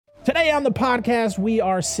Today on the podcast, we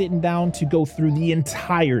are sitting down to go through the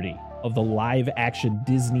entirety of the live-action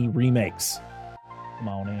Disney remakes. Come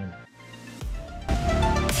on in.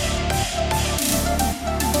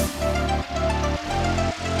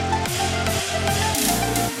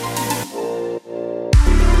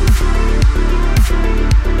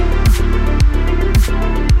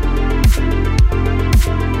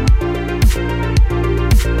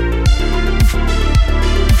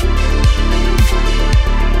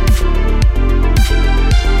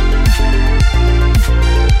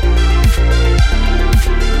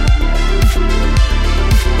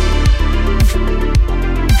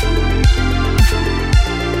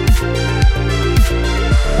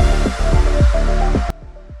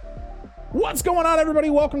 What's going on, everybody?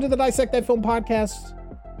 Welcome to the Dissect That Film podcast,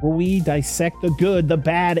 where we dissect the good, the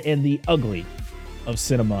bad, and the ugly of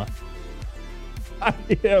cinema. I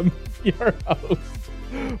am your host,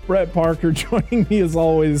 Brett Parker. Joining me, as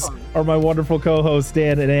always, are my wonderful co-hosts,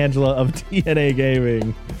 Dan and Angela of TNA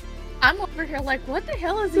Gaming. I'm over here like, what the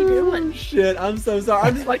hell is he doing? Shit, I'm so sorry.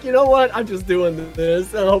 I'm just like, you know what? I'm just doing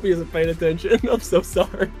this. I hope he isn't paying attention. I'm so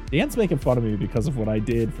sorry. Dan's making fun of me because of what I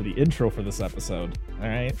did for the intro for this episode. All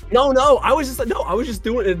right? No, I was just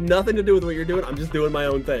doing it. Had nothing to do with what you're doing. I'm just doing my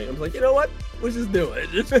own thing. I'm like, you know what? Let's just do it.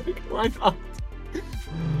 Why not?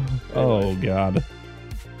 Oh, God.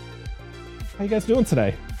 How you guys doing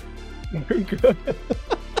today? Doing good.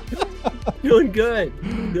 Doing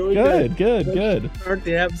good. Good. Start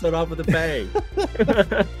the episode off with a bang.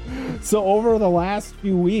 So over the last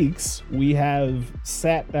few weeks, we have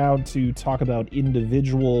sat down to talk about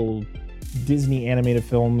individual Disney animated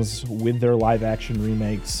films with their live action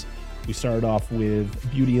remakes. We started off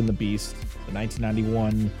with Beauty and the Beast, the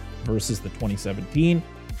 1991 versus the 2017.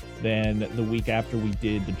 Then the week after, we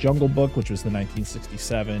did The Jungle Book, which was the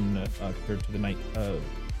 1967 compared to the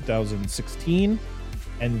 2016.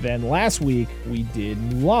 And then last week, we did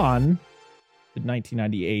Mulan, the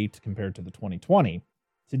 1998 compared to the 2020.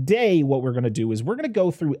 Today, what we're going to do is we're going to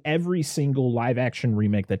go through every single live-action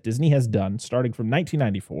remake that Disney has done, starting from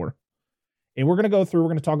 1994. And we're going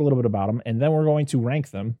to talk a little bit about them, and then we're going to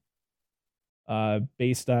rank them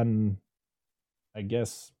based on, I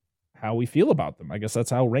guess, how we feel about them. I guess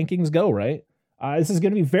that's how rankings go, right? This is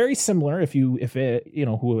going to be very similar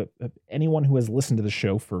anyone who has listened to the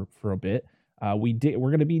show for a bit. We're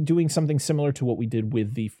going to be doing something similar to what we did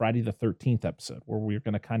with the Friday the 13th episode, where we're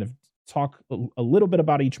going to kind of talk a little bit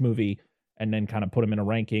about each movie and then kind of put them in a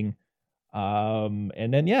ranking. And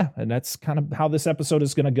that's kind of how this episode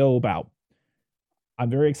is going to go about.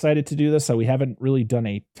 I'm very excited to do this. So we haven't really done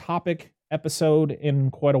a topic episode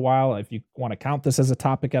in quite a while. If you want to count this as a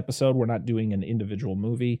topic episode, we're not doing an individual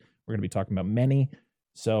movie. We're going to be talking about many.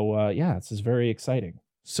 So this is very exciting.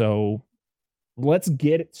 So let's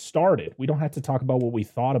get it started. We don't have to talk about what we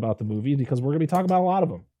thought about the movie because we're going to be talking about a lot of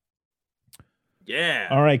them. Yeah.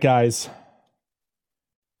 All right, guys.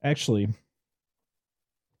 Actually,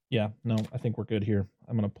 I think we're good here.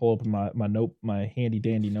 I'm going to pull up my handy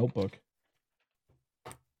dandy notebook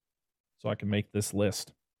so I can make this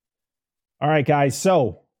list. All right, guys.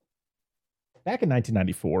 So back in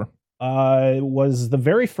 1994 was the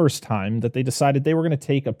very first time that they decided they were going to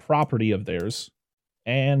take a property of theirs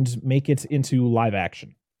and make it into live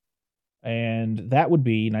action. And that would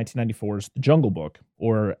be 1994's The Jungle Book,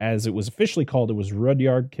 or as it was officially called, it was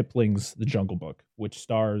Rudyard Kipling's The Jungle Book, which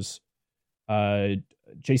stars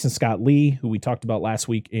Jason Scott Lee, who we talked about last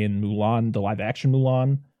week in Mulan, the live action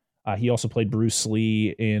Mulan. He also played Bruce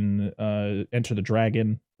Lee in Enter the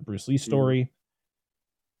Dragon, the Bruce Lee story.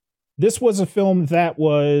 This was a film that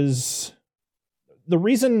was the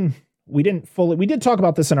reason we did talk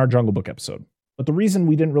about this in our Jungle Book episode. But the reason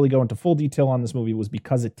we didn't really go into full detail on this movie was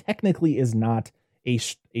because it technically is not a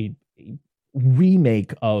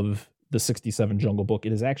remake of the 67 Jungle Book.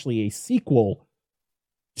 It is actually a sequel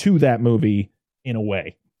to that movie in a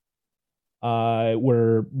way,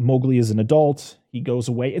 where Mowgli is an adult. He goes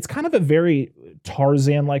away. It's kind of a very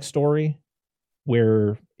Tarzan-like story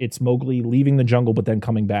where it's Mowgli leaving the jungle, but then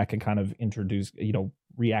coming back and kind of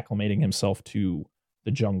reacclimating himself to the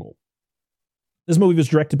jungle. This movie was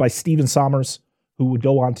directed by Stephen Sommers, who would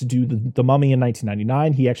go on to do the Mummy in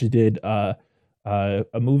 1999. He actually did a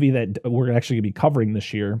movie that we're actually going to be covering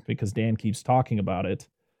this year because Dan keeps talking about it.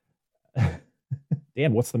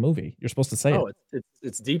 Dan, what's the movie? You're supposed to say it.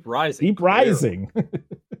 It's Deep Rising. Deep Rising.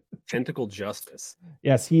 Tentacle Justice.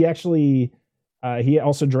 Yes, he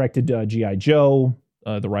also directed G.I. Joe,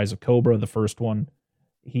 The Rise of Cobra, the first one.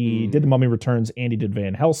 He did The Mummy Returns, and he did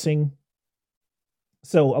Van Helsing.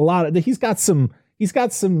 So he's got some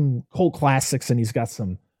cult classics, and he's got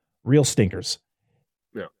some real stinkers.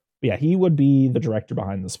 Yeah. But yeah, he would be the director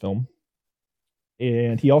behind this film.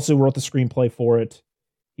 And he also wrote the screenplay for it.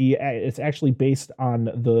 It's actually based on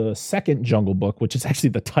the second Jungle Book, which is actually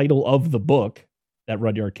the title of the book that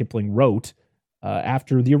Rudyard Kipling wrote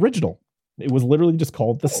after the original. It was literally just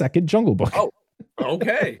called the second Jungle Book. Oh,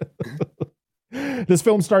 okay. This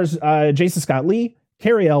film stars Jason Scott Lee,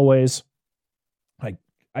 Carrie Elways.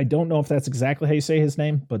 I don't know if that's exactly how you say his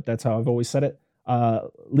name, but that's how I've always said it.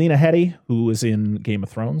 Lena Headey, who is in Game of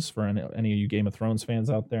Thrones, for any of you Game of Thrones fans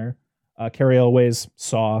out there. Carrie Elways,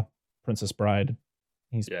 Saw, Princess Bride.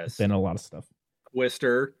 He's been in a lot of stuff.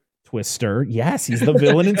 Twister. Yes, he's the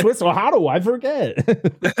villain in Twister. Well, how do I forget?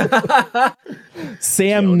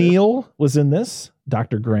 Sam Neill was in this.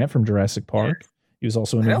 Dr. Grant from Jurassic Park. He was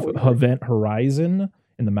also in Event Horizon,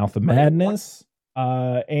 in The Mouth of Madness.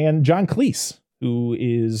 And John Cleese, who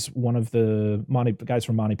is one of the guys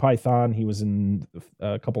from Monty Python. He was in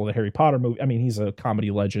a couple of the Harry Potter movies. I mean, he's a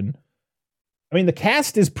comedy legend. I mean, the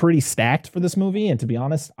cast is pretty stacked for this movie. And to be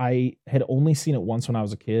honest, I had only seen it once when I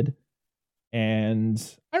was a kid. And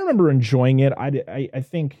I remember enjoying it. I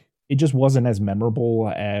think it just wasn't as memorable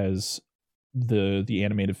as the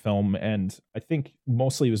animated film. And I think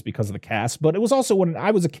mostly it was because of the cast. But it was also when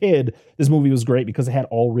I was a kid, this movie was great because it had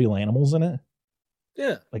all real animals in it.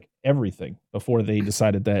 Yeah. Like everything, before they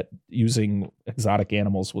decided that using exotic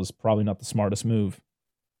animals was probably not the smartest move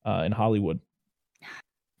in Hollywood.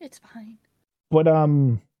 It's fine. But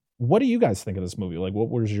what do you guys think of this movie? Like, what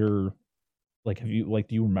was your do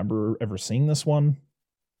you remember ever seeing this one?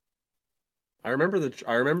 I remember the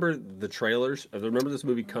trailers. I remember this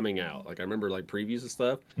movie coming out. Like, I remember like previews and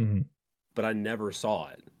stuff, but I never saw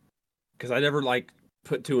it because I never like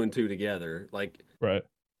put two and two together. Like, right.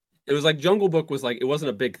 It was like Jungle Book was like, it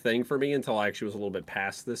wasn't a big thing for me until I actually was a little bit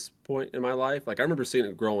past this point in my life. Like, I remember seeing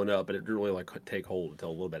it growing up, but it didn't really like take hold until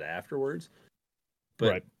a little bit afterwards. But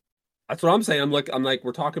right. That's what I'm saying. I'm like,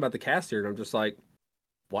 we're talking about the cast here, and I'm just like,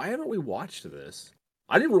 why haven't we watched this?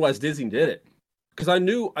 I didn't realize Disney did it because I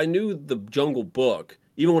knew the Jungle Book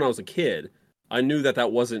even when I was a kid. I knew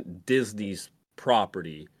that wasn't Disney's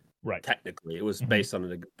property. Right. Technically, it was based on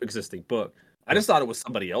an existing book. I just thought it was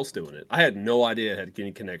somebody else doing it. I had no idea it had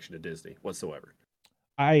any connection to Disney whatsoever.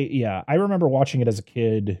 I remember watching it as a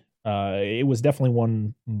kid. It was definitely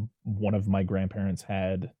one of my grandparents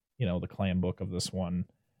had, the clan book of this one.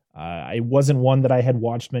 It wasn't one that I had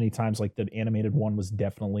watched many times. Like, the animated one was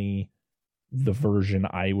definitely the version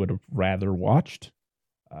I would have rather watched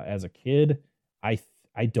as a kid. I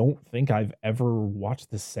don't think I've ever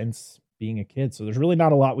watched this since being a kid. So there's really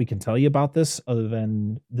not a lot we can tell you about this other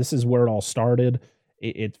than this is where it all started.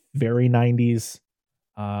 It's very 90s.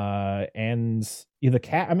 And the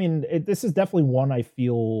cat, I mean, this is definitely one I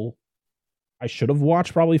feel I should have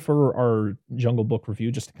watched probably for our Jungle Book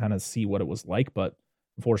review just to kind of see what it was like. But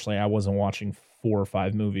unfortunately, I wasn't watching 4 or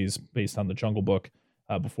 5 movies based on the Jungle Book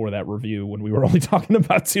before that review when we were only talking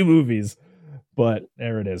about 2 movies. But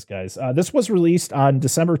there it is, guys. This was released on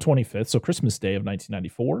December 25th, so Christmas Day of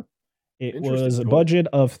 1994. It was a budget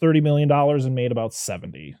of $30 million and made about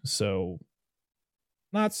 70. So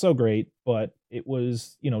not so great, but it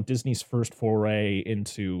was, Disney's first foray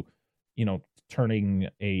into, turning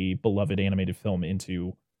a beloved animated film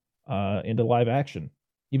into live action,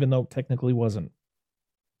 even though technically wasn't.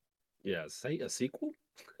 Yeah, say a sequel.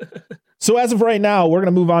 So as of right now, we're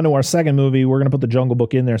going to move on to our second movie. We're going to put the Jungle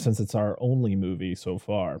Book in there since it's our only movie so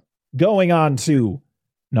far. Going on to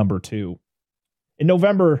number 2. In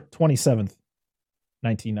November 27th,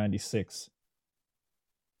 1996,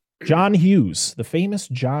 John Hughes, the famous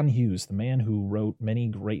John Hughes, the man who wrote many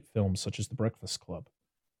great films such as The Breakfast Club,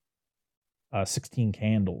 16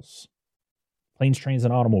 Candles, Planes, Trains,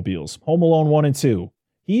 and Automobiles, Home Alone 1 and 2,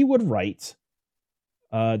 he would write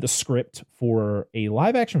the script for a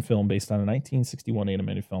live-action film based on a 1961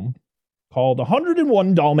 animated film called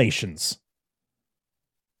 101 Dalmatians.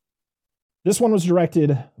 This one was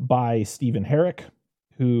directed by Stephen Herrick,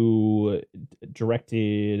 who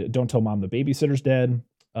directed Don't Tell Mom the Babysitter's Dead,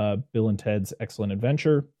 Bill and Ted's Excellent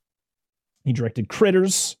Adventure. He directed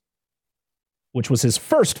Critters, which was his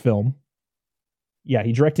first film. Yeah,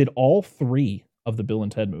 he directed all 3 of the Bill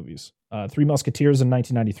and Ted movies. 3 Musketeers in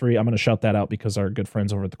 1993. I'm going to shout that out because our good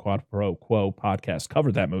friends over at the Quad Pro Quo podcast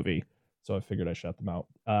covered that movie. So I figured I'd shout them out.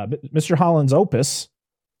 Mr. Holland's Opus,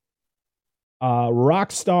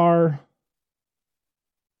 Rockstar,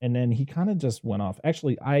 and then he kind of just went off.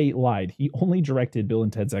 Actually, I lied. He only directed Bill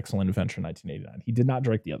and Ted's Excellent Adventure in 1989. He did not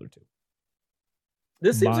direct the other 2.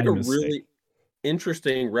 This seems like a really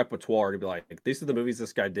interesting repertoire to be like, these are the movies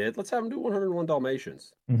this guy did. Let's have him do 101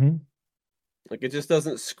 Dalmatians. Mm-hmm. Like, it just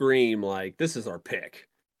doesn't scream like, this is our pick.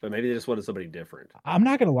 But maybe they just wanted somebody different. I'm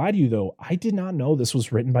not gonna lie to you though. I did not know this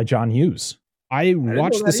was written by John Hughes. I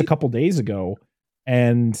watched this a couple days ago,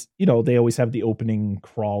 and they always have the opening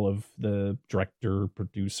crawl of the director,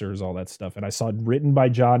 producers, all that stuff. And I saw it written by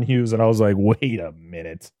John Hughes, and I was like, wait a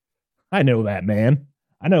minute. I know that man.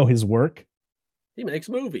 I know his work. He makes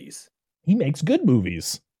movies. He makes good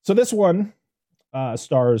movies. So this one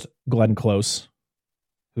stars Glenn Close,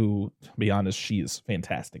 who, to be honest, she is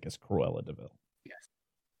fantastic as Cruella de Vil. Yes.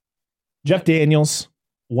 Jeff Daniels,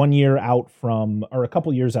 a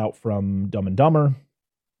couple years out from Dumb and Dumber.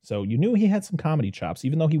 So you knew he had some comedy chops,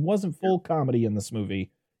 even though he wasn't full comedy in this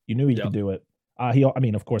movie. You knew he could do it.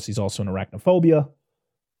 Of course, he's also in Arachnophobia.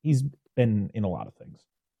 He's been in a lot of things.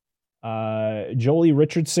 Jolie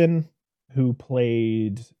Richardson, who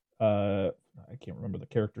played, I can't remember the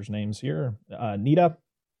characters' names here. Nita.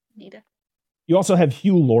 You also have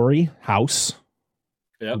Hugh Laurie, House,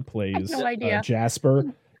 who plays Jasper.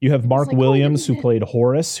 You have Mark Williams, who played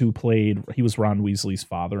Horace, he was Ron Weasley's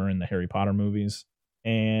father in the Harry Potter movies.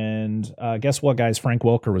 And guess what, guys? Frank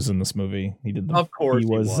Welker was in this movie. Of course,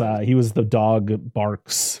 he was the dog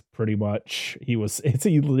Barks, pretty much. He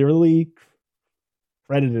literally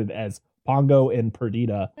credited as Pongo and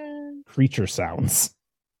Perdita creature sounds.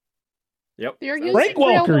 Yep. You're using Frank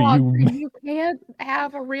Welker, you can't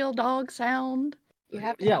have a real dog sound. You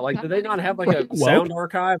have to do they not have like a sound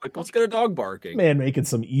archive? Like, let's get a dog barking. Man, making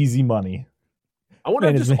some easy money. I wonder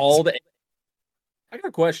if just all the. I got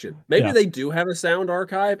a question. Maybe they do have a sound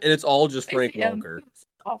archive, and it's all just Frank Welker. It's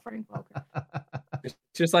all Frank Welker. It's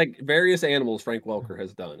just like various animals Frank Welker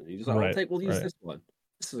has done. And you just we'll use this one.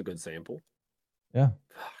 This is a good sample. Yeah.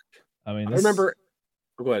 Fuck. I mean, I remember.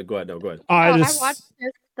 Go ahead. No, go ahead. I watched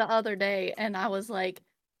this the other day, and I was like,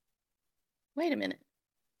 "Wait a minute!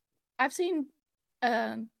 I've seen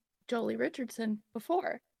Jolie Richardson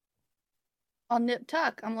before on Nip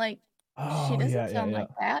Tuck." I'm like, she doesn't sound like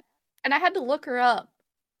that, and I had to look her up.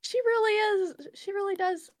 She really is. She really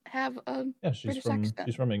does have a British accent.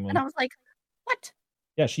 She's from England, and I was like, "What?"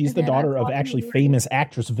 Yeah, she's the daughter of actually famous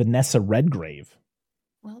actress Vanessa Redgrave.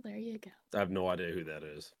 Well, there you go. I have no idea who that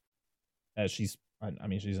is. She's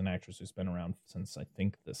an actress who's been around since I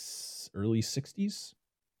think the early 60s.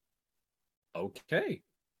 Okay.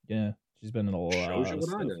 Yeah, she's been in a lot Shows you of what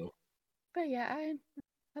stuff. I know. But yeah,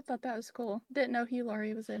 I thought that was cool. Didn't know Hugh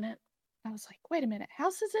Laurie was in it. I was like, wait a minute,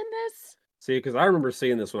 House is in this? See, because I remember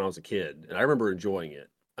seeing this when I was a kid, and I remember enjoying it.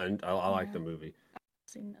 And I like the movie.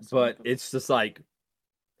 But it's just like,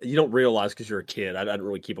 you don't realize because you're a kid. I didn't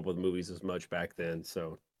really keep up with movies as much back then,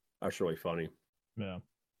 so that's really funny. Yeah.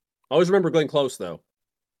 I always remember Glenn Close, though.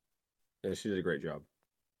 Yeah, she did a great job.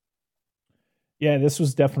 Yeah, this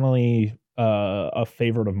was definitely a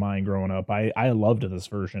favorite of mine growing up. I loved this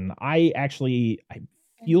version. I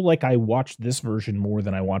feel like I watched this version more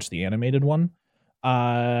than I watched the animated one.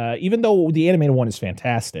 Even though the animated one is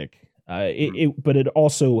fantastic. But it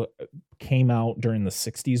also came out during the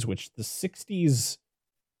 60s, which the 60s,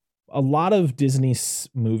 a lot of Disney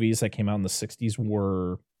movies that came out in the 60s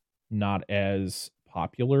were not as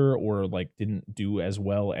popular or like didn't do as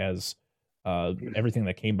well as everything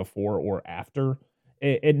that came before or after.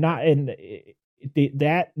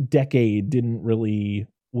 That decade didn't really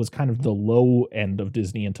was kind of the low end of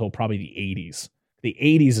Disney until probably the 80s. The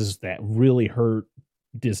 80s is that really hurt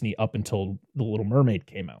Disney up until The Little Mermaid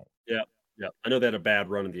came out. Yeah. I know they had a bad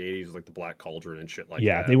run in the 80s, like the Black Cauldron and shit like that.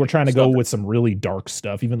 Yeah, they were trying to go with some really dark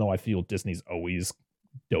stuff, even though I feel Disney's always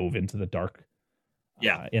dove into the dark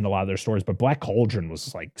in a lot of their stories. But Black Cauldron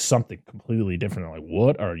was like something completely different. I'm like,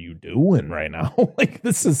 what are you doing right now? Like,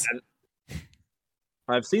 this is...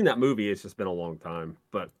 I've seen that movie. It's just been a long time.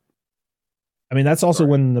 But I mean, that's also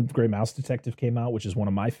when The Great Mouse Detective came out, which is one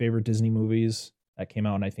of my favorite Disney movies. That came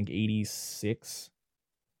out in, I think, 86.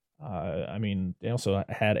 I mean, they also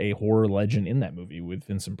had a horror legend in that movie with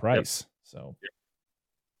Vincent Price. So,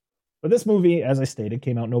 but this movie, as I stated,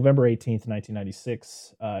 came out November 18th,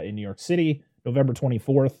 1996 in New York City, November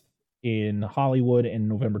 24th in Hollywood, and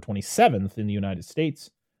November 27th in the United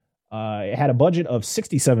States. It had a budget of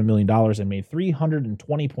 $67 million and made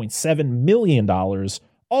 $320.7 million.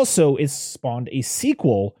 Also, it spawned a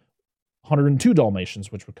sequel, 102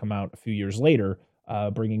 Dalmatians, which would come out a few years later,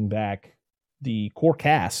 bringing back the core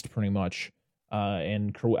cast pretty much.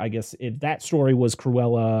 And I guess if that story was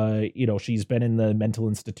Cruella, she's been in the mental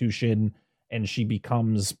institution and she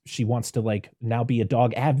wants to like now be a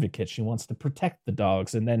dog advocate. She wants to protect the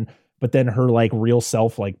dogs. But then her like real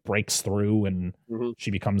self like breaks through and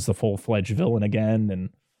she becomes the full-fledged villain again. And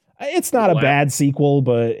it's not a bad sequel,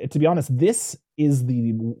 but to be honest, this is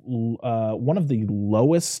the one of the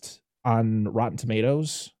lowest on Rotten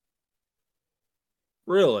Tomatoes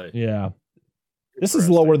Really? Yeah. This is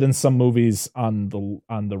Interesting. lower than some movies on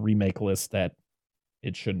the remake list that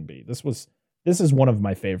it shouldn't be. This is one of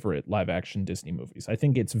my favorite live action Disney movies. I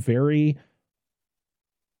think it's very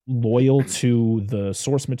loyal to the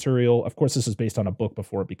source material. Of course, this is based on a book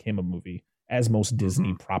before it became a movie, as most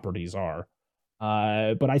Disney properties are.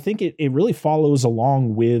 But I think it really follows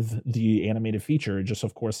along with the animated feature. Just,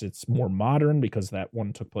 of course, it's more modern because that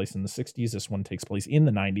one took place in the 60s. This one takes place in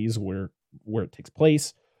the 90s where it takes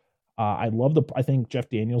place. I think Jeff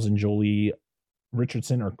Daniels and Jolie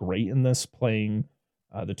Richardson are great in this, playing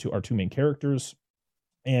our two main characters.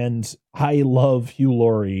 And I love Hugh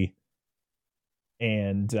Laurie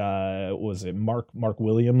and was it Mark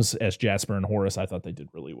Williams as Jasper and Horace. I thought they did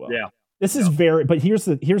really well. Yeah. This is very, but here's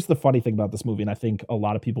the funny thing about this movie, and I think a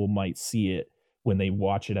lot of people might see it when they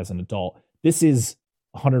watch it as an adult. This is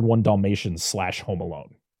 101 Dalmatians / Home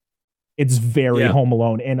Alone. It's very Home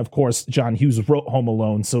Alone, and of course, John Hughes wrote Home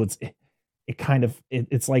Alone, so it's kind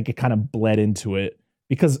of bled into it,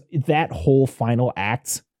 because that whole final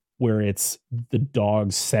act where it's the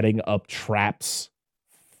dogs setting up traps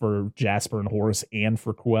for Jasper and Horace and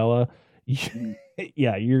for Cruella,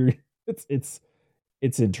 yeah,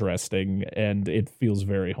 it's interesting, and it feels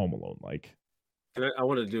very Home Alone like. I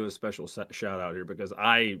want to do a special shout out here because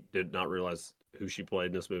I did not realize who she played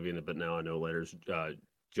in this movie, but now I know later.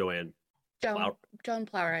 Joan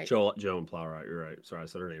Plowright. Joan Plowright. You're right. Sorry, I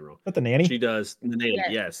said her name wrong. But the nanny? She does the nanny.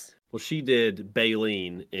 Yes. Well, she did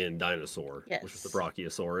Baleen in Dinosaur, which was the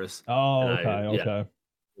Brachiosaurus. Oh, okay.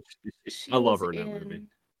 I love her in that movie.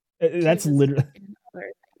 That's literally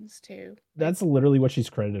other things too. That's literally what she's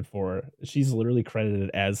credited for. She's literally credited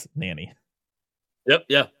as nanny. Yep,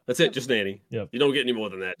 yeah, that's it. Just nanny. Yep. You don't get any more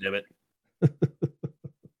than that, damn it.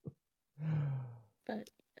 But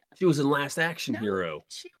she was in Last Action Hero.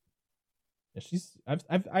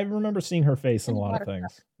 I remember seeing her face in a lot of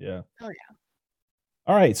things. Stuff. Yeah. Oh yeah.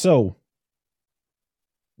 All right, so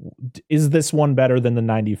is this one better than the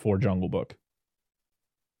 94 Jungle Book?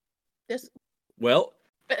 Well,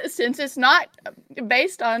 since it's not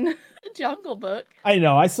based on Jungle Book. I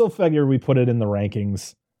know. I still figure we put it in the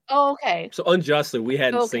rankings. Oh, okay. So unjustly, we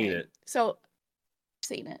hadn't seen it. So,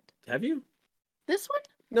 seen it. Have you? This one?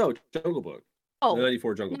 No, Jungle Book. Oh, the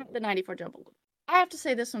 94 Jungle Book. The 94 Jungle Book. I have to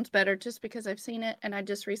say this one's better just because I've seen it and I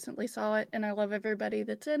just recently saw it and I love everybody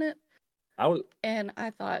that's in it. And I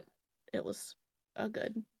thought it was a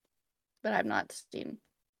good, but I've not seen.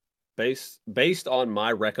 Based on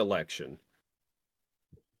my recollection,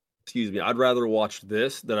 excuse me, I'd rather watch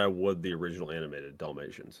this than I would the original animated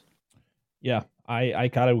Dalmatians. Yeah, I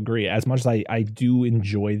gotta agree. As much as I do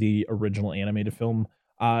enjoy the original animated film,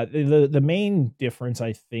 the main difference,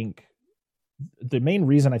 I think, the main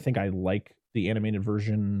reason I think I like the animated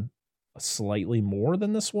version slightly more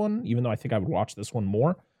than this one, even though I think I would watch this one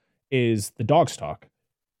more, is the dogs talk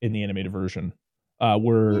in the animated version,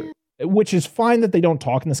 which is fine that they don't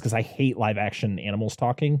talk in this, because I hate live action animals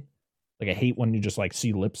talking. Like, I hate when you just like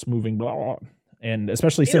see lips moving, blah, blah, and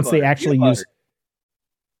especially since they actually use.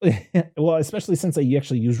 Well, especially since they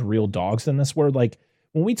actually use real dogs in this, where like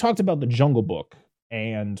when we talked about the Jungle Book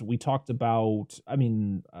and we talked about, I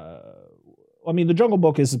mean, the Jungle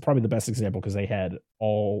Book is probably the best example because they had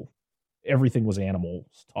everything was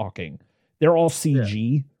animals talking. They're all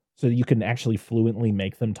CG, so you can actually fluently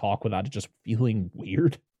make them talk without it just feeling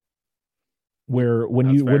weird. Where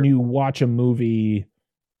when you watch a movie,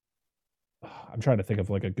 I'm trying to think of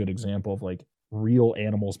like a good example of like real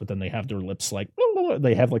animals, but then they have their lips like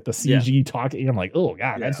they have like the CG talking. I'm like, oh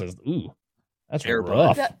god, that's just that's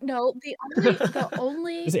rough. The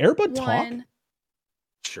only does Air Bud talk?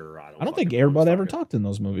 Sure, I don't think Air Bud ever talked in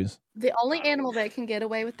those movies. The only animal that can get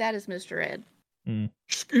away with that is Mr. Ed.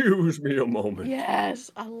 Excuse me a moment. Yes,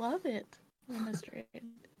 I love it, Mr. Ed.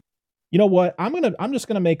 You know what? I'm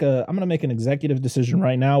gonna make an executive decision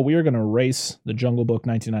right now. We are gonna erase the Jungle Book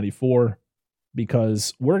 1994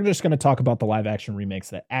 because we're just gonna talk about the live action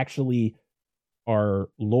remakes that actually are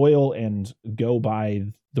loyal and go by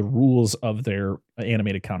the rules of their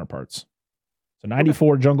animated counterparts. So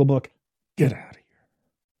 94 Jungle Book, get out of here.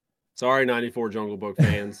 Sorry, 94 Jungle Book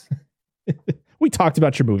fans. We talked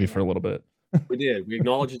about your movie for a little bit. We did. We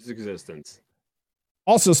acknowledged its existence.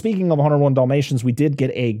 Also, speaking of 101 Dalmatians, we did get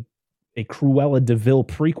a Cruella de Vil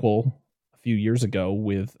prequel a few years ago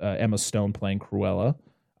with Emma Stone playing Cruella,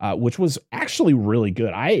 which was actually really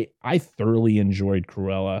good. I thoroughly enjoyed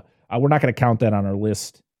Cruella. We're not going to count that on our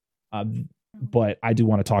list, but I do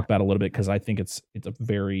want to talk about it a little bit because I think it's a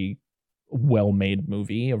very well-made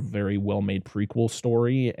movie, a very well-made prequel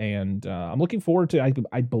story, and I'm looking forward to.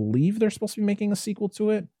 I believe they're supposed to be making a sequel to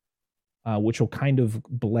it. which will kind of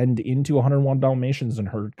blend into 101 Dalmatians and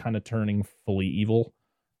her kind of turning fully evil.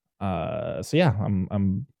 So yeah,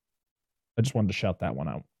 I just wanted to shout that one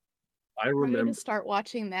out. I I'm ready remember to start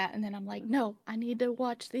watching that, and then I'm like, no, I need to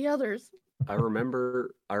watch the others. I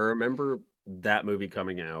remember that movie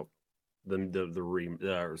coming out,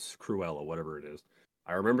 Cruella, whatever it is.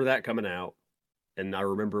 I remember that coming out, and I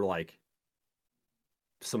remember like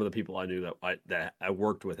some of the people I knew that I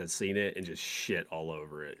worked with had seen it and just shit all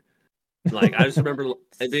over it. Like I just remember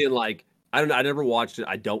it being like, I don't know, I never watched it.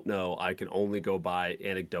 I don't know. I can only go by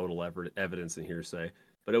anecdotal evidence and hearsay.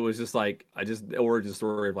 But it was just like the origin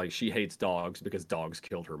story of like she hates dogs because dogs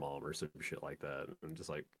killed her mom or some shit like that. I'm just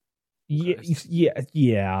like,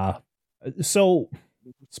 yeah. So,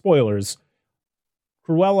 spoilers.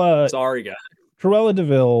 Sorry, guys. Cruella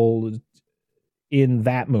DeVille in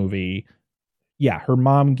that movie, yeah, her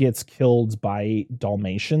mom gets killed by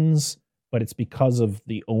Dalmatians, but it's because of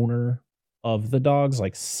the owner of the dogs.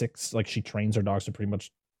 Like she trains her dogs to pretty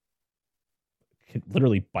much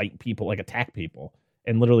literally bite people, like attack people,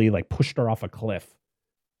 and literally like pushed her off a cliff.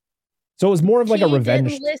 So it was more of like a revenge.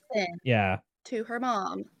 Didn't listen yeah, to her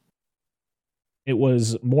mom. It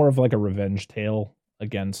was more of like a revenge tale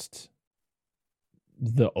against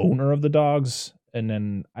the owner of the dogs, and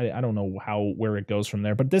then I don't know where it goes from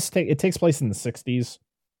there. But it takes place in the 60s.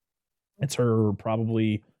 It's her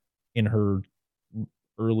probably in her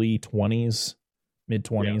early 20s, mid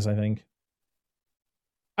 20s, yeah. I think.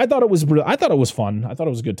 I thought it was fun. I thought it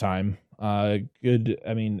was a good time. Good.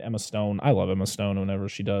 I mean, Emma Stone. I love Emma Stone whenever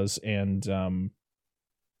she does. And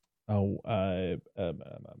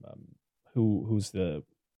who's the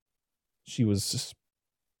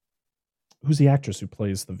actress who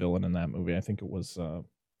plays the villain in that movie? I think it was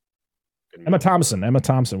Emma Thompson. Emma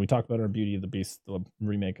Thompson. We talked about her Beauty and the Beast, the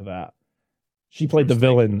remake of that. She played the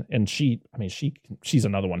villain, and she's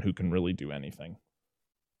another one who can really do anything.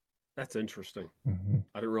 That's interesting. Mm-hmm.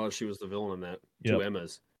 I didn't realize she was the villain in that. Yep. Two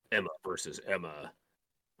Emmas. Emma versus Emma.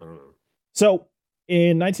 I don't know. So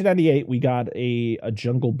in 1998, we got a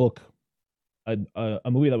Jungle Book, a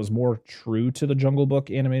movie that was more true to the Jungle Book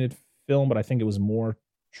animated film, but I think it was more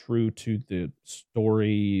true to the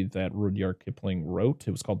story that Rudyard Kipling wrote.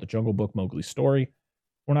 It was called The Jungle Book, Mowgli's Story.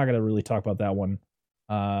 We're not going to really talk about that one.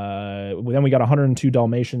 Then we got 102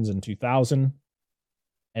 Dalmatians in 2000.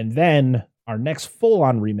 And then our next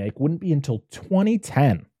full-on remake wouldn't be until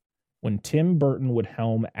 2010 when Tim Burton would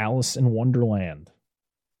helm Alice in Wonderland,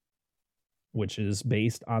 which is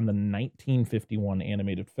based on the 1951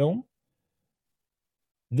 animated film.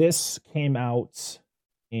 This came out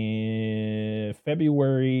in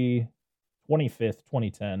February 25th,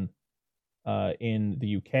 2010 in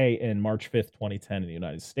the UK and March 5th, 2010 in the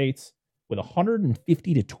United States with a $150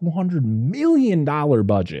 to $200 million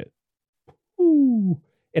budget. Ooh.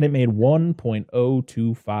 And it made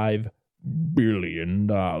 $1.025 billion.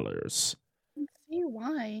 See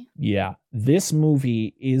why? Yeah, this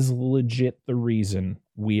movie is legit the reason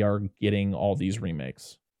we are getting all these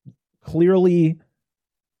remakes. Clearly,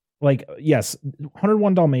 like, yes,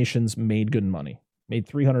 101 Dalmatians made good money. Made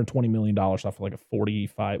 $320 million off of like a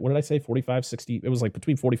 45, what did I say? 45, 60. It was like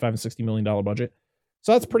between $45 and $60 million budget.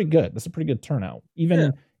 So that's pretty good. That's a pretty good turnout.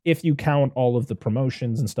 Even if you count all of the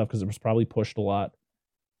promotions and stuff, because it was probably pushed a lot.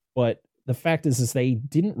 But the fact is they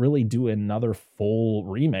didn't really do another full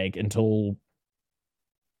remake until,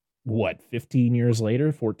 15 years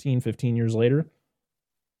later? 14, 15 years later?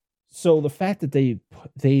 So the fact that they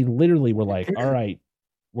literally were like, all right,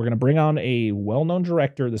 we're going to bring on a well-known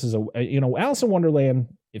director. This is Alice in Wonderland,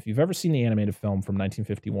 if you've ever seen the animated film from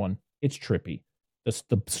 1951, it's trippy.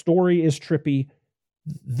 The story is trippy.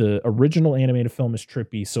 The original animated film is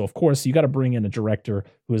trippy. So, of course, you got to bring in a director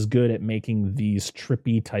who is good at making these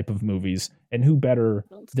trippy type of movies. And who better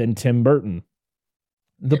than Tim Burton?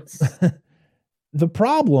 The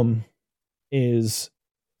problem is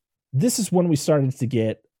this is when we started to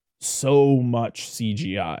get so much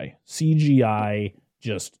CGI. CGI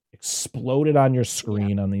just exploded on your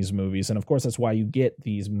screen on these movies. And, of course, that's why you get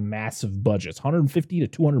these massive budgets, $150 to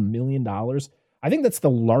 $200 million. I think that's the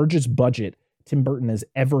largest budget Tim Burton has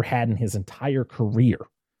ever had in his entire career.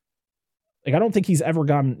 Like, I don't think he's ever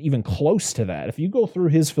gotten even close to that. If you go through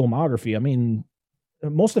his filmography, I mean,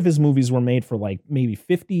 most of his movies were made for like maybe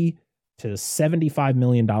 $50 to $75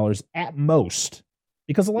 million at most,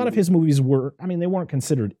 because a lot of his movies were, I mean, they weren't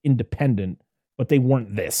considered independent, but they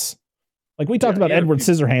weren't this. Like, we talked about Edward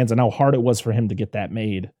Scissorhands and how hard it was for him to get that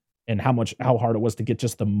made, and how hard it was to get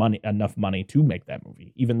just enough money to make that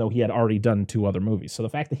movie, even though he had already done 2 other movies. So the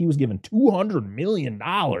fact that he was given $200 million,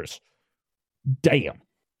 damn,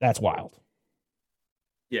 that's wild.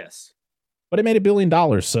 Yes. But it made $1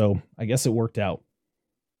 billion, so I guess it worked out.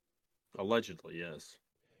 Allegedly, yes.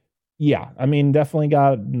 Yeah, I mean, definitely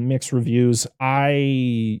got mixed reviews.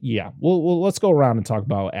 Well, let's go around and talk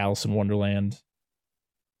about Alice in Wonderland.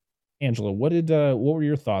 Angela, what were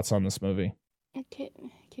your thoughts on this movie? Can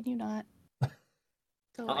you not?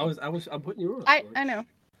 I'm putting you on. I know.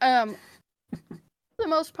 For the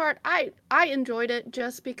most part, I enjoyed it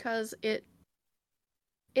just because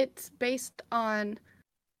it's based on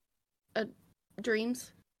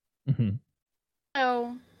dreams. Mm-hmm.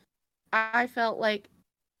 So I felt like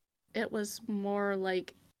it was more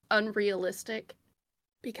like unrealistic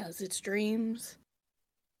because it's dreams.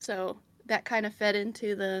 So that kind of fed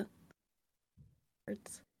into the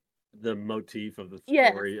motif of the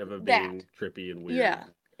story of it being trippy and weird. Yeah,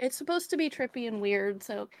 it's supposed to be trippy and weird.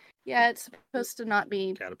 So yeah, it's supposed to not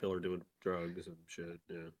be caterpillar doing drugs and shit.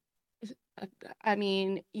 Yeah. I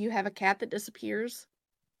mean, you have a cat that disappears.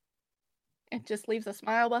 It just leaves a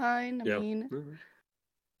smile behind. I mean,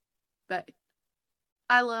 but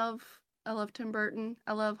I love Tim Burton.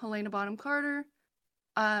 I love Helena Bonham Carter.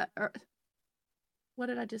 What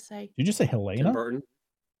did I just say? Did you say Helena? Tim Burton.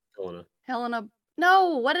 Helena.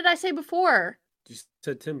 No, what did I say before? You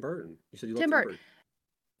said Tim Burton. You said you love Tim Burton.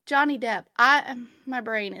 Johnny Depp. My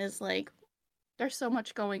brain is like, there's so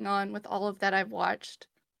much going on with all of that I've watched.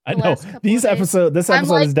 I know this episode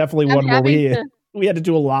is definitely one where we had to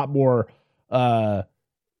do a lot more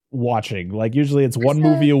watching. Like usually it's one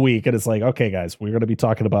movie a week, and it's like, okay, guys, we're going to be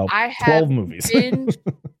talking about 12 movies.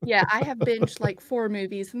 I have binged like 4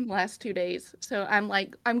 movies in the last 2 days. So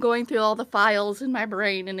I'm going through all the files in my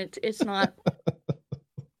brain, and it's not.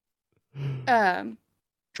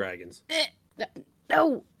 Dragons.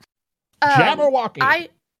 No. Jabberwocky.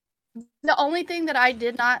 The only thing that I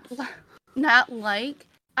did not like,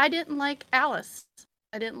 I didn't like Alice.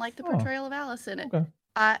 I didn't like the portrayal of Alice in it. Okay.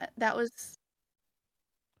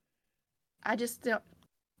 I just don't,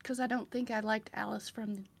 because I don't think I liked Alice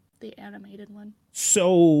from the animated one.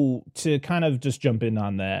 So to kind of just jump in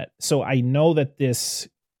on that, so I know that this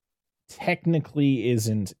technically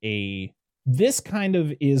isn't this kind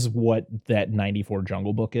of is what that 94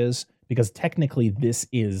 Jungle Book is, because technically this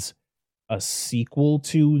is a sequel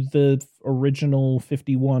to the original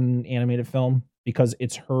 51 animated film, because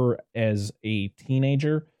it's her as a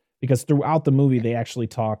teenager, because throughout the movie they actually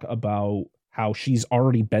talk about how she's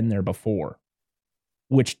already been there before,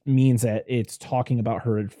 which means that it's talking about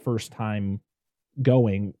her first time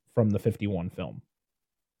going from the 51 film,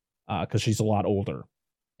 because she's a lot older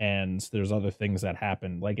and there's other things that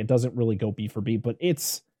happen. Like, it doesn't really go beat for beat, but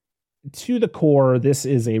it's to the core, this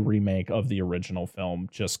is a remake of the original film,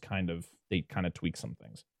 just they kind of tweak some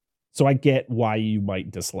things. So I get why you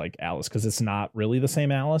might dislike Alice, because it's not really the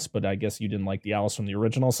same Alice, but I guess you didn't like the Alice from the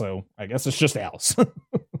original, so I guess it's just Alice. It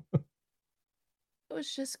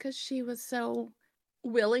was just because she was so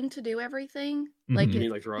willing to do everything. Like, you mean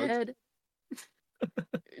like drugs?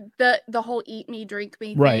 The whole eat me, drink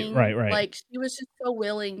me thing. Right. Like, she was just so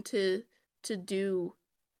willing to do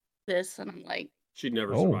this, and I'm like, she'd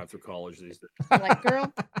never survive through college these days. I'm like,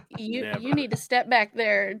 girl, you need to step back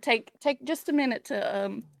there and take just a minute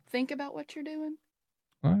to think about what you're doing.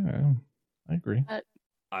 I agree.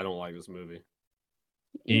 I don't like this movie.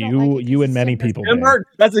 You and many people. Tim Burton.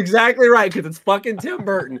 That's exactly right, because it's fucking Tim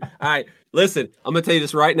Burton. All right, listen, I'm gonna tell you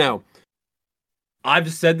this right now.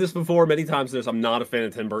 I've said this before many times. I'm not a fan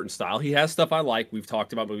of Tim Burton's style. He has stuff I like. We've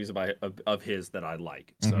talked about movies of his that I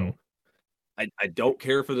like. So I don't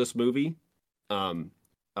care for this movie.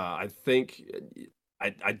 I think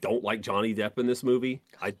I don't like Johnny Depp in this movie.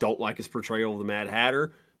 I don't like his portrayal of the Mad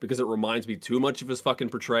Hatter, because it reminds me too much of his fucking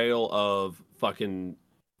portrayal of fucking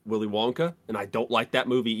Willy Wonka, and I don't like that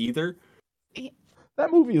movie either.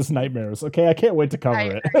 That movie is nightmares. Okay, I can't wait to cover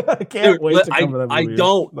it. I can't wait to cover that movie. I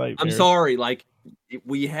don't. I'm sorry. Like,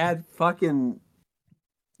 we had fucking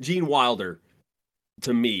Gene Wilder.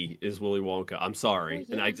 To me, is Willy Wonka. I'm sorry,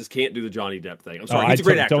 and I just can't do the Johnny Depp thing. I'm sorry. He's a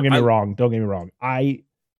great actor. Don't get me wrong. Don't get me wrong. I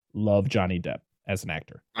love Johnny Depp as an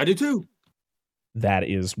actor. I do too. That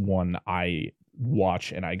is one I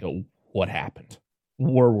watch and I go, "What happened?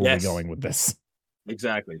 Where were we going with this?"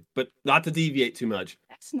 Exactly, but not to deviate too much.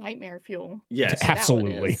 That's nightmare fuel. Yes,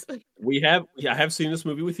 absolutely. I have seen this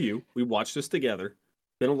movie with you. We watched this together.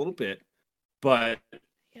 Been a little bit, but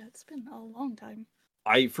yeah, it's been a long time.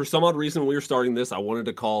 For some odd reason, when we were starting this, I wanted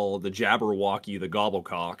to call the Jabberwocky the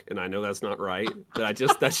Gobblecock, and I know that's not right, but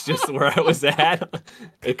that's just where I was at,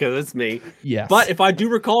 because it's me. Yes. But if I do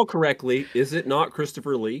recall correctly, is it not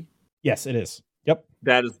Christopher Lee? Yes, it is. Yep.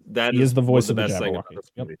 He is the voice of the best thing Jabberwocky.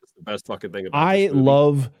 Yep. It's the best fucking thing about this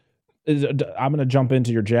movie. I'm going to jump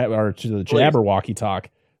into to the Jabberwocky talk.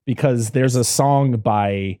 because there's a song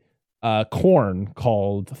by Korn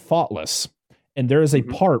called Thoughtless. And there is a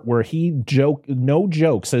part where he no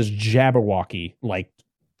joke, says Jabberwocky like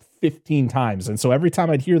 15 times. And so every time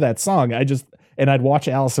I'd hear that song, I'd watch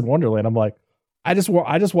Alice in Wonderland. I'm like, I just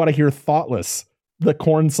want to hear Thoughtless, the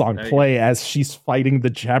Korn song, play as she's fighting the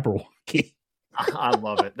Jabberwocky. I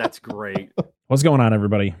love it. That's great. What's going on,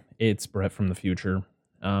 everybody? It's Brett from the future.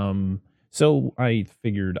 So I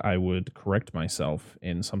figured I would correct myself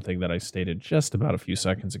in something that I stated just about a few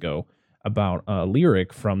seconds ago about a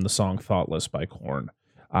lyric from the song Thoughtless by Korn.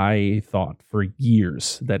 I thought for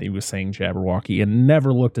years that he was saying Jabberwocky and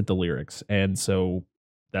never looked at the lyrics. And so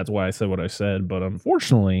that's why I said what I said. But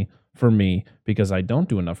unfortunately for me, because I don't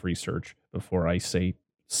do enough research before I say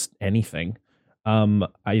anything,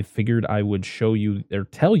 I figured I would show you or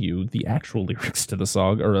tell you the actual lyrics to the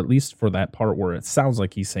song, or at least for that part where it sounds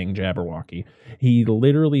like he's saying Jabberwocky. He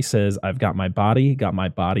literally says, I've got my body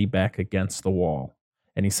back against the wall.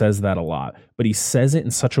 And he says that a lot, but he says it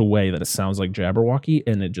in such a way that it sounds like Jabberwocky,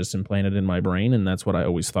 and it just implanted in my brain, and that's what I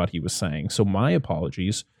always thought he was saying. So my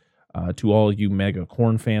apologies to all you mega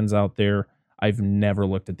Korn fans out there. I've never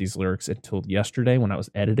looked at these lyrics until yesterday when I was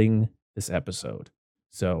editing this episode.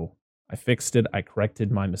 So I fixed it. I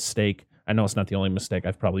corrected my mistake. I know it's not the only mistake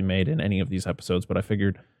I've probably made in any of these episodes, but I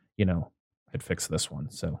figured, I'd fix this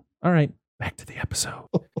one. So, all right, back to the episode.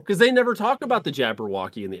 Because they never talk about the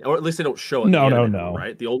Jabberwocky or at least they don't show it. No.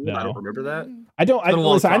 Right? The old one, I don't remember that.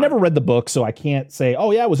 I never read the book, so I can't say,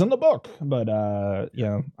 oh yeah, it was in the book. But I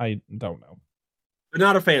don't know. I'm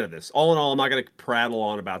not a fan of this. All in all, I'm not going to prattle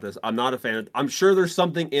on about this. I'm not a fan. I'm sure there's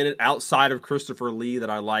something in it outside of Christopher Lee that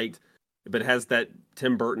I liked, but it has that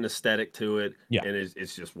Tim Burton aesthetic to it. Yeah. And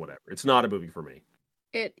it's just whatever. It's not a movie for me.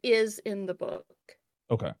 It is in the book.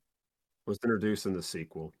 Okay. It was introduced in the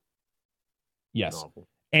sequel. Yes. Novel.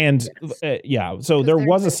 And so there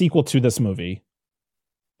was a sequel to this movie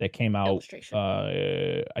that came out,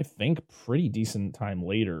 I think, pretty decent time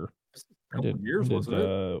later. Wasn't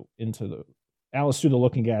it? Into the Alice Through the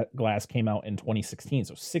Looking Glass came out in 2016,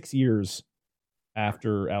 so 6 years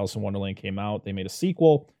after Alice in Wonderland came out, they made a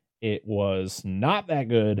sequel. It was not that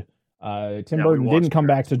good. Tim Burton didn't come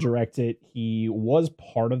back to direct it. He was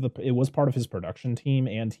part of his production team,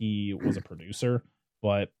 and he was a producer,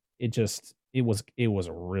 but it was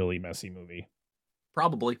a really messy movie.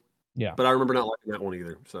 Probably. Yeah. But I remember not liking that one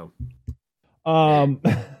either. So I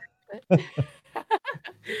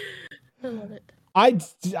love it.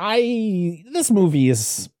 This movie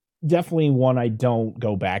is definitely one I don't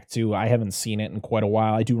go back to. I haven't seen it in quite a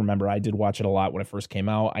while. I do remember I did watch it a lot when it first came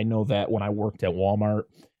out. I know that when I worked at Walmart,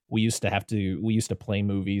 we used to play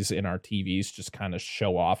movies in our TVs, just kind of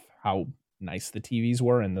show off how nice the TVs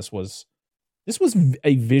were. And this was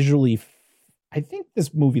a visually, I think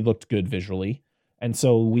this movie looked good visually. And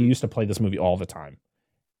so we used to play this movie all the time.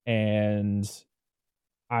 And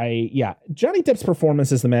Johnny Depp's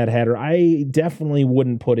performance as the Mad Hatter, I definitely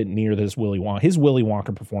wouldn't put it near this Willy Wonka. His Willy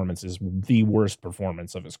Wonka performance is the worst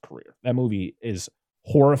performance of his career. That movie is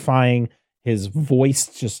horrifying. His voice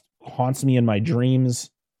just haunts me in my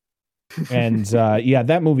dreams. And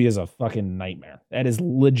that movie is a fucking nightmare. That is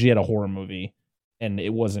legit a horror movie, and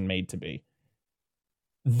it wasn't made to be.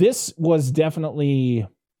 This was definitely...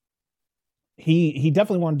 He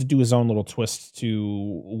definitely wanted to do his own little twist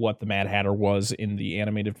to what the Mad Hatter was in the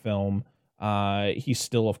animated film. He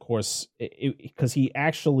still, of course, because he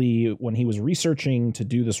actually, when he was researching to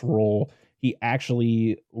do this role, he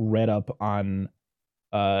actually read up on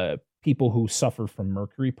people who suffer from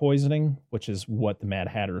mercury poisoning, which is what the Mad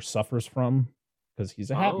Hatter suffers from, because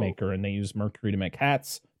he's a hat maker and they used mercury to make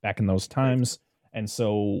hats back in those times. And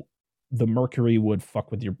so the mercury would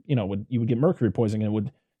fuck with your, you would get mercury poisoning,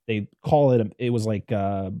 and they call it, it was like,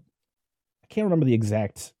 I can't remember the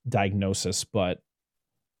exact diagnosis, but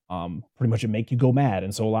pretty much it make you go mad.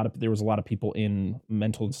 And so there was a lot of people in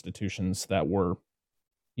mental institutions that were,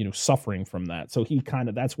 suffering from that. So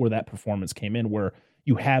that's where that performance came in, where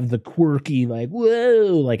you have the quirky, like,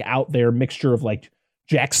 whoa, like out there mixture of like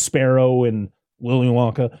Jack Sparrow and Willy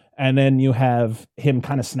Wonka. And then you have him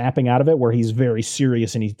kind of snapping out of it, where he's very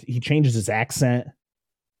serious and he changes his accent.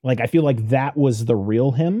 Like, I feel like that was the real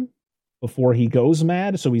him before he goes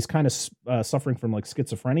mad. So he's kind of suffering from like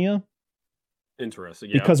schizophrenia. Interesting.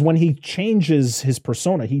 Yeah. Because when he changes his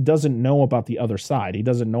persona, he doesn't know about the other side. He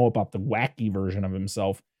doesn't know about the wacky version of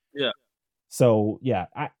himself. Yeah. So, yeah,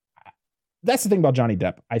 that's the thing about Johnny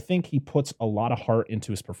Depp. I think he puts a lot of heart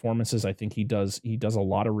into his performances. I think he does a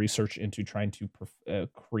lot of research into trying to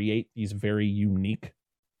create these very unique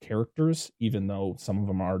characters, even though some of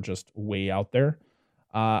them are just way out there.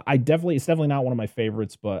 It's definitely not one of my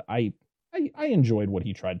favorites, but I I enjoyed what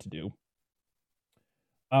he tried to do.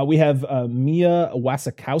 We have Mia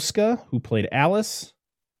Wasikowska, who played Alice.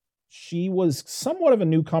 She was somewhat of a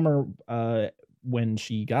newcomer when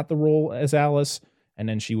she got the role as Alice, and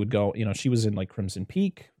then she would go, she was in like Crimson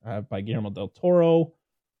Peak by Guillermo del Toro.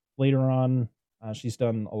 Later on, she's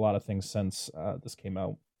done a lot of things since this came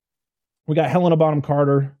out. We got Helena Bonham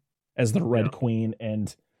Carter as the Red Queen,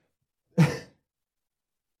 and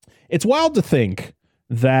it's wild to think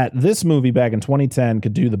that this movie back in 2010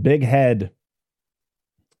 could do the big head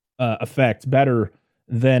effect better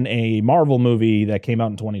than a Marvel movie that came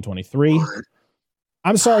out in 2023.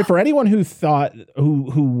 I'm sorry for anyone who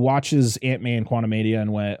watches Ant-Man Quantumania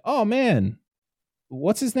and went, oh man,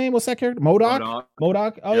 what's his name? What's that character?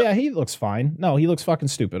 MODOK? Oh yeah, he looks fine. No, he looks fucking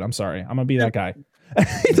stupid. I'm sorry. I'm gonna be that guy.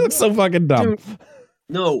 He looks so fucking dumb.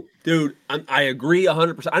 Dude, I agree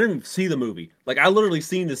 100%. I didn't even see the movie. Like, I literally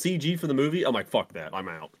seen the CG for the movie. I'm like, fuck that. I'm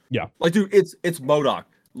out. Yeah. Like, dude, it's MODOK.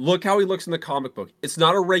 Look how he looks in the comic book. It's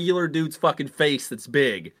not a regular dude's fucking face that's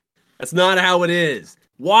big. That's not how it is.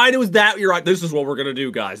 Why was that? You're right. This is what we're gonna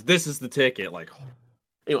do, guys. This is the ticket. Like,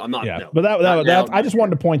 I'm not. Yeah, no, but that I just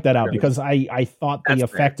wanted to point that out Really? because I thought the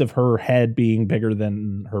effect of her head being bigger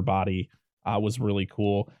than her body was really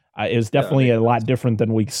cool. It was definitely a lot different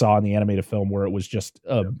than we saw in the animated film, where it was just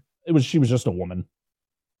she was just a woman.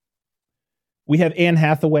 We have Anne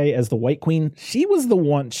Hathaway as the White Queen. She was the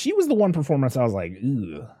one performance I was like,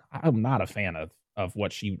 ugh, I'm not a fan of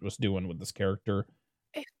what she was doing with this character.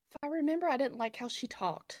 If I remember, I didn't like how she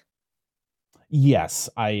talked. Yes,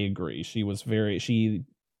 I agree. She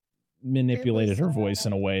manipulated her voice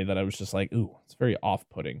in a way that I was just like, ooh, it's very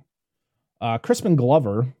off-putting. Crispin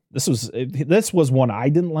Glover, this was one I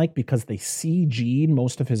didn't like because they CG'd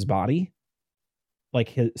most of his body.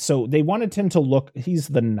 So they wanted him to look, he's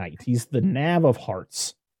the knight. He's the Nav of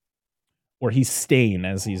Hearts. Or he's Stain,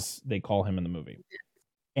 as they call him in the movie.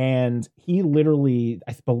 And he literally,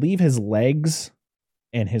 I believe his legs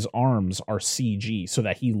and his arms are CG so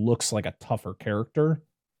that he looks like a tougher character.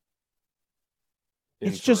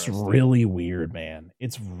 It's just really weird, man.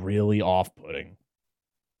 It's really off-putting.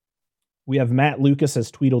 We have Matt Lucas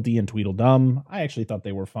as Tweedledee and Tweedledum. I actually thought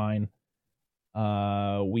they were fine.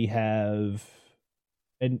 We have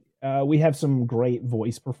some great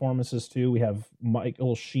voice performances too. We have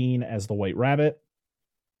Michael Sheen as the White Rabbit.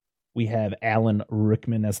 We have Alan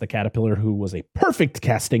Rickman as the Caterpillar, who was a perfect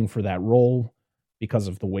casting for that role because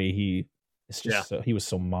of the way he was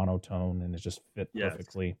so monotone and it just fit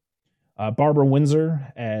perfectly. Barbara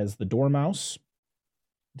Windsor as the Dormouse.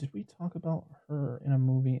 Did we talk about her in a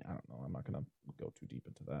movie? I don't know. I'm not going to go too deep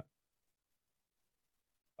into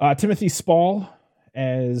that. Timothy Spall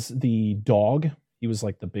as the dog. He was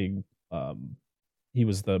like the big, he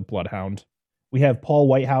was the bloodhound. We have Paul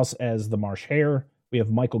Whitehouse as the Marsh Hare. We have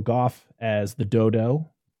Michael Goff as the Dodo.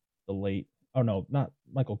 The late, oh no, not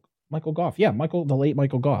Michael Goff. Yeah, the late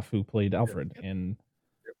Michael Goff, who played Alfred in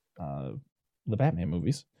the Batman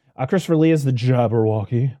movies. Christopher Lee as the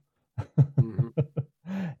Jabberwocky. Mm-hmm.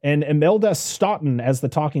 And Imelda Staunton as the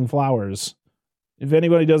Talking Flowers. If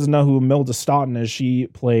anybody doesn't know who Imelda Staunton is, she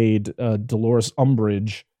played Dolores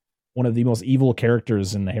Umbridge, one of the most evil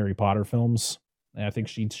characters in the Harry Potter films. And I think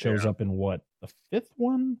she shows up in the fifth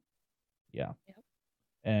one? Yeah. Yep.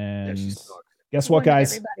 And guess what,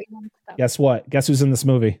 guys? Guess what? Guess who's in this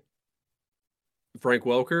movie? Frank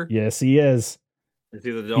Welker? Yes, he is. Is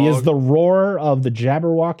he the dog? He is the roar of the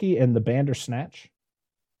Jabberwocky and the Bandersnatch.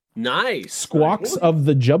 Nice. Squawks of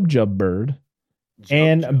the Jub bird.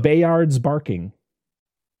 And Bayard's barking.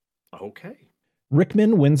 Okay.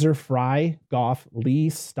 Rickman, Windsor, Fry, Goff, Lee,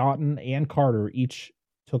 Staunton, and Carter each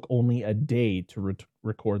took only a day to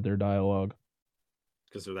record their dialogue.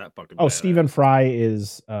 Because they're that fucking badass. Stephen Fry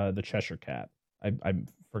is the Cheshire Cat. I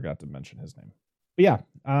forgot to mention his name. But yeah,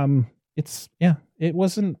 it's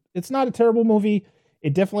not a terrible movie.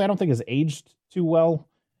 It definitely, I don't think, has aged too well.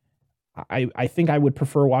 I think I would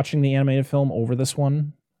prefer watching the animated film over this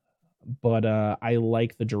one. But I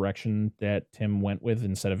like the direction that Tim went with.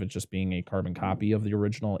 Instead of it just being a carbon copy of the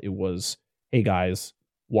original, it was, hey guys,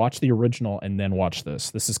 watch the original and then watch this.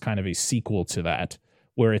 This is kind of a sequel to that,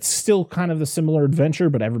 where it's still kind of the similar adventure,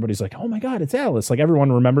 but everybody's like, oh my God, it's Alice. Like,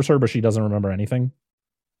 everyone remembers her, but she doesn't remember anything.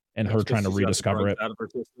 And her trying to rediscover it. Out of her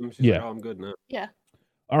system. She's like, oh, I'm good now. Yeah.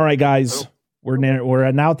 All right, guys, we're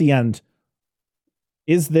now at the end.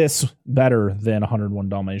 Is this better than 101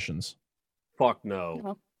 Dalmatians? Fuck no.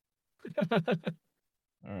 No.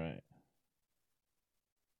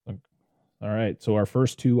 All right. So our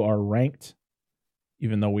first two are ranked,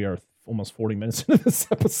 even though we are almost 40 minutes into this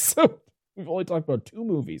episode. We've only talked about two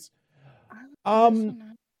movies.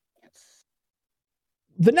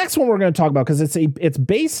 the next one we're going to talk about, because it's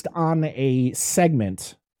based on a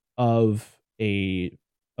segment of a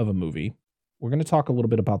movie. We're going to talk a little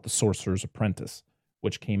bit about The Sorcerer's Apprentice,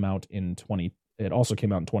 which came out in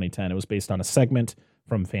 2010. It was based on a segment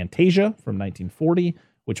from Fantasia from 1940,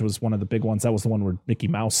 which was one of the big ones. That was the one where Mickey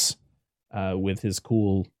Mouse, with his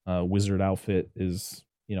cool wizard outfit, is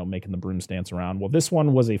making the brooms dance around. Well, this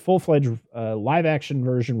one was a full-fledged live action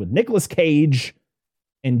version with Nicolas Cage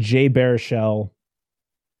and Jay Baruchel.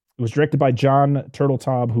 It was directed by John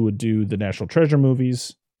Turteltaub, who would do the National Treasure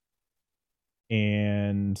movies.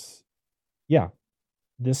 And yeah,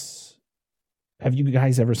 have you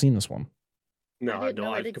guys ever seen this one? No, I didn't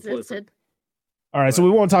know it existed. All right, so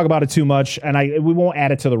we won't talk about it too much, and we won't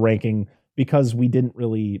add it to the ranking because we didn't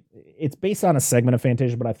really. It's based on a segment of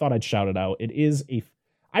Fantasia, but I thought I'd shout it out.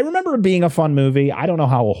 I remember it being a fun movie. I don't know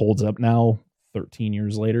how it holds up now, 13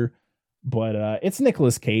 years later, but it's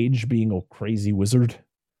Nicolas Cage being a crazy wizard.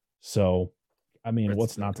 So, I mean,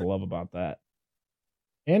 what's not to love about that?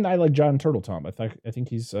 And I like John Turteltaub. I think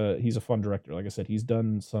he's a fun director. Like I said, he's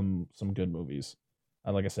done some good movies.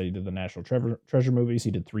 Like I said, he did the National Treasure movies.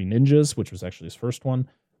 He did Three Ninjas, which was actually his first one.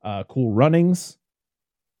 Cool Runnings.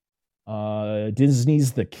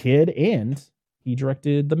 Disney's The Kid, and he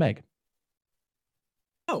directed The Meg.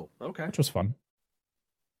 Oh, okay. Which was fun.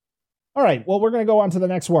 All right, well, we're going to go on to the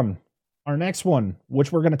next one. Our next one,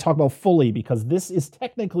 which we're going to talk about fully, because this is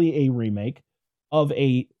technically a remake of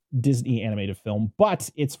a Disney animated film, but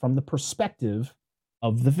it's from the perspective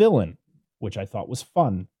of the villain, which I thought was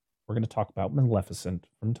fun. We're going to talk about Maleficent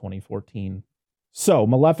from 2014. So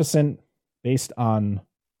Maleficent, based on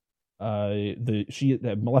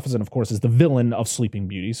Maleficent, of course, is the villain of Sleeping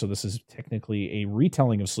Beauty. So this is technically a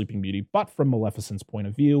retelling of Sleeping Beauty, but from Maleficent's point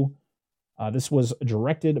of view. This was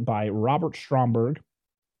directed by Robert Stromberg,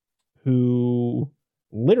 who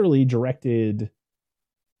literally directed.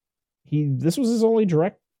 This was his only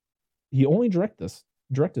direct. He only directed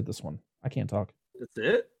this one. I can't talk. That's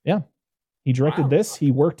it? Yeah. He directed this. He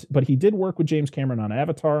did work with James Cameron on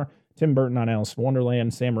Avatar, Tim Burton on Alice in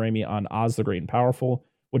Wonderland, Sam Raimi on Oz the Great and Powerful,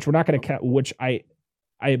 which we're not going to count, which I'm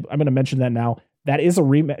going to mention that now. That is a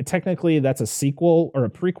remake. Technically, that's a sequel or a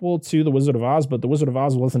prequel to The Wizard of Oz, but The Wizard of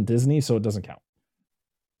Oz wasn't Disney, so it doesn't count.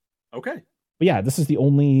 Okay. But yeah, this is the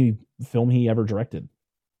only film he ever directed.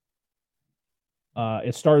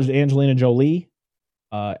 It stars Angelina Jolie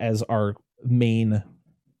as our main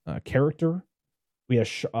character. We have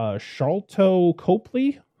Sharlto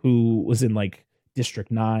Copley, who was in like District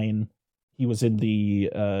 9. He was in the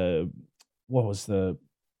what was that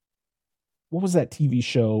TV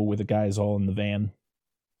show where the guys all in the van,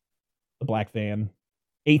 the black van?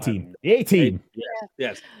 A-Team. The A-Team.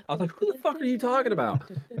 Yes. I was like, who the fuck are you talking about?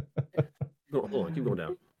 Hold on, keep going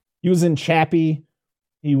down. He was in Chappie.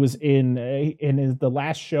 He was in the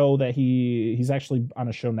last show that he's actually on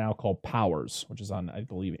a show now called Powers, which is on, I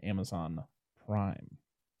believe, Amazon Prime.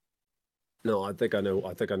 No, I think I know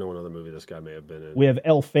another movie this guy may have been in. We have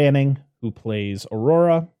Elle Fanning, who plays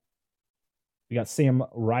Aurora. We got Sam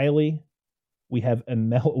Riley. We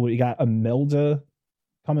got Imelda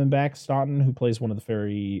coming back, Staunton, who plays one of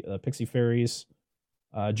the pixie fairies.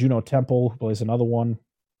 Juno Temple, who plays another one.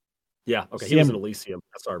 Yeah, okay. He was in Elysium.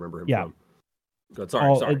 That's how I remember him from. Good.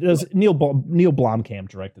 Sorry. Neil Blomkamp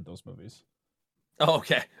directed those movies. Oh,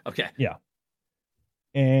 okay. Yeah.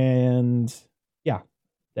 And yeah,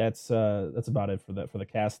 that's about it for the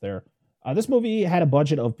cast there. This movie had a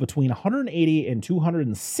budget of between 180 and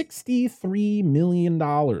 263 million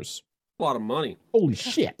dollars. A lot of money. Holy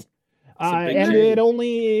shit. And it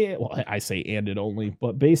only, I say and it only,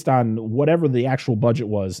 but based on whatever the actual budget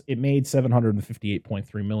was, it made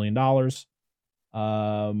 $758.3 million.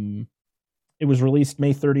 It was released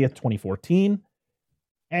May 30th, 2014.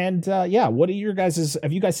 And what are your guys'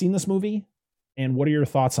 have you guys seen this movie? And what are your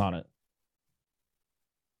thoughts on it?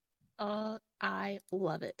 I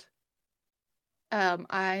love it.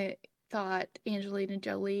 I thought Angelina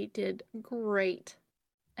Jolie did great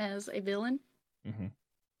as a villain. Mm-hmm.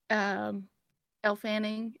 Elle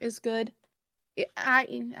Fanning is good.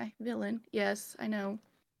 Villain, yes, I know.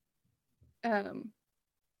 I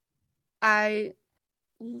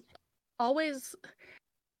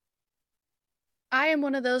am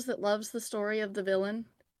one of those that loves the story of the villain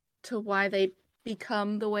to why they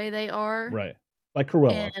become the way they are. Right. Like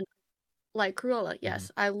Cruella. And like Cruella, yes.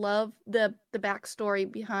 Mm-hmm. I love the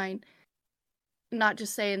backstory behind not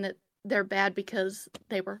just saying that they're bad because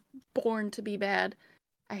they were born to be bad.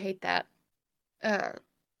 I hate that. I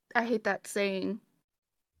hate that saying.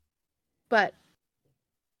 But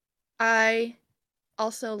I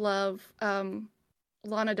also love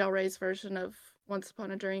Lana Del Rey's version of Once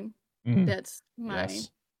Upon a Dream. That's my. Yes.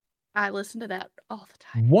 I listen to that all the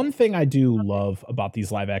time. One thing I do love about these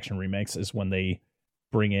live action remakes is when they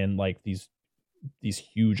bring in like these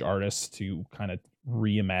huge artists to kind of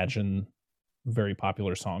reimagine very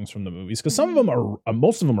popular songs from the movies, because some of them are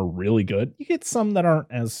most of them are really good. You get some that aren't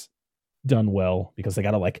as done well because they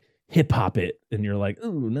gotta like hip hop it, and you're like,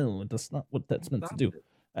 oh no, that's not what that's meant to do.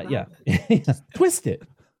 Yeah. Twist it.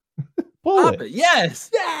 Pull it. Yes.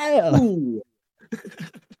 Yeah. Ooh.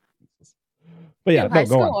 But yeah, High go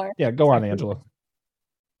score. on. Yeah, go on, Angela.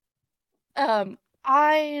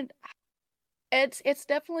 It's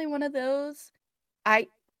definitely one of those. I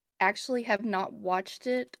actually have not watched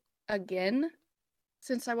it again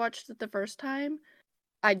since I watched it the first time.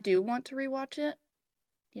 I do want to rewatch it.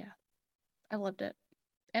 Yeah, I loved it,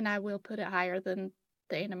 and I will put it higher than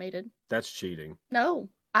the animated. That's cheating. No,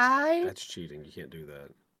 That's cheating. You can't do that.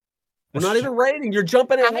 We're That's not even rating. You're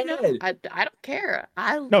jumping I ahead. know. I don't care.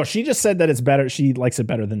 No, she just said that it's better. She likes it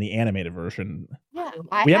better than the animated version. Yeah,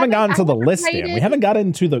 We haven't gotten to the list, Dan. rated- We haven't gotten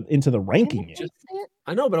into the ranking yet. rated it.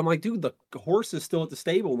 I know, but I'm like, dude, the horse is still at the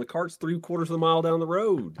stable and the cart's 3/4 of the mile down the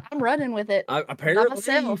road. I'm running with it. Apparently,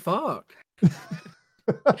 myself. fuck.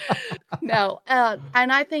 No,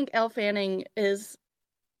 and I think Elle Fanning is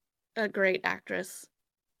a great actress.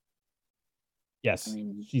 Yes, I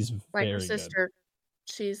mean, she's like very her good. sister,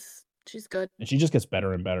 she's good. And she just gets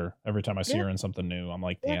better and better every time I see Yeah. her in something new. I'm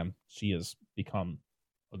like, Yeah. damn, she has become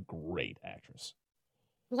a great actress.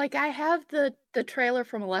 Like I have the trailer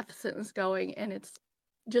for Maleficent going, and it's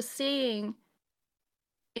just seeing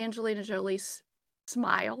Angelina Jolie's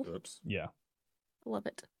smile. Oops. Yeah. I love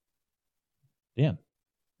it. Dan.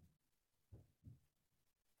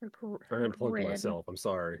 I unplugged myself. I'm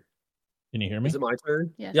sorry. Can you hear me? Is it my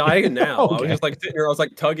turn? Yes. Yeah, I can now. I was Okay. just like sitting here. I was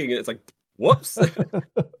like tugging it. It's like, whoops.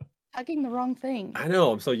 Hugging the wrong thing. I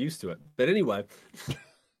know. I'm so used to it. But anyway,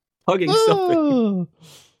 hugging something.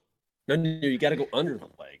 No, you got to go under the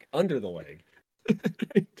leg. Under the leg.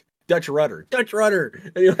 Dutch rudder. Dutch rudder.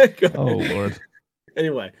 And you're like, Oh, Lord.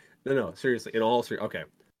 Anyway, no, seriously. In all seriousness. Okay.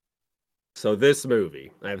 So this movie,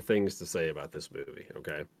 I have things to say about this movie.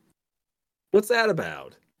 Okay. What's that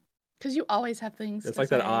about? Because you always have things. It's to like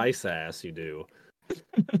say. that eye sass you do.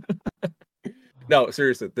 No,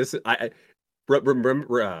 seriously. This is I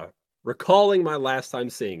remember recalling my last time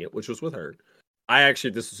seeing it, which was with her.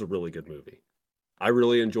 This is a really good movie. I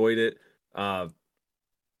really enjoyed it.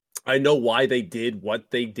 I know why they did what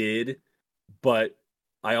they did, but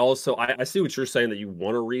I also I see what you're saying, that you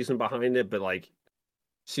want a reason behind it, but like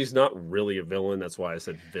she's not really a villain. That's why I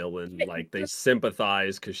said villain. Like they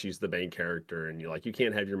sympathize because she's the main character, and you're like, you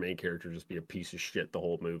can't have your main character just be a piece of shit the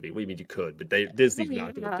whole movie. What do you mean you could? But Disney's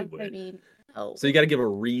not going to do it. No. So you got to give a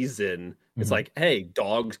reason. It's Mhm. like, hey,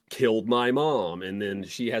 dogs killed my mom, and then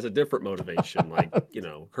she has a different motivation. Like,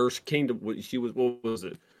 her kingdom. She was, what was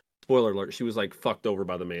it? Spoiler alert: she was like fucked over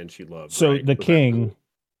by the man she loved. So right? the Was that king cool?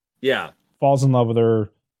 Yeah, falls in love with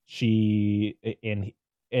her. And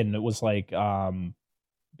it was like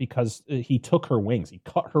because he took her wings. He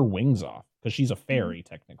cut her wings off because she's a fairy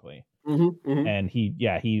technically. mm-hmm. And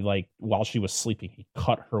he like while she was sleeping, he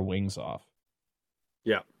cut her wings off.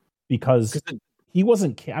 Yeah. Because he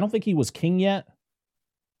wasn't, I don't think he was king yet.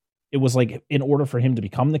 It was like in order for him to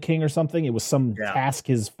become the king or something. It was some task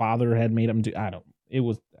his father had made him do. He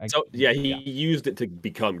used it to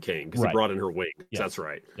become king because he brought in her wings. Yes. That's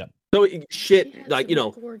right. Yeah. So shit, like,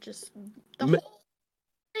 gorgeous. The whole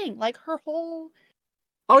thing, like her whole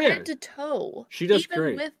head to toe. She does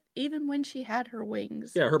great. Even when she had her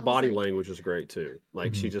wings. Yeah, her body language is great too.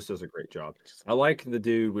 Like she just does a great job. I like the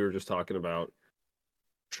dude we were just talking about,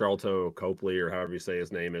 Charlton Copley, or however you say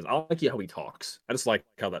his name is. I like how he talks. I just like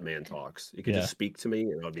how that man talks. He could just speak to me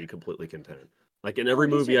and I'd be completely content. Like in every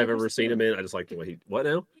movie I've ever seen him in, I just like the way what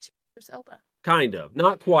now? Kind of.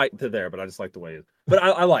 Not quite to there, but I just like the way it. But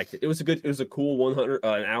I liked it. It was a cool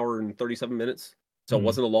an hour and 37 minutes. So it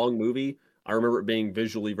wasn't a long movie. I remember it being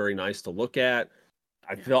visually very nice to look at.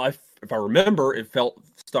 If I remember, it felt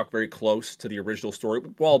stuck very close to the original story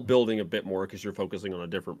while building a bit more because you're focusing on a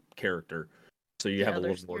different character. So you have a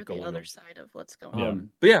little more going on. The other side of what's going on.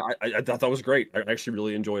 But yeah, I thought that was great. I actually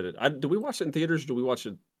really enjoyed it. Did we watch it in theaters? Or did we watch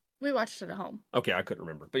it? We watched it at home. Okay, I couldn't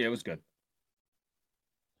remember. But yeah, it was good.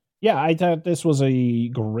 Yeah, I thought this was a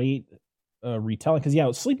great retelling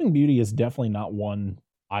because Sleeping Beauty is definitely not one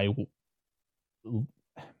I'm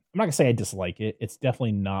not gonna say I dislike it. It's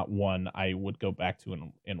definitely not one I would go back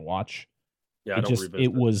to and watch. Yeah,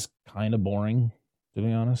 it was kind of boring, to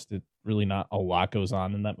be honest. It really not a lot goes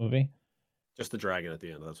on in that movie. Just the dragon at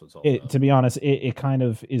the end. That's what it's all about. To be honest, it kind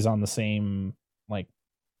of is on the same like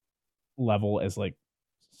level as like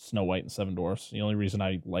Snow White and Seven Dwarfs. The only reason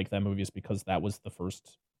I like that movie is because that was the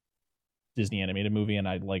first Disney animated movie, and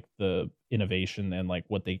I like the innovation and like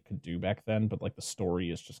what they could do back then. But like the story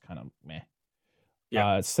is just kind of meh.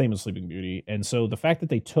 Yeah. Same as Sleeping Beauty. And so the fact that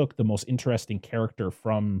they took the most interesting character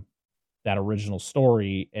from that original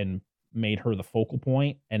story and made her the focal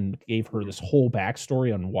point and gave her this whole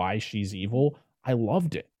backstory on why she's evil, I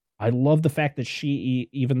loved it. I love the fact that she,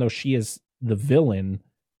 even though she is the villain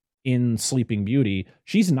in Sleeping Beauty,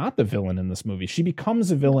 she's not the villain in this movie. She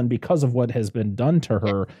becomes a villain because of what has been done to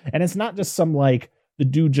her. And it's not just some like the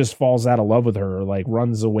dude just falls out of love with her or like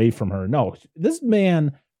runs away from her. No, this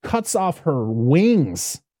man cuts off her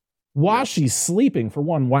wings while she's sleeping. For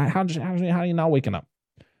one, why? How are you not waking up?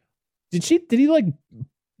 Did he like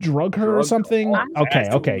drug her or something?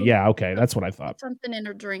 Okay, yeah, okay, that's what I thought. Something in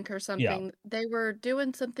her drink or something. Yeah. They were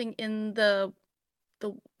doing something in the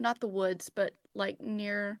not the woods, but like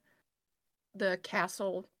near the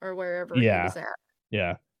castle or wherever he was at.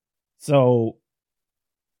 Yeah. So,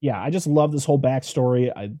 yeah, I just love this whole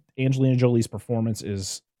backstory. Angelina Jolie's performance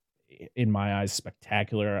is, in my eyes,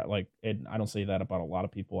 spectacular. Like, and I don't say that about a lot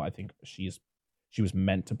of people. I think she was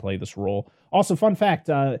meant to play this role. Also, fun fact,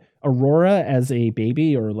 Aurora as a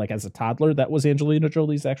baby or like as a toddler, that was Angelina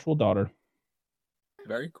Jolie's actual daughter.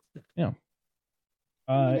 Very cool. Yeah.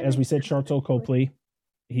 As we said, Sharlto Copley,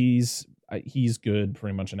 he's good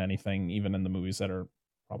pretty much in anything, even in the movies that are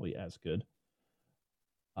probably as good.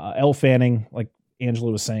 Elle Fanning, like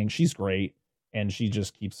Angela was saying, she's great, and she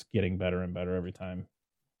just keeps getting better and better every time.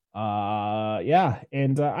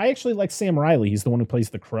 And I actually like Sam Riley. He's the one who plays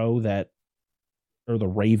the crow or the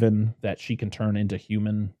raven that she can turn into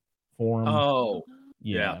human form. Oh,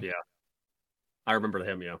 yeah. I remember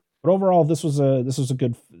him. Yeah. But overall, this is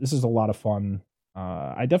a lot of fun.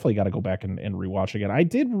 I definitely got to go back and rewatch again. I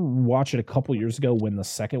did watch it a couple years ago when the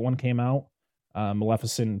second one came out,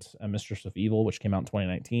 Maleficent, Mistress of Evil, which came out in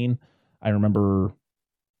 2019. I remember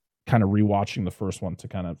kind of rewatching the first one to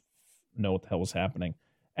kind of know what the hell was happening.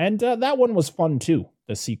 And that one was fun too,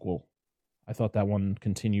 the sequel. I thought that one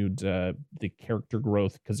continued the character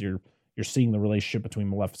growth because you're seeing the relationship between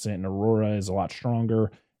Maleficent and Aurora is a lot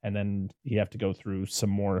stronger, and then you have to go through some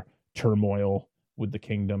more turmoil with the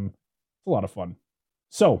kingdom. It's a lot of fun.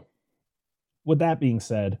 So, with that being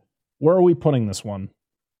said, where are we putting this one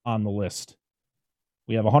on the list?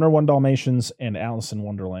 We have 101 Dalmatians and Alice in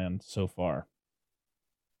Wonderland so far.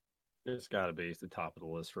 It's got to be the top of the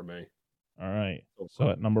list for me. All right. So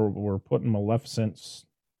at number, we're putting Maleficent.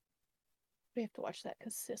 We have to watch that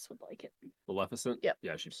because Sis would like it. Maleficent? Yep.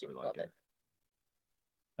 Yeah, she'd probably like it.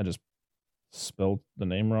 I just spelled the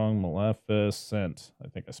name wrong. Maleficent. I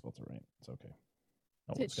think I spelled it right. It's okay.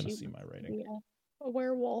 No one's going to see my rating. A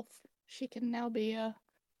werewolf. She can now be a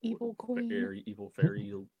evil queen. Evil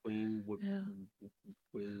fairy queen with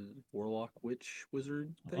warlock witch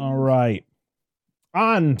wizard thing. All right.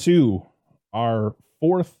 On to our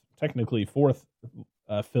fourth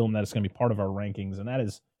film that is going to be part of our rankings, and that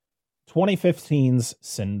is 2015's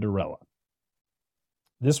Cinderella.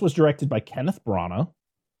 This was directed by Kenneth Branagh,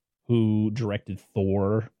 who directed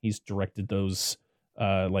Thor. He's directed those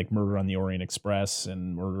like Murder on the Orient Express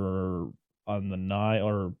and Murder on the Nile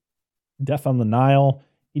or Death on the Nile.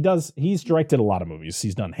 He's directed a lot of movies.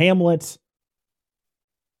 He's done Hamlet,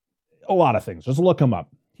 a lot of things. Just look him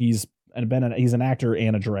up. He's an actor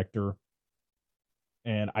and a director.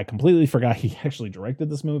 And I completely forgot he actually directed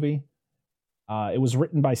this movie. It was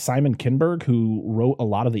written by Simon Kinberg, who wrote a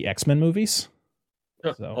lot of the X-Men movies.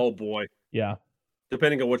 So, oh boy. Yeah.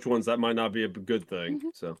 Depending on which ones, that might not be a good thing.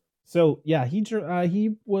 Mm-hmm. So yeah,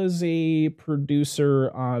 he was a producer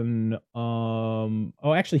on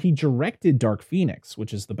actually he directed Dark Phoenix,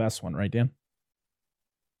 which is the best one, right, Dan?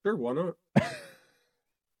 Sure, why not?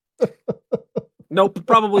 Nope,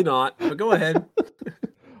 probably not. But go ahead.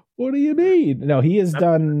 What do you mean? No, he has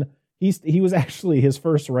done. He was actually his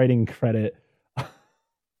first writing credit.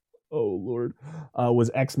 Oh Lord, was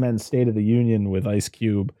X-Men: State of the Union with Ice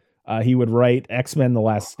Cube. He would write X-Men: The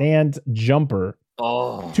Last Stand, Jumper,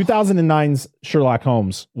 2009's Sherlock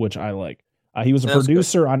Holmes, which I like. He was a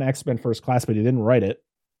producer on X-Men First Class, but he didn't write it.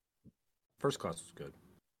 First Class was good.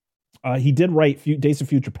 He did write Days of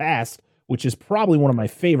Future Past, which is probably one of my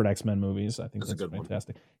favorite X-Men movies. I think that's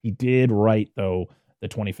fantastic. One. He did write, though, the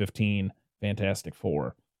 2015 Fantastic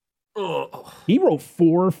Four. He wrote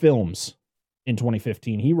 4 films in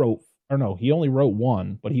 2015. He only wrote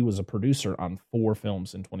 1, but he was a producer on 4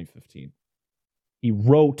 films in 2015. He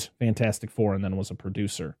wrote Fantastic Four and then was a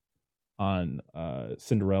producer on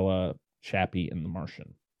Cinderella, Chappie, and The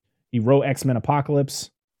Martian. He wrote X-Men Apocalypse,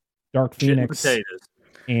 Dark Phoenix,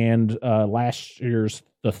 and last year's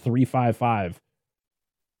The 355.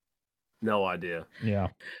 No idea. Yeah.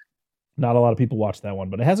 Not a lot of people watch that one,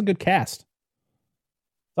 but it has a good cast.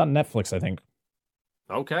 It's on Netflix, I think.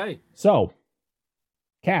 Okay. So,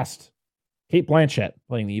 cast. Kate Blanchett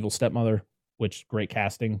playing the evil stepmother, which great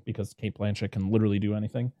casting because Kate Blanchett can literally do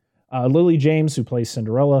anything. Lily James, who plays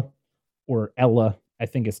Cinderella, or Ella, I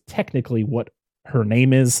think is technically what her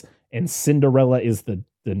name is, and Cinderella is the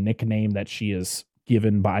nickname that she is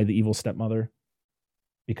given by the evil stepmother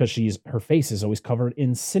because her face is always covered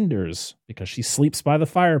in cinders because she sleeps by the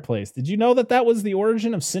fireplace. Did you know that was the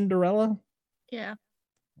origin of Cinderella? Yeah.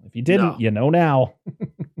 If you didn't, you know now.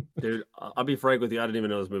 Dude, I'll be frank with you. I didn't even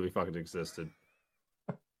know this movie fucking existed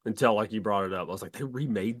until like you brought it up. I was like, they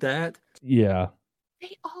remade that? Yeah.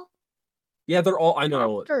 They all. Yeah, they're all. I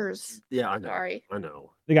know. Actors. Yeah, I know. Sorry. I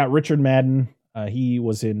know. They got Richard Madden. He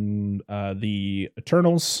was in the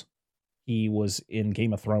Eternals. He was in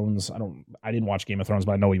Game of Thrones. I didn't watch Game of Thrones,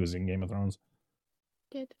 but I know he was in Game of Thrones.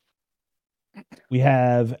 Good. We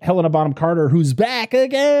have Helena Bonham Carter, who's back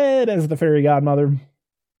again as the fairy godmother.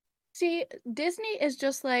 See, Disney is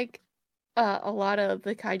just like a lot of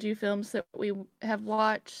the kaiju films that we have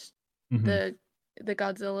watched, the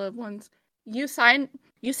Godzilla ones. You sign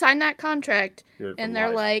that contract, and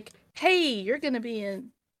they're like, "Hey, you're gonna be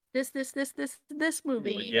in this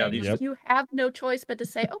movie." Yeah, and you have no choice but to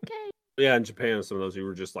say, "Okay." Yeah, in Japan, some of those you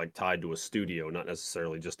were just like tied to a studio, not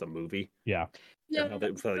necessarily just a movie. Yeah. How they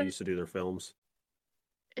used to do their films,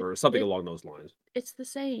 or something along those lines. It's the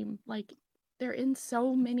same. Like, they're in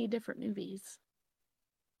so many different movies.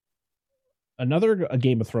 Another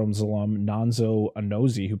Game of Thrones alum, Nonzo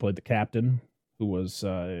Anozie, who played the captain, who was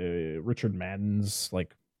Richard Madden's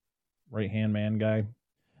like right-hand man guy.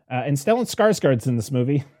 And Stellan Skarsgård's in this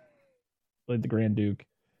movie. Played the Grand Duke.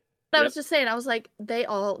 I was just saying, I was like, they're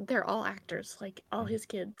all actors, like all his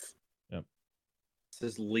kids. Yep. It's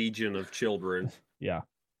his legion of children. Yeah.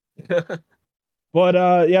 But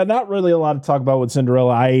not really a lot to talk about with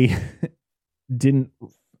Cinderella. I'm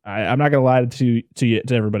not gonna lie to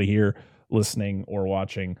everybody here listening or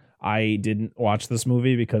watching. I didn't watch this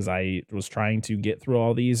movie because I was trying to get through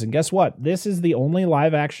all these, and guess what? This is the only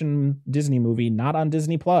live action Disney movie not on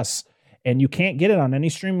Disney Plus. And you can't get it on any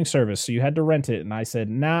streaming service, so you had to rent it. And I said,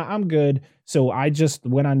 nah, I'm good. So I just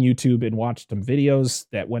went on YouTube and watched some videos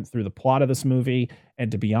that went through the plot of this movie.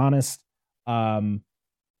 And to be honest, other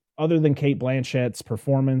than Kate Blanchett's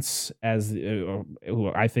performance, as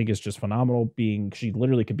who I think is just phenomenal, being she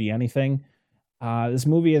literally could be anything, this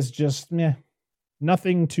movie is just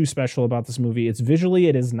nothing too special about this movie. It's visually,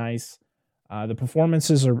 it is nice. The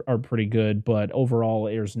performances are pretty good, but overall,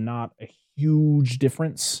 there's not a huge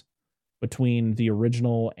difference between the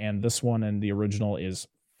original and this one, and the original is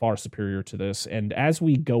far superior to this. And as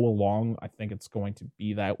we go along, I think it's going to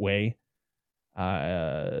be that way.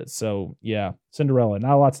 So yeah, Cinderella,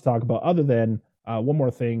 not a lot to talk about other than one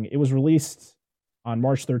more thing. It was released on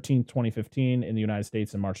March 13th, 2015 in the United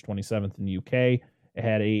States and March 27th in the UK. It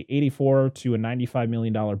had a $84 to a $95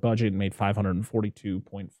 million budget and made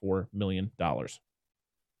 $542.4 million.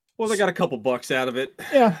 Well, they got a couple bucks out of it.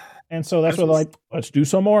 Yeah. And so that's what they're like, let's do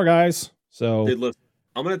some more, guys. So dude, listen,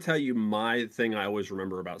 I'm going to tell you my thing I always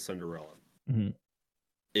remember about Cinderella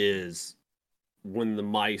is when the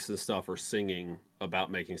mice and stuff are singing about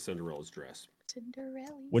making Cinderella's dress.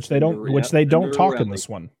 Which they don't talk in this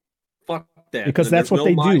one. Fuck that. Because that's what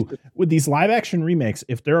they do. With these live action remakes,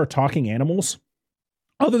 if there are talking animals,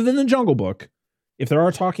 other than the Jungle Book, if there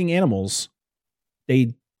are talking animals,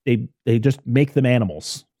 they just make them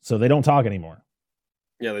animals. So they don't talk anymore.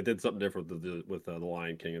 Yeah, they did something different with the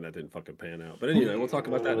Lion King, and that didn't fucking pan out. But anyway, we'll talk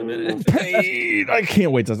about that in a minute. I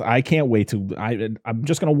can't wait to. I'm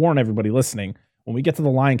just going to warn everybody listening. When we get to the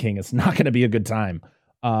Lion King, it's not going to be a good time,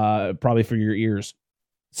 probably for your ears.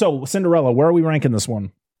 So, Cinderella, where are we ranking this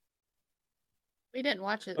one? We didn't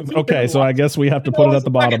watch it. Okay, so I guess we have to put it at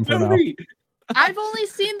the bottom for now. I've only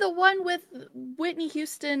seen the one with Whitney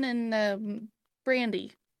Houston and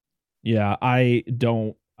Brandy. Yeah,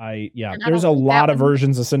 there's a lot of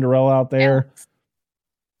versions of Cinderella out there. Yeah.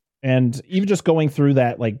 And even just going through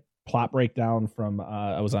that like plot breakdown from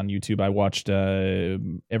I was on YouTube, I watched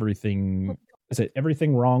Everything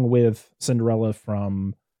Wrong with Cinderella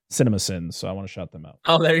from CinemaSins, so I want to shout them out.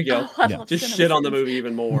 Oh, there you go. Yeah. Just shit on the movie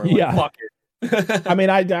even more. Like, yeah. Fuck it. I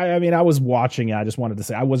mean, I was watching it. I just wanted to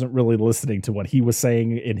say I wasn't really listening to what he was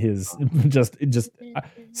saying in his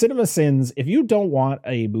CinemaSins. If you don't want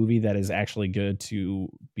a movie that is actually good to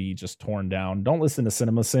be just torn down, don't listen to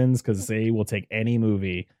CinemaSins because they will take any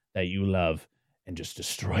movie that you love and just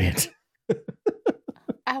destroy it.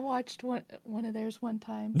 I watched one of theirs one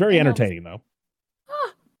time. Very entertaining, though.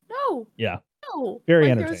 Oh, no. Yeah. No.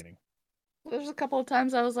 Very entertaining. There's a couple of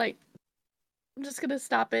times I was like, I'm just gonna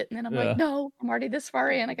stop it, and then I'm Yeah. like, no, I'm already this far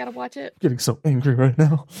in. I gotta watch it. Getting so angry right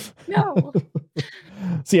now. No.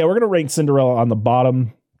 So yeah, we're gonna rank Cinderella on the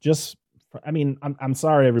bottom. I'm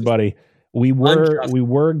sorry, everybody. We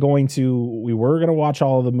were gonna watch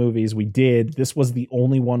all of the movies. We did. This was the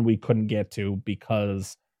only one we couldn't get to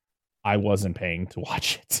because I wasn't paying to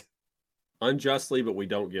watch it. Unjustly, but we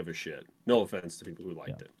don't give a shit. No offense to people who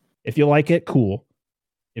liked it. If you like it, cool.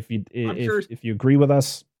 If you agree with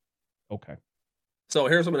us, okay. So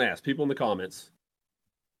here's what I'm gonna ask people in the comments,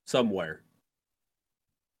 somewhere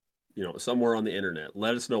on the internet.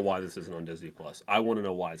 Let us know why this isn't on Disney Plus. I want to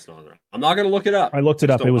know why it's not on there. I'm not gonna look it up. I looked it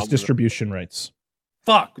up. It was distribution rights.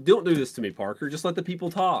 Fuck! Don't do this to me, Parker. Just let the people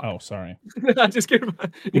talk. Oh, sorry. I'm just kidding.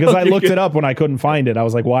 Because I looked it up when I couldn't find it. I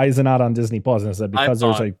was like, why is it not on Disney Plus? And I said, because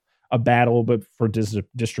there's a battle, but for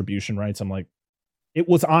distribution rights. I'm like, it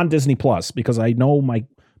was on Disney Plus because I know my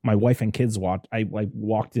wife and kids watched. I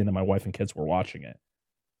walked in and my wife and kids were watching it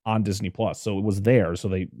on Disney Plus, so it was there.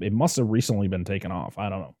 So it must have recently been taken off. I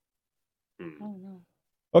don't know. Oh no.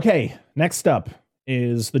 Okay, next up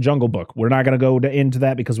is The Jungle Book. We're not going to go into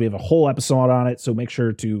that because we have a whole episode on it. So make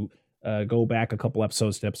sure to go back a couple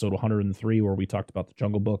episodes to episode 103 where we talked about The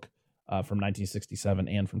Jungle Book from 1967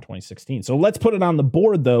 and from 2016. So let's put it on the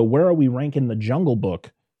board, though. Where are we ranking The Jungle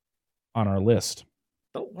Book on our list?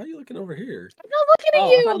 Oh, why are you looking over here? I'm not looking at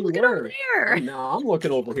you. I'm looking over there. No, I'm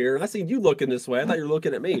looking over here. I seen you looking this way. I thought you were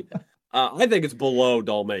looking at me. I think it's below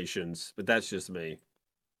Dalmatians, but that's just me.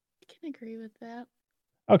 I can agree with that.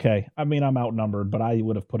 Okay, I mean, I'm outnumbered, but I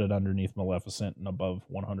would have put it underneath Maleficent and above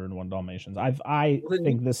 101 Dalmatians. I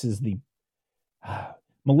think this is the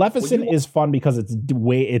Maleficent is fun because it's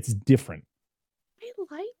different. I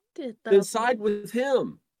liked it though. Then side with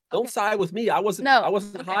him. Don't side with me. I wasn't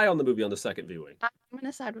high on the movie on the second viewing. I'm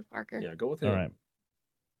gonna side with Parker. Yeah, go with him. All right.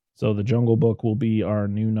 So The Jungle Book will be our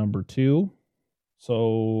new number 2.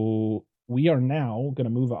 So we are now going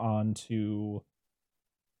to move on to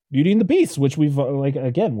Beauty and the Beast, which we've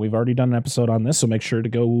we've already done an episode on this. So make sure to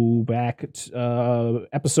go back to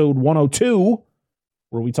episode 102,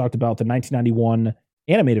 where we talked about the 1991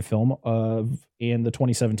 animated film and the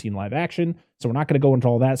 2017 live action. So we're not going to go into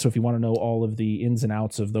all that. So if you want to know all of the ins and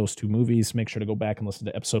outs of those two movies, make sure to go back and listen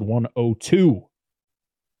to episode 102.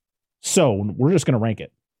 So we're just going to rank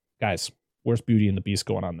it. Guys, where's Beauty and the Beast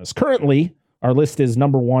going on this? Currently, our list is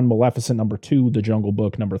number 1, Maleficent, number 2, The Jungle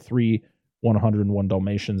Book, number 3, 101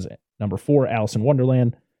 Dalmatians, number 4, Alice in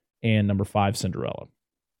Wonderland, and number 5, Cinderella.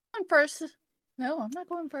 I'm first. No, I'm not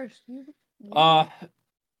going first. I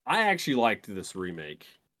actually liked this remake.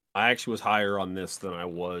 I actually was higher on this than I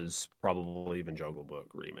was probably even Jungle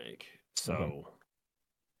Book remake. So,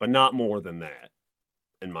 but not more than that,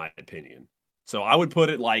 in my opinion. So I would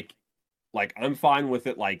put it like I'm fine with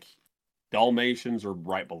it. Like Dalmatians are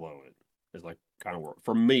right below it. Is like kind of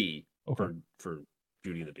for me for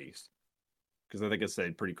Beauty and the Beast, because I think it's a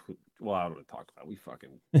pretty cool. Well, I don't want to talk about it. We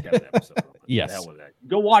fucking got an episode on it. Yes, hell with that.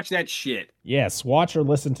 Go watch that shit. Yes, watch or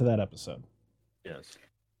listen to that episode. Yes,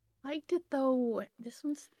 liked it though. This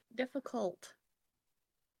one's difficult.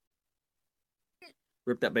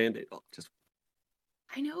 Rip that Band-Aid off. Just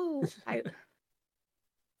I know.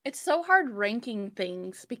 It's so hard ranking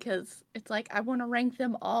things because it's like I want to rank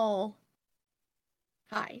them all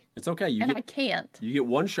high. It's okay. I can't. You get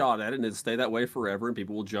one shot at it and it'll stay that way forever, and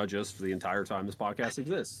people will judge us for the entire time this podcast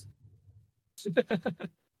exists.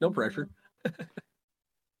 No pressure.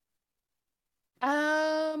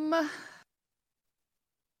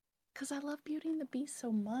 Because I love Beauty and the Beast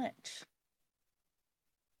so much.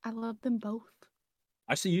 I love them both.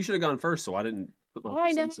 Actually, you should have gone first, so I didn't put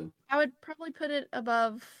my sense in. I would probably put it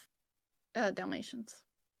above Dalmatians.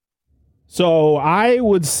 So I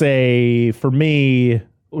would say for me,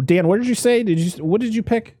 Dan, what did you say? What did you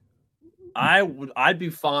pick? I'd be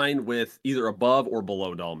fine with either above or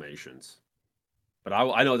below Dalmatians, but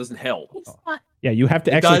I know it doesn't help. Yeah, you have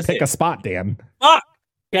to actually pick a spot, Dan.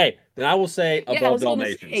 Okay, then I will say above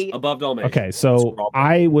Dalmatians. Above Dalmatians. Okay, so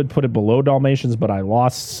I would put it below Dalmatians, but I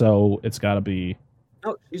lost, so it's got to be.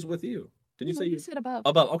 No, she's with you. Did you say you said above?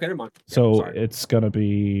 Above. Okay, never mind. So it's gonna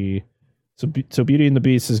be. So Beauty and the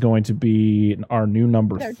Beast is going to be our new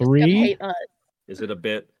number 3. Is it a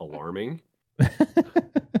bit alarming?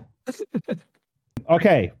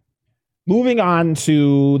 Okay, moving on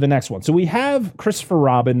to the next one. So we have Christopher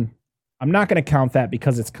Robin. I'm not going to count that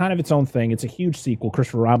because it's kind of its own thing. It's a huge sequel.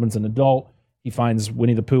 Christopher Robin's an adult. He finds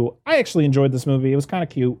Winnie the Pooh. I actually enjoyed this movie. It was kind of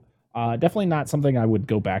cute. Definitely not something I would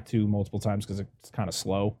go back to multiple times because it's kind of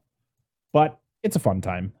slow. But it's a fun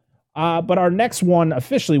time. But our next one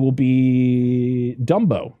officially will be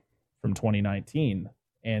Dumbo from 2019.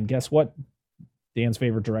 And guess what? Dan's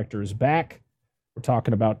favorite director is back. We're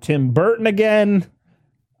talking about Tim Burton again.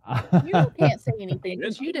 You can't say anything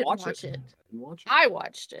because you didn't watch it. I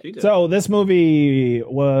watched it. So this movie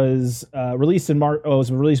was released in March. Oh, it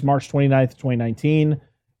was released March 29th, 2019,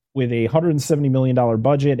 with a $170 million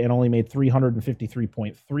budget and only made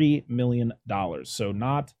 $353.3 million. So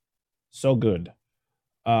not so good.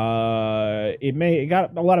 It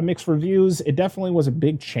got a lot of mixed reviews. It definitely was a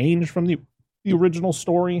big change from the original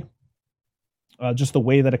story. Just the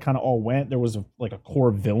way that it kind of all went. There was a core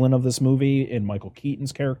villain of this movie in Michael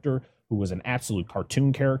Keaton's character, who was an absolute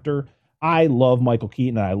cartoon character. I love Michael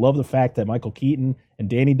Keaton, and I love the fact that Michael Keaton and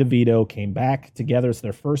Danny DeVito came back together. It's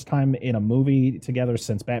their first time in a movie together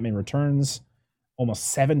since Batman Returns, almost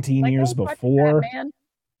 17 years before.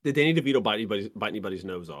 Did Danny DeVito bite anybody's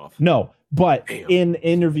nose off? No, but in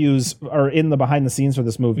interviews or in the behind the scenes for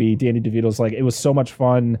this movie, Danny DeVito's like, it was so much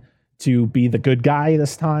fun to be the good guy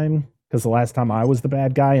this time, because the last time I was the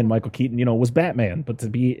bad guy and Michael Keaton, was Batman, but to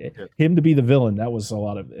be him to be the villain, it was a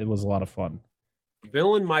lot of fun.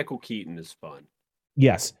 Villain Michael Keaton is fun.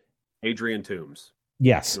 Yes. Adrian Toomes.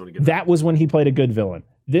 Yes. That was when he played a good villain.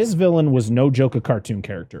 This villain was no joke a cartoon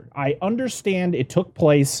character. I understand it took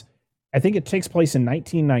place, I think it takes place in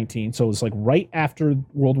 1919, so it was like right after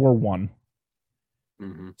World War I.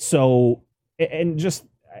 Mm-hmm. So, and just,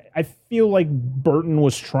 I feel like Burton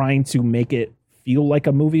was trying to make it feel like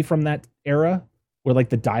a movie from that era, where like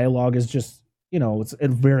the dialogue is just, it's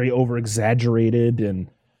very over exaggerated and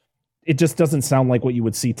it just doesn't sound like what you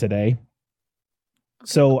would see today. Okay,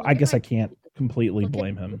 so I guess I can't completely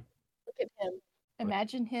blame him. Look at him.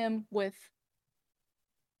 Imagine him with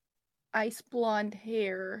ice blonde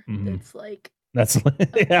hair. Mm-hmm. That's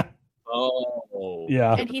yeah. Oh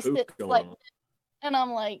yeah. And he sits like, and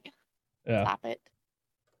I'm like, stop it.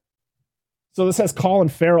 So this has Colin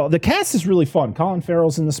Farrell. The cast is really fun. Colin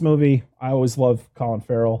Farrell's in this movie. I always love Colin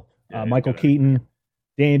Farrell. Michael Keaton,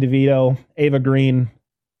 Danny DeVito, Ava Green,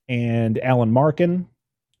 and Alan Markin.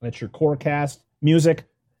 That's your core cast. Music,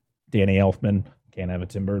 Danny Elfman. Can't have a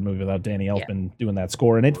Tim Burton movie without Danny Elfman doing that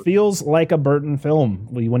score. And it feels like a Burton film.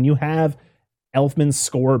 When you have Elfman's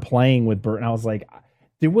score playing with Burton, I was like,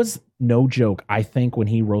 there was no joke. I think when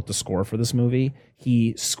he wrote the score for this movie,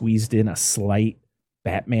 he squeezed in a slight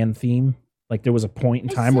Batman theme. Like there was a point in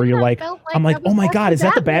time where you're like I'm like, oh my God, is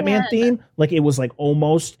that the Batman theme? Like it was like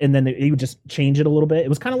almost, and then he would just change it a little bit. It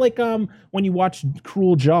was kind of like when you watch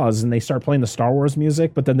Cruel Jaws and they start playing the Star Wars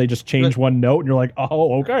music, but then they just change one note and you're like,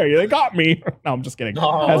 oh, okay, they got me. No, I'm just kidding.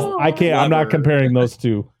 I can't. I'm not comparing those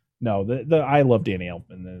two. No, I love Danny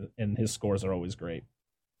Elfman and his scores are always great.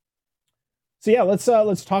 So yeah, let's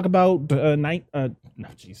talk about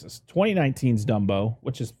 2019's Dumbo,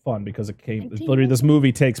 which is fun because it came literally, this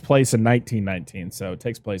movie takes place in 1919, so it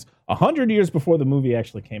takes place 100 years before the movie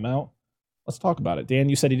actually came out. Let's talk about it. Dan,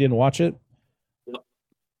 you said you didn't watch it? No,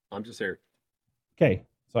 I'm just here. Okay,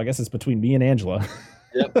 so I guess it's between me and Angela.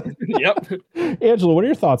 Yep. Angela, what are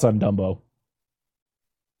your thoughts on Dumbo?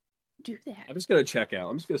 Do that. I'm just gonna check out.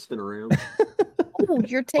 I'm just gonna spin around. Oh,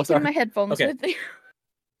 you're taking my headphones with you.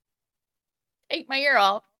 Take my ear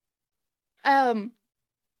off.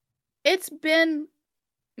 It's been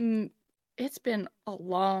a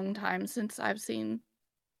long time since I've seen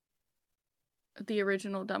the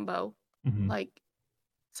original Dumbo. Mm-hmm. Like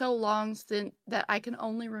so long since that I can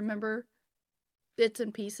only remember bits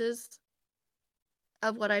and pieces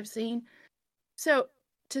of what I've seen. So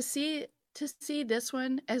to see this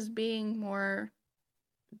one as being more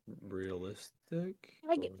realistic,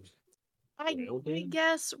 I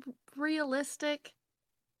guess realistic,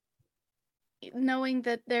 knowing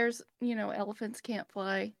that there's, elephants can't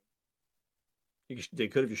fly. They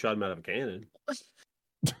could if you shot them out of a cannon.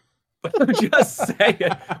 Just say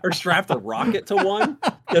it. Or strapped a rocket to one.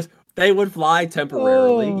 Just they would fly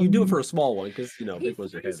temporarily. You do it for a small one because big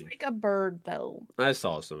ones are heavy. Like a bird, though. I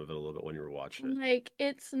saw some of it a little bit when you were watching it. Like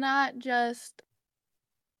it's not just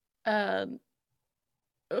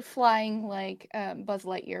flying like Buzz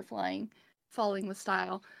Lightyear flying, following the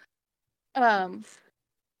style. But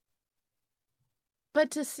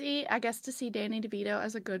to see Danny DeVito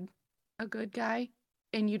as a good guy,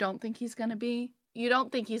 and you don't think he's gonna be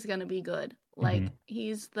good. Like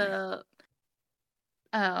he's the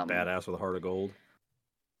badass with a heart of gold.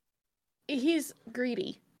 He's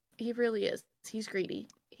greedy. He really is. He's greedy.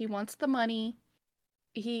 He wants the money.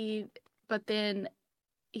 But then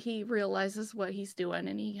he realizes what he's doing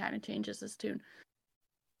and he kind of changes his tune.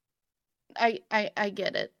 I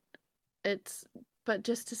get it. But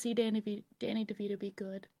just to see Danny DeVito be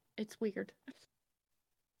good, it's weird.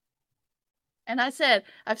 And I've said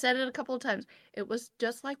it a couple of times. It was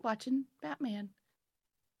just like watching Batman.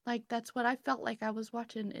 Like that's what I felt like I was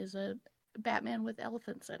watching is a Batman with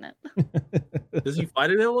elephants in it. Does he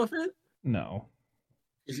fight an elephant? No.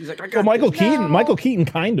 He's like, I got Well, Michael this. Keaton. No. Michael Keaton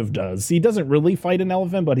kind of does. He doesn't really fight an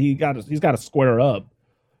elephant, but he's got to square up.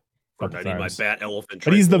 Or I need my bat elephant.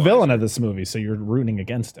 But he's the villain tranquilizer. of this movie, so you're rooting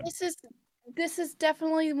against him. This is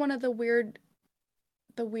definitely one of the weird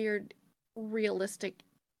realistic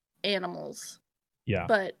animals. Yeah.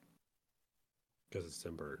 But Because it's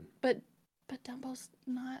Tim Burton. But Dumbo's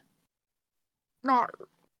not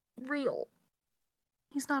real.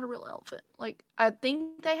 He's not a real elephant. Like, I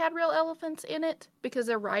think they had real elephants in it because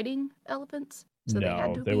they're riding elephants. So they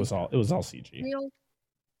had to it was all CG. real.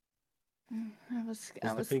 Is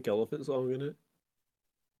the pink elephant song in it?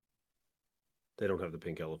 They don't have the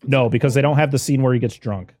pink elephant. No, song. because they don't have the scene where he gets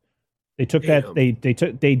drunk. They took that.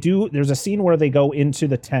 They do. There's a scene where they go into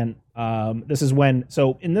the tent. This is when.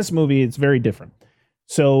 So in this movie, it's very different.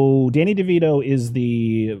 So Danny DeVito is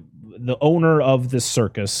the owner of this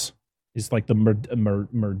circus. He's like the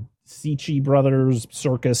Mercici Brothers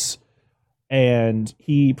circus, and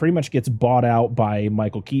he pretty much gets bought out by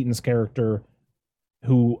Michael Keaton's character,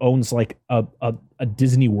 who owns like a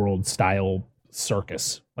Disney World style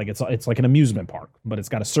circus. Like it's like an amusement park, but it's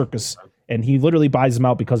got a circus, and he literally buys him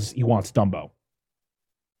out because he wants Dumbo.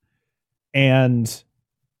 And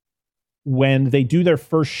when they do their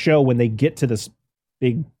first show, when they get to this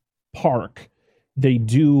big park, they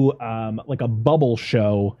do like a bubble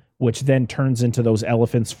show, which then turns into those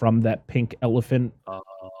elephants from that pink elephant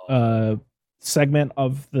segment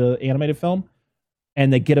of the animated film.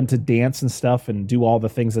 And they get them to dance and stuff and do all the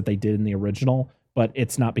things that they did in the original, but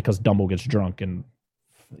it's not because Dumbo gets drunk. And,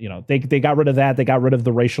 you know, they got rid of that. They got rid of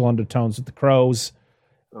the racial undertones with the crows.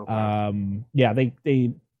 Okay. Yeah,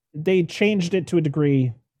 they changed it to a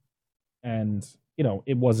degree, and, you know,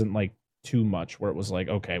 it wasn't like too much where it was like,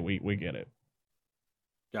 okay, we get it.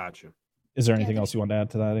 Gotcha. Is there anything else you want to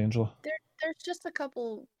add to that, Angela? There's just a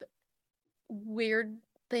couple weird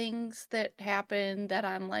things that happen that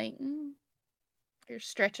I'm like, you're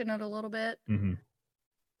stretching it a little bit. Mm-hmm.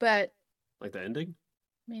 But like the ending?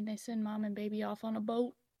 I mean, they send mom and baby off on a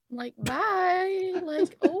boat. Like, bye.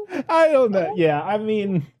 Like, oh. I don't know. Yeah, I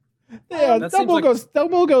mean, yeah,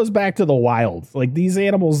 Dumbo goes back to the wild. Like, these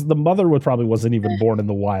animals, the mother wasn't even born in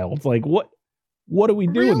the wild. Like, what are we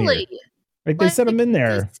doing here? Like, they sent them in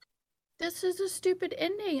there. This is a stupid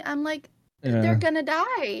ending. I'm like, they're gonna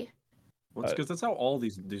die. Well, it's because that's how all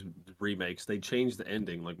these remakes, they change the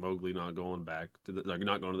ending, like Mowgli not going back to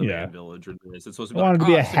not going to the man village or this. It's supposed to be wanted to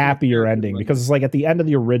be a happier ending, because it's like at the end of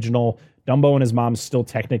the original, Dumbo and his mom still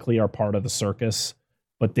technically are part of the circus,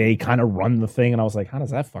 but they kind of run the thing, and I was like, how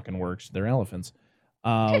does that fucking work? They're elephants.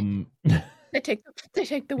 They take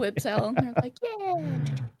the whips out and they're like, yeah.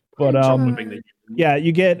 But yeah,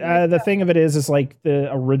 you get the thing of it is like the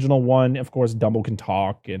original one, of course, Dumbo can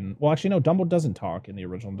talk, and well, actually no, Dumbo doesn't talk in the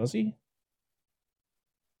original, does he?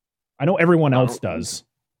 I know everyone else does,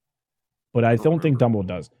 but I don't think Dumbo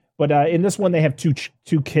does. But in this one, they have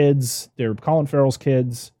two kids. They're Colin Farrell's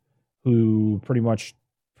kids, who pretty much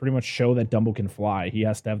show that Dumbo can fly. He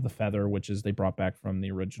has to have the feather, which is they brought back from the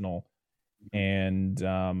original. And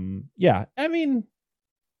yeah, I mean,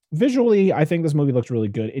 visually, I think this movie looks really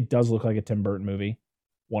good. It does look like a Tim Burton movie,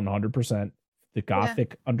 100%. The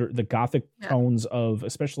gothic tones of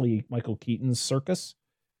especially Michael Keaton's circus.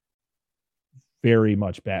 Very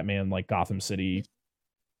much Batman, like Gotham City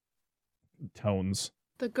tones.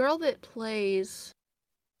 The girl that plays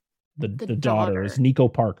the daughter is Nico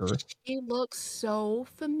Parker. She looks so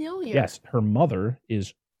familiar. Yes, her mother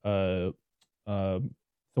is Thwandy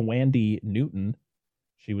Newton.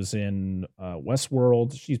 She was in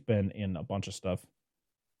Westworld. She's been in a bunch of stuff.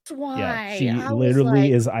 That's why. Yeah, she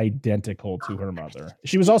literally is identical to her mother.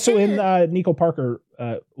 She was also in Nico Parker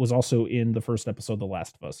was also in the first episode of The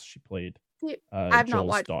Last of Us. She played I've Joel's not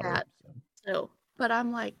watched daughter. that. So, but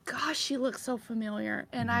I'm like, gosh, she looks so familiar,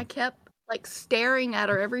 and I kept like staring at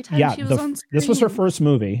her every time she was on screen. This was her first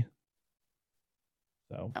movie.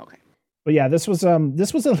 So okay. But yeah, this was a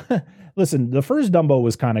listen, the first Dumbo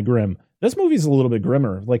was kind of grim. This movie's a little bit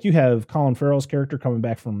grimmer. Like, you have Colin Farrell's character coming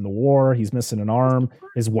back from the war. He's missing an arm.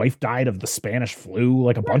 His wife died of the Spanish flu.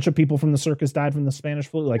 Like, a bunch of people from the circus died from the Spanish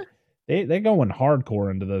flu. Like, they're going hardcore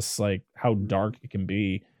into this, like how dark it can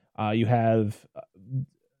be. You have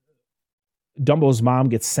Dumbo's mom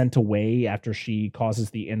gets sent away after she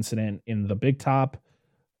causes the incident in the Big Top.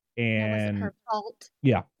 And that wasn't her fault.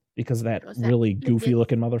 Yeah, because of that really goofy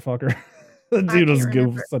looking motherfucker. The dude was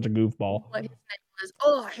such a goofball. What his name was.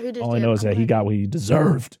 All I know is that he got what he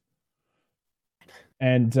deserved.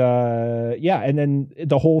 And yeah, and then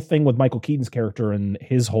the whole thing with Michael Keaton's character and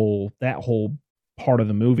that whole part of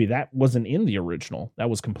the movie that wasn't in the original. That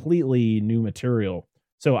was completely new material.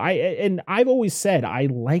 So I've always said I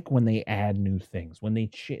like when they add new things, when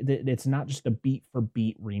it's not just a beat for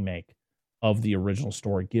beat remake of the original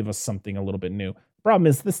story. Give us something a little bit new. Problem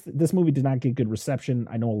is this movie did not get good reception.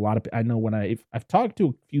 I know when I've talked to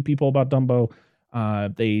a few people about Dumbo,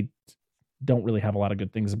 they don't really have a lot of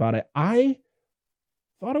good things about it. I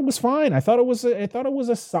thought it was fine. I thought it was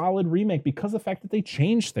a solid remake because of the fact that they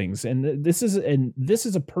changed things. And this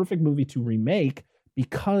is a perfect movie to remake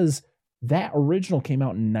because that original came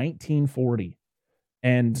out in 1940.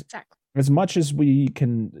 And Exactly. as much as we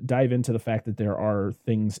can dive into the fact that there are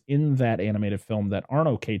things in that animated film that aren't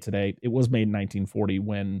okay today, it was made in 1940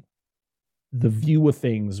 when the view of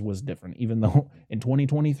things was different. Even though in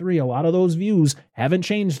 2023, a lot of those views haven't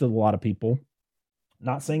changed to a lot of people.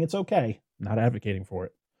 Not saying it's okay, not advocating for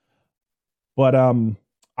it. But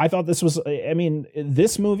I thought this was, I mean,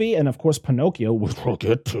 this movie and of course Pinocchio, which we'll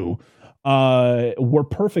get to, were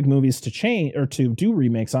perfect movies to change or to do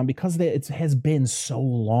remakes on because it has been so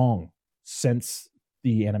long since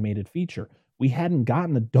the animated feature. We hadn't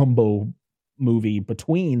gotten a Dumbo movie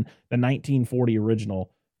between the 1940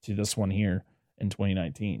 original to this one here in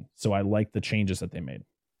 2019. So I like the changes that they made.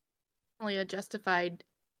 Only a justified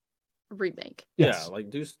remake. Yes. Yeah,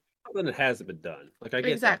 like do something that hasn't been done. Like I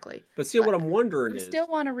get Exactly. that. But see, what I'm wondering We is still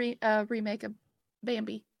want to remake a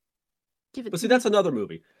Bambi. Give it. But see, that's another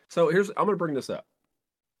movie. So I'm going to bring this up.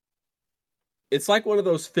 It's like one of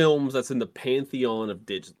those films that's in the pantheon of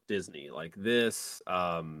Disney, like this,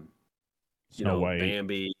 White.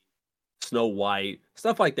 Bambi, Snow White,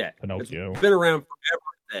 stuff like that. Pinocchio. It's been around forever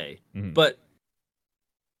today, Mhm. but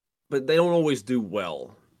they don't always do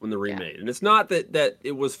well when they're remade. And it's not that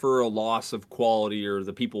it was for a loss of quality or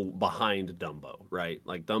the people behind Dumbo, right?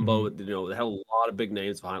 Like Dumbo, it had a lot of big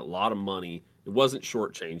names behind it, a lot of money. It wasn't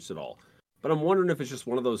shortchanged at all. But I'm wondering if it's just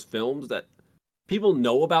one of those films that people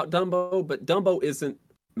know about Dumbo, but Dumbo isn't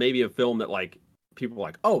maybe a film that like people are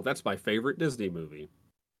like, oh, that's my favorite Disney movie.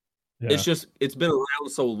 Yeah. It's just it's been around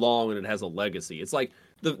so long and it has a legacy. It's like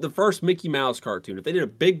the first Mickey Mouse cartoon. If they did a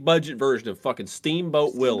big budget version of fucking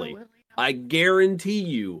Steamboat Willie, I guarantee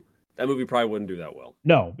you that movie probably wouldn't do that well.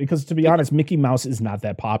 No, because to be honest, Mickey Mouse is not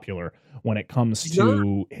that popular when it comes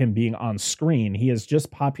to him being on screen. He is just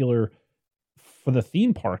popular for the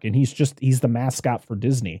theme park, and he's the mascot for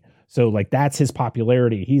Disney. So like that's his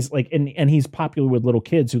popularity. He's like and he's popular with little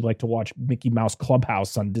kids who like to watch Mickey Mouse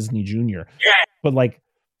Clubhouse on Disney Junior. Yeah. But like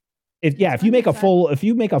if you make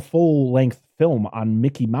a full length film on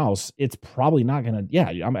Mickey Mouse, it's probably not gonna. Yeah,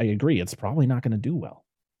 I agree. It's probably not gonna do well.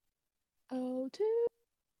 Oh, too.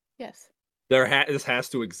 Yes. This has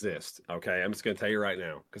to exist. Okay, I'm just gonna tell you right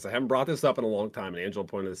now because I haven't brought this up in a long time, and Angela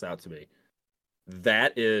pointed this out to me.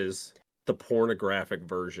 That is the pornographic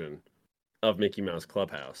version of Mickey Mouse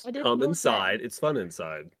Clubhouse. Come inside. It's fun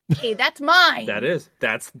inside. Hey, that's mine. That's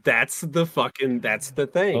the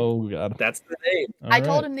thing. Oh God. That's the name. I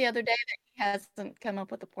told him the other day that he hasn't come up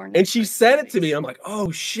with a porn. And she said it to me. I'm like, oh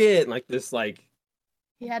shit. And like this like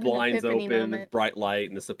he had blinds open, moment. Bright light,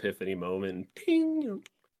 and this epiphany moment. And ping.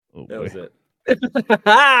 That was it.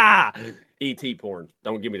 E.T. porn.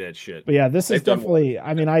 Don't give me that shit. But yeah, this is definitely,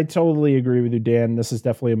 I mean, I totally agree with you, Dan. This is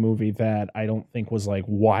definitely a movie that I don't think was like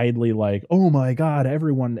widely like, oh my God,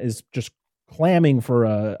 everyone is just clamming for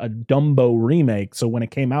a Dumbo remake. So when it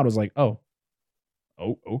came out, it was like, oh,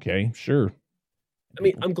 okay, sure. I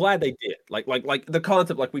mean, I'm glad they did. Like the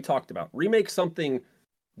concept, like we talked about, remake something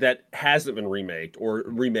that hasn't been remade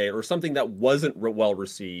or something that wasn't well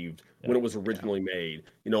received when it was originally made,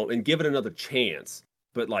 and give it another chance.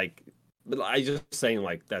 But I just saying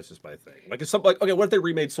like that's just my thing. Like it's something like okay, what if they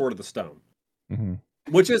remade Sword of the Stone,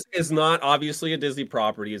 which is not obviously a Disney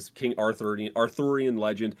property, it's King Arthurian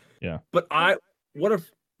legend. Yeah. But what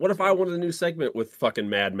if I wanted a new segment with fucking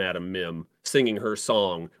Mad Madam Mim singing her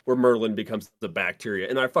song where Merlin becomes the bacteria?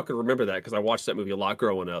 And I fucking remember that because I watched that movie a lot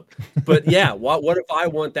growing up. But yeah, what if I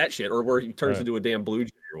want that shit? Or where he turns into a damn blue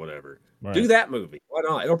jay or whatever. Right. Do that movie. Why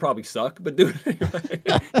not? It'll probably suck, but do it anyway.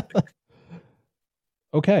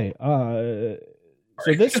 Okay. So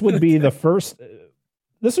this would be the first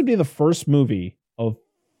movie of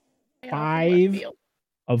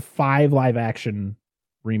five live action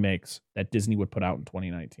remakes that Disney would put out in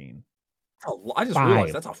 2019. I just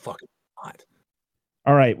realized that's a fucking lot.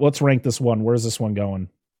 All right, let's rank this one. Where's this one going?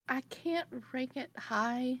 I can't rank it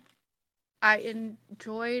high. I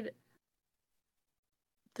enjoyed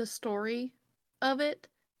the story of it,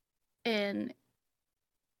 and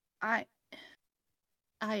I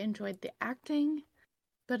enjoyed the acting,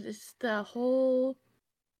 but it's the whole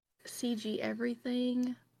CG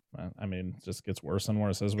everything I mean, it just gets worse and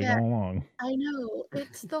worse as we Yeah. go along. I know.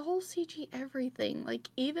 It's the whole CG everything. Like,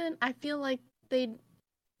 even I feel like they,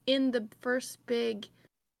 in the first big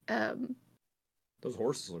Those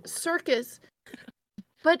horses look weird. circus,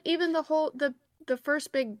 but even the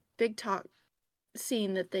first big talk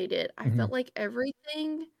scene that they did, I felt like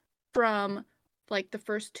everything from like the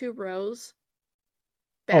first 2 rows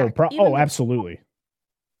back, Absolutely.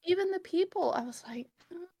 even the people, I was like,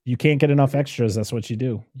 You can't get enough extras. That's what you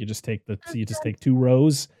do. You just take 2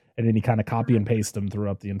 rows and then you kind of copy and paste them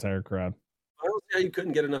throughout the entire crowd. I don't see how you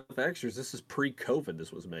couldn't get enough extras. This is pre-COVID.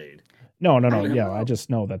 This was made. No. I Yeah, know. I just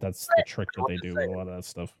know that's the trick that they do with a lot of that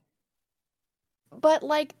stuff. But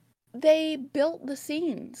like, they built the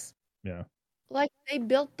scenes. Yeah. Like, they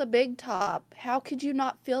built the big top. How could you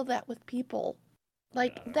not feel that with people?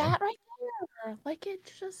 Like, that right there. Like,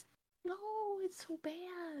 it's just, no, it's so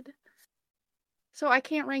bad. So I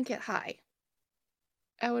can't rank it high.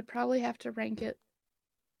 I would probably have to rank it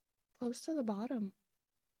close to the bottom.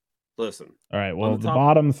 Listen. All right. Well, the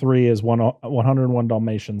bottom 3 is 101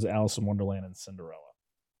 Dalmatians, Alice in Wonderland, and Cinderella.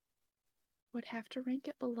 Would have to rank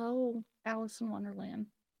it below Alice in Wonderland.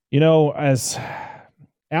 You know, as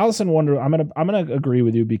Alice in Wonderland, I'm gonna agree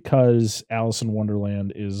with you, because Alice in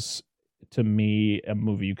Wonderland is, to me, a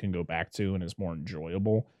movie you can go back to and is more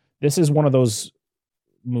enjoyable. This is one of those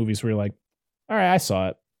movies where you're like, all right, I saw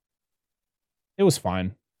it. It was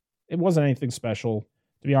fine. It wasn't anything special.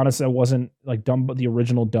 To be honest, it wasn't like Dumbo. The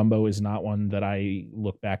original Dumbo is not one that I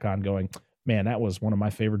look back on going, man, that was one of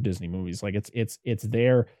my favorite Disney movies. Like, it's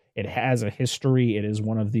there. It has a history. It is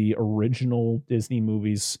one of the original Disney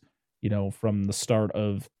movies, you know, from the start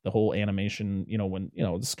of the whole animation, you know, when, you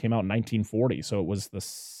know, this came out in 1940. So it was the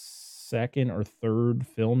second or third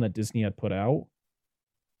film that Disney had put out.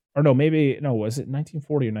 Or no, was it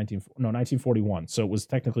 1940 or 1941? So it was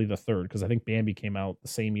technically the third, because I think Bambi came out the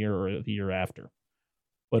same year or the year after.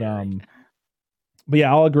 But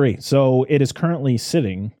yeah, I'll agree. So it is currently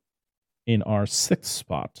sitting in our 6th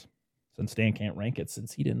spot, since Dan can't rank it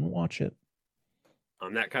since he didn't watch it.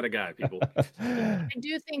 I'm that kind of guy, people. I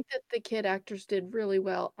do think that the kid actors did really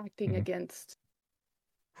well acting against.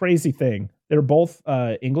 Crazy thing. They're both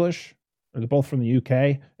English. They're both from the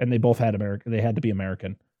UK, and they both had American. They had to be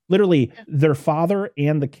American. Literally, their father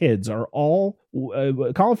and the kids are all.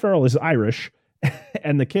 Colin Farrell is Irish,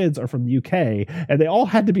 and the kids are from the UK, and they all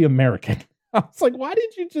had to be American. I was like, why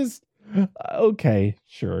did you just? Okay,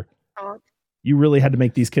 sure. You really had to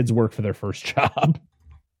make these kids work for their first job.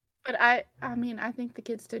 But I mean, I think the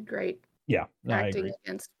kids did great. Yeah, acting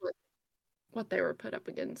against what they were put up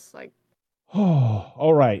against. Like, oh,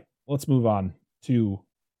 all right. Let's move on to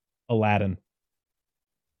Aladdin,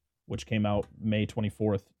 which came out May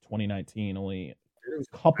 24th, 2019, only a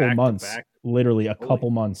couple months, literally a couple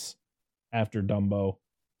months after Dumbo.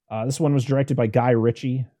 This one was directed by Guy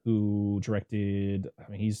Ritchie, who directed,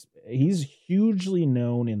 I mean, he's hugely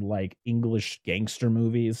known in like English gangster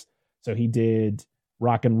movies. So he did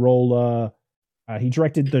Rock and Rolla. He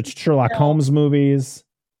directed the Sherlock Holmes movies.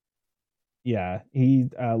 Yeah, he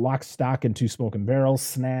Lock, Stock, and Two Smoking Barrels,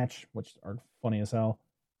 Snatch, which are funny as hell.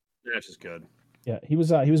 Snatch is good. Yeah, he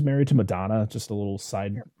was married to Madonna. Just a little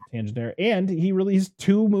side tangent there. And he released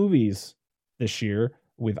 2 movies this year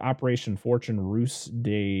with Operation Fortune Ruse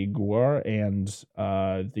de Guerre and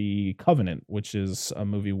The Covenant, which is a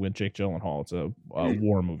movie with Jake Gyllenhaal. It's a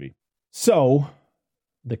war movie. So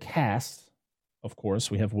the cast, of course,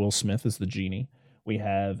 we have Will Smith as the genie. We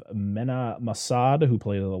have Mena Massoud, who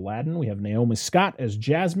played Aladdin. We have Naomi Scott as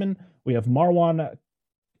Jasmine. We have Marwan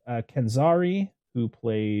Kenzari, who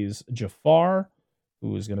plays Jafar,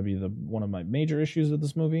 who is going to be one of my major issues of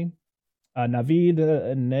this movie. Navid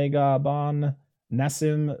Negaban,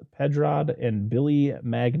 Nassim Pedrad, and Billy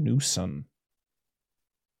Magnuson.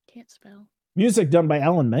 Can't spell. Music done by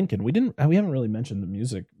Alan Menken. We haven't really mentioned the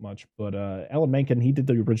music much, but Alan Menken, he did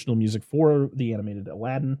the original music for the animated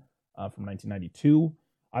Aladdin from 1992.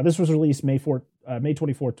 This was released May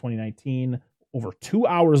 24th, 2019. Over 2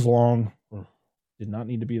 hours long. Did not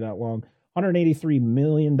need to be that long. $183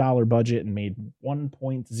 million budget and made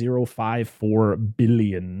 $1.054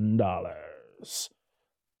 billion.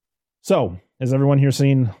 So, has everyone here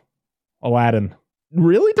seen Aladdin?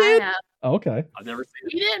 Really, did? Oh, okay. I've never seen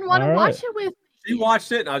it. You didn't want to watch it with me. She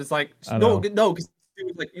watched it, and I was like, no, because she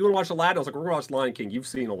was like, you want to watch Aladdin? I was like, we're going to watch Lion King. You've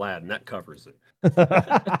seen Aladdin. That covers it.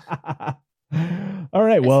 All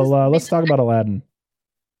right, well, let's talk about Aladdin.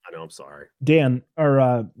 I know, I'm sorry. Dan,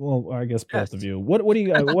 or, well, I guess both of you. What do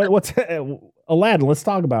you, what's Aladdin? Let's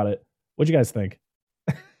talk about it. What do you guys think?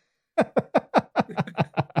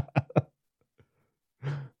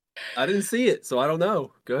 I didn't see it, so I don't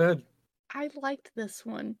know. Go ahead. I liked this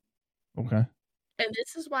one. Okay. And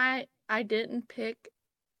this is why I didn't pick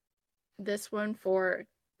this one for...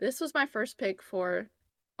 This was my first pick for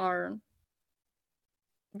our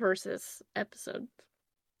versus episode.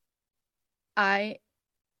 I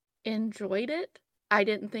enjoyed it. I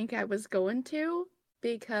didn't think I was going to,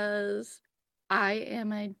 because I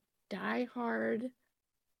am a diehard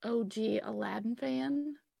OG Aladdin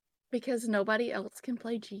fan, because nobody else can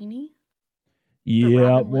play Genie. Yeah,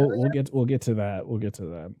 Robin we'll Williams. we'll get to that. We'll get to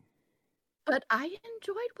that. But I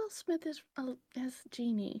enjoyed Will Smith as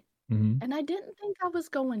Genie, Mm-hmm. and I didn't think I was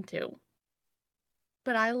going to.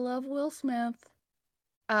 But I love Will Smith.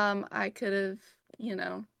 I could have,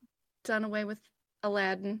 done away with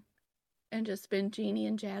Aladdin and just been Genie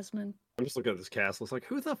and Jasmine. I'm just looking at this cast. It's like,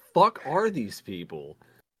 who the fuck are these people?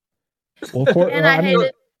 Well, of course, And I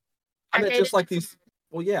hated. I mean, hated just like these.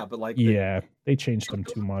 Well, yeah, but like, yeah, they changed them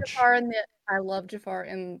too much. I love Jafar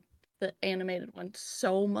in the animated one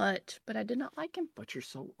so much, but I did not like him. but you're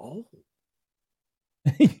so old.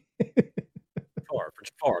 Jafar.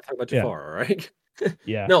 Talk about Jafar, all right?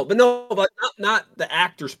 Yeah. But not the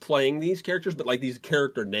actors playing these characters, but like these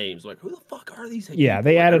character names. Like, who the fuck are these? Yeah,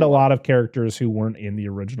 people? they Like, added a lot of characters who weren't in the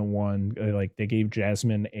original one. Like they gave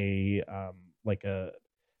Jasmine a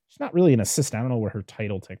she's not really an assistant. I don't know what her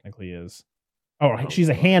title technically is. Oh, she's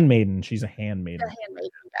a handmaiden. She's a handmaiden.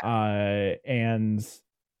 And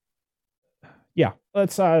yeah,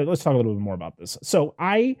 let's talk a little bit more about this. So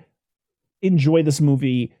I enjoy this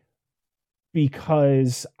movie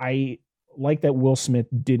because I like that Will Smith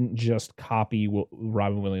didn't just copy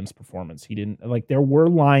Robin Williams' performance. He didn't, like, there were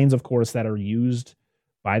lines, of course, that are used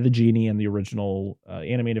by the Genie in the original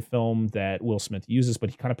animated film that Will Smith uses, but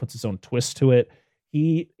he kind of puts his own twist to it.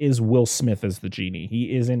 He is Will Smith as the Genie.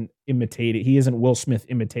 He isn't Will Smith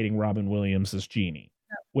imitating Robin Williams as Genie,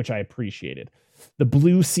 which I appreciated. The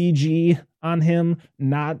blue CG on him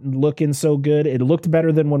not looking so good. It looked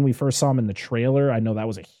better than when we first saw him in the trailer. I know that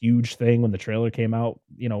was a huge thing when the trailer came out,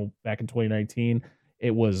 back in 2019.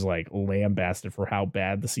 It was like lambasted for how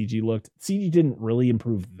bad the CG looked. CG didn't really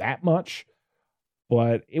improve that much,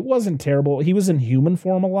 but it wasn't terrible. He was in human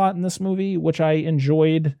form a lot in this movie, which I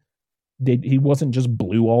enjoyed. He wasn't just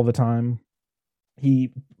blue all the time. The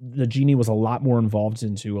Genie was a lot more involved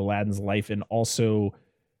into Aladdin's life, and also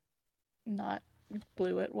not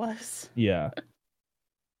blue it was. Yeah.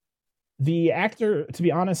 The actor, to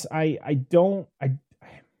be honest, I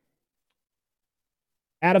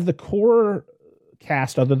out of the core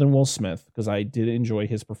cast, other than Will Smith, because I did enjoy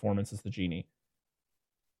his performance as the Genie,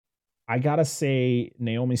 I gotta say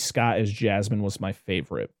Naomi Scott as Jasmine was my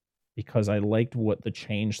favorite, because I liked what the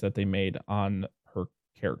change that they made on her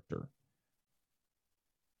character.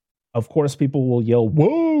 Of course, people will yell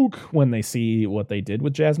woke when they see what they did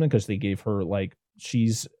with Jasmine, because they gave her, like,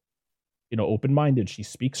 she's, open-minded. She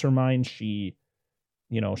speaks her mind. She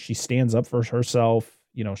stands up for herself.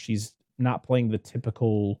 She's not playing the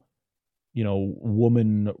typical,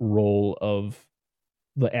 woman role of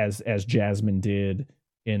as Jasmine did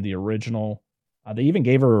in the original. They even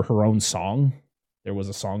gave her her own song. There was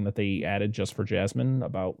a song that they added just for Jasmine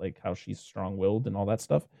about like how she's strong-willed and all that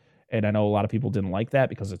stuff. And I know a lot of people didn't like that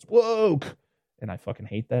because it's woke, and I fucking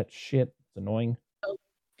hate that shit. It's annoying.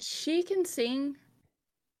 She can sing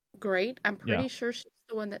great. I'm pretty sure she's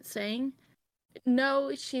the one that sang.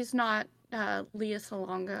 No, she's not Leah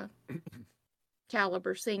Salonga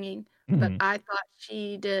caliber singing, but I thought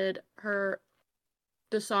she did the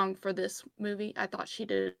song for this movie. I thought she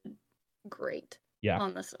did great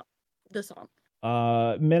on the song.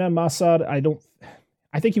 Mena Masad,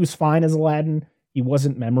 I think he was fine as Aladdin. He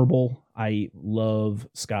wasn't memorable. I love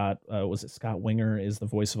Scott. Was it Scott Winger is the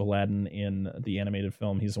voice of Aladdin in the animated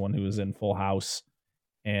film? He's the one who was in Full House,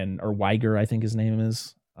 or Weiger, I think his name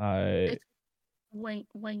is. Wanger.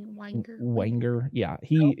 Yeah,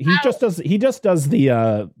 he just does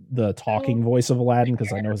the talking voice of Aladdin,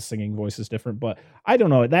 because I know his singing voice is different. But I don't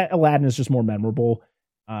know, that Aladdin is just more memorable.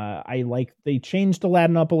 They changed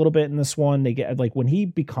Aladdin up a little bit in this one. They get like when he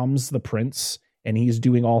becomes the prince and he's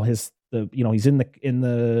doing all he's in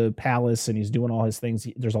the palace and he's doing all his things.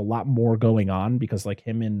 There's a lot more going on, because like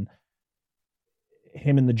him and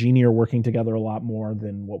the Genie are working together a lot more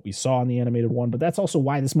than what we saw in the animated one. But that's also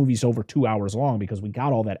why this movie's over 2 hours long, because we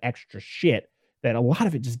got all that extra shit that a lot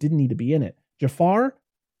of it just didn't need to be in it. Jafar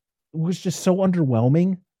was just so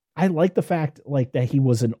underwhelming. I like the fact like that he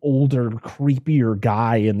was an older, creepier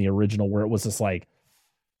guy in the original, where it was just like,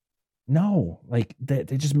 no, like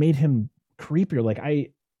they just made him creepier. Like I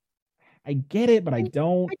get it, but I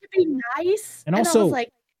don't. To be nice, and also I was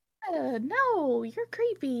like, no, you're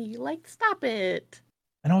creepy. Like, stop it.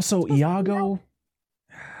 And also Iago,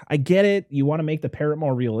 I get it. You want to make the parrot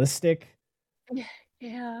more realistic.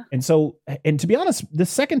 Yeah. And so, and to be honest, the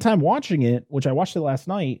second time watching it, which I watched it last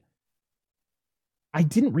night, I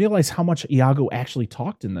didn't realize how much Iago actually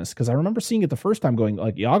talked in this, because I remember seeing it the first time going,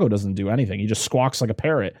 like, Iago doesn't do anything. He just squawks like a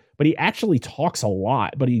parrot, but he actually talks a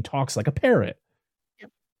lot, but he talks like a parrot. Yep.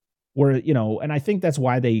 Where, you know, and I think that's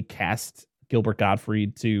why they cast Gilbert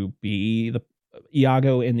Gottfried to be the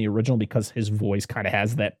Iago in the original, because his voice kind of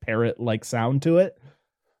has that parrot-like sound to it.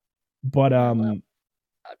 But,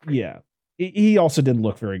 yeah. He also didn't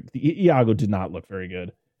look very, Iago did not look very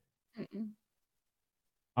good. Mm-mm.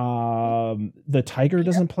 The tiger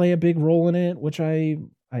doesn't play a big role in it, which I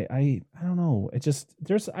don't know. It just,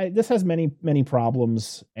 this has many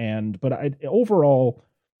problems, but overall,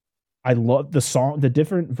 I love the song, the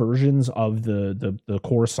different versions of the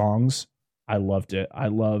core songs. I loved it. I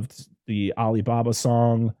loved the Alibaba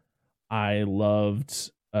song. I loved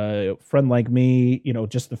Friend Like Me, you know,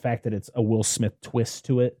 just the fact that it's a Will Smith twist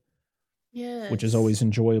to it. Yes. Which is always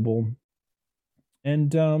enjoyable.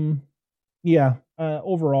 And yeah,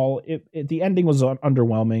 overall, the ending was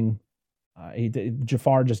underwhelming.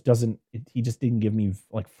 Jafar just doesn't. He just didn't give me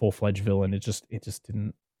like full-fledged villain. It just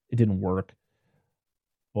didn't work.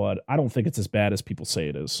 But I don't think it's as bad as people say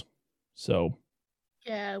it is. So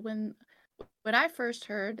yeah, when I first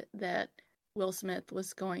heard that Will Smith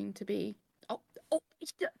was going to be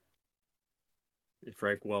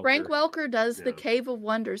Frank Welker. Frank Welker does the Cave of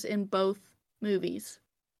Wonders in both movies.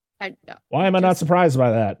 Why am I not surprised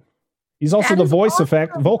by that? He's also the voice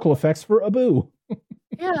vocal effects for Abu.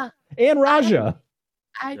 Yeah. And Raja.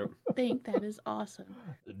 I think that is awesome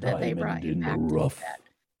that they brought him back to do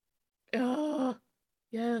that. Oh,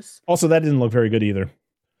 yes. Also, that didn't look very good either.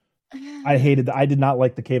 I did not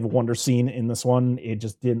like the Cave of Wonder scene in this one. It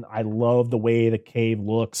just didn't. I love the way the cave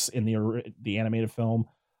looks in the animated film.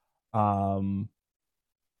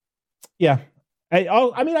 Yeah.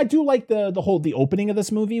 I mean, I do like the opening of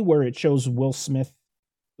this movie where it shows Will Smith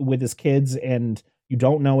with his kids, and you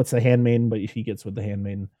don't know it's the handmaiden, but he gets with the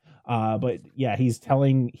handmaiden. But yeah, he's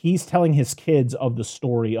telling his kids of the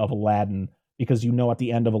story of Aladdin, because you know at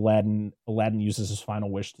the end of Aladdin uses his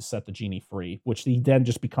final wish to set the genie free, which he then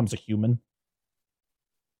just becomes a human.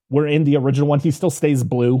 Where in the original one, he still stays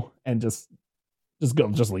blue and just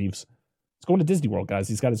leaves. He's going to Disney World, guys.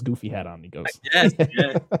 He's got his goofy hat on. He goes. Yes.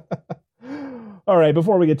 Yeah. All right,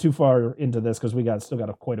 before we get too far into this, because we still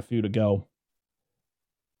got quite a few to go.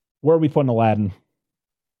 Where are we putting Aladdin?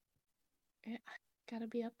 Gotta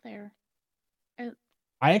be up there.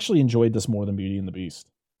 I actually enjoyed this more than Beauty and the Beast.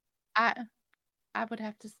 I would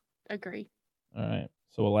have to agree. All right,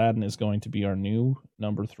 so Aladdin is going to be our new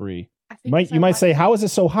number 3. You might say, how is it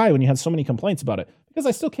so high when you had so many complaints about it? Because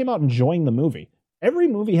I still came out enjoying the movie. Every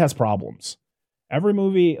movie has problems. Every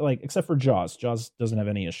movie, like except for Jaws. Jaws doesn't have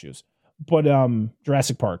any issues. But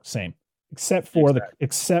Jurassic Park, same. Except for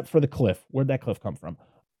the cliff. Where'd that cliff come from?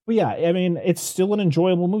 But yeah, I mean, it's still an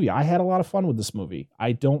enjoyable movie. I had a lot of fun with this movie.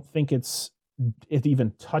 I don't think it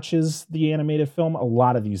even touches the animated film. A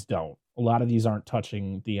lot of these don't. A lot of these aren't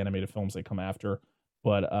touching the animated films they come after.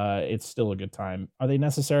 But it's still a good time. Are they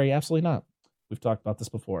necessary? Absolutely not. We've talked about this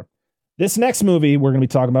before. This next movie we're going to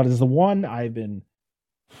be talking about is the one I've been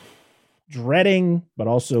dreading, but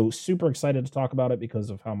also super excited to talk about it because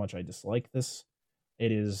of how much I dislike this. It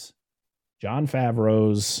is Jon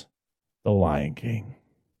Favreau's The Lion King.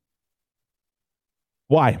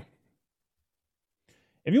 Why?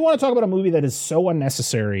 If you want to talk about a movie that is so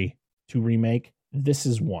unnecessary to remake, this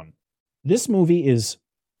is one. This movie is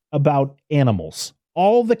about animals.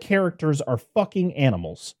 All the characters are fucking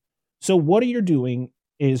animals. So what you're doing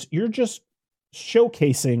is you're just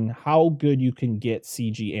showcasing how good you can get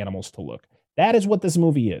CG animals to look. That is what this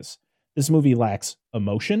movie is. This movie lacks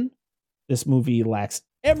emotion. This movie lacks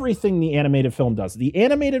everything the animated film does. The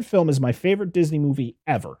animated film is my favorite Disney movie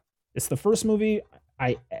ever. It's the first movie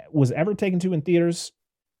I was ever taken to in theaters.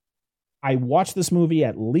 I watch this movie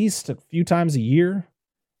at least a few times a year,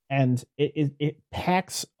 and it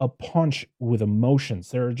packs a punch with emotions.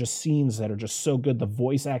 There are just scenes that are just so good. The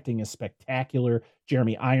voice acting is spectacular.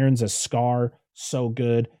 Jeremy Irons as Scar, so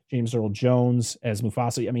good. James Earl Jones as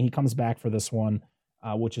Mufasa. I mean, he comes back for this one,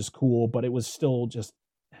 which is cool, but it was still just...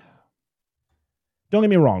 Don't get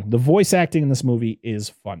me wrong. The voice acting in this movie is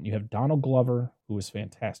fun. You have Donald Glover, who is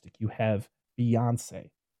fantastic. You have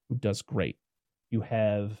Beyonce, who does great. You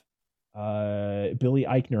have Billy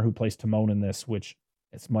Eichner, who plays Timon in this, which,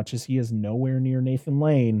 as much as he is nowhere near Nathan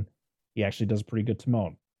Lane, he actually does pretty good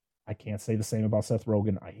Timon. I can't say the same about Seth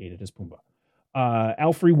Rogen. I hated his Pumbaa.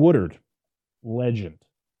 Alfre Woodard, legend,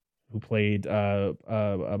 who played what's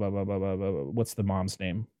the mom's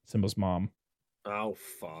name? Simba's mom. Oh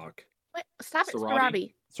fuck! Wait, stop it,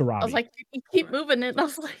 Sarabi? Sarabi. I was Sarabi. like, you keep moving it. And I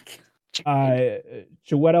was like,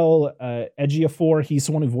 Chiwetel Ejiofor, he's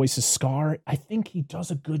the one who voices Scar. I think he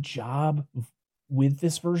does a good job with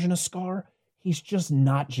this version of Scar. He's just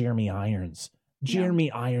not Jeremy Irons.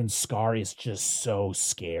 Jeremy Irons' Scar is just so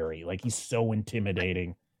scary. Like, he's so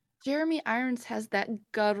intimidating. Jeremy Irons has that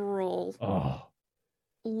guttural,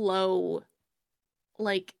 low,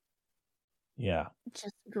 like, yeah,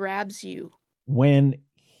 just grabs you. When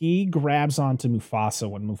he grabs onto Mufasa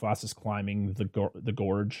when Mufasa's climbing the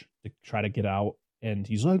gorge to try to get out, and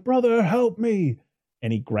he's like, "Brother, help me!"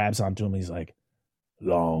 And he grabs onto him. He's like,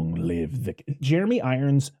 "Long live the..." Jeremy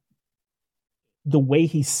Irons, the way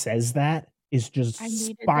he says that is just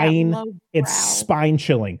spine. It's spine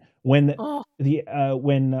chilling. When I don't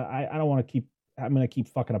want to keep. I'm going to keep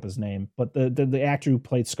fucking up his name, but the actor who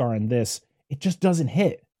played Scar in this, it just doesn't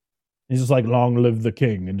hit. He's just like, "Long live the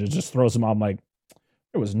king," and it just throws him out. I'm like,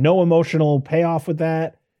 there was no emotional payoff with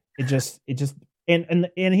that. It just and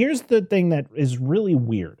here's the thing that is really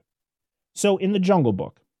weird. So in the Jungle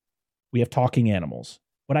Book, we have talking animals,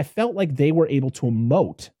 but I felt like they were able to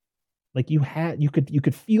emote. Like you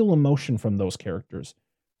could feel emotion from those characters.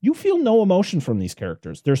 You feel no emotion from these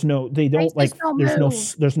characters. There's no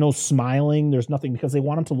smiling. There's nothing, because they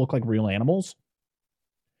want them to look like real animals.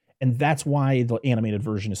 And that's why the animated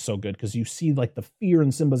version is so good, because you see like the fear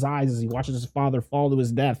in Simba's eyes as he watches his father fall to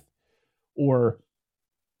his death, or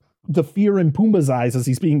the fear in Pumbaa's eyes as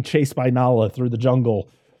he's being chased by Nala through the jungle.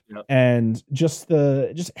 Yep. And this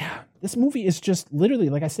movie is just literally,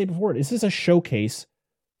 like I said before, this is a showcase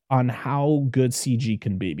on how good CG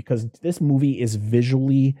can be, because this movie is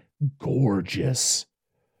visually gorgeous.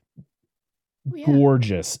 Yeah.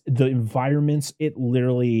 Gorgeous. The environments, it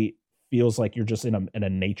literally feels like you're just in a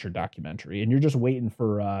nature documentary, and you're just waiting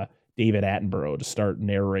for David Attenborough to start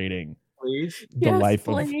narrating the life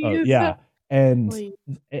of and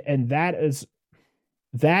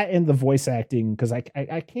that and the voice acting, because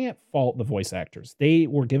I can't fault the voice actors. They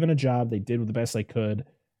were given a job, they did the best they could,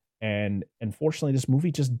 and unfortunately this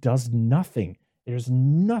movie just does nothing. There's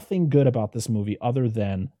nothing good about this movie other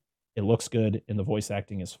than it looks good and the voice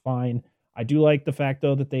acting is fine. I do like the fact,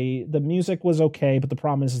 though, that the music was okay, but the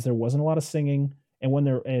problem is there wasn't a lot of singing. And when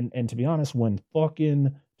and to be honest, when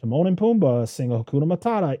fucking Timon and Pumbaa sing Hakuna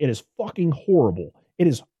Matata, it is fucking horrible. It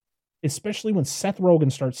is, especially when Seth Rogen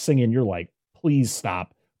starts singing, you're like, please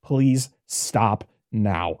stop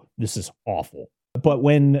now. This is awful. But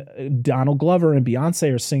when Donald Glover and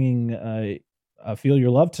Beyonce are singing Feel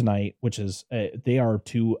Your Love Tonight, which is, they are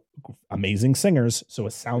two amazing singers, so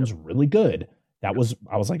it sounds really good. I was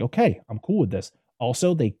like, okay, I'm cool with this.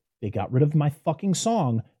 Also, they got rid of my fucking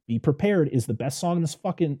song. Be Prepared is the best song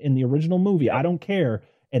in the original movie. I don't care.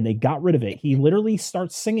 And they got rid of it. He literally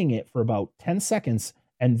starts singing it for about 10 seconds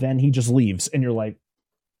and then he just leaves. And you're like,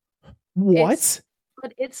 what?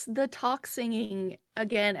 But it's the talk singing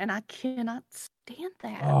again, and I cannot stand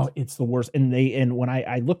that. Oh, it's the worst. And when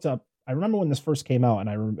I looked up, I remember when this first came out,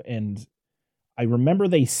 and I remember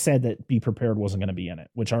they said that Be Prepared wasn't going to be in it,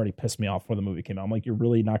 which already pissed me off when the movie came out. I'm like, you're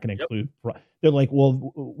really not going to include... They're like,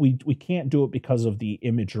 well, we can't do it because of the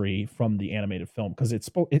imagery from the animated film, because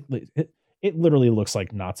it literally looks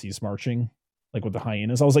like Nazis marching, like with the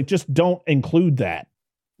hyenas. I was like, just don't include that.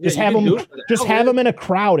 Just have them in a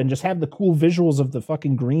crowd and just have the cool visuals of the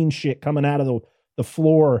fucking green shit coming out of the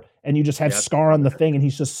floor, and you just have Scar on the thing and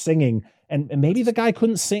he's just singing. And maybe the guy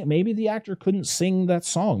couldn't sing. Maybe the actor couldn't sing that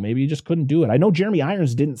song. Maybe he just couldn't do it. I know Jeremy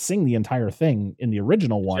Irons didn't sing the entire thing in the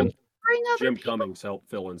original one. Jim Cummings helped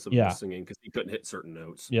fill in some of the singing because he couldn't hit certain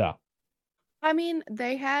notes. Yeah. I mean,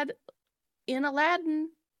 they had in Aladdin,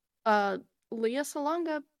 Leah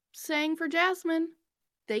Salonga sang for Jasmine.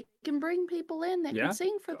 They can bring people in that can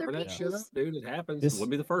sing for their pieces. Dude, it happens. It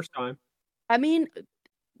wouldn't be the first time. I mean,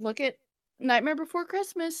 look at Nightmare Before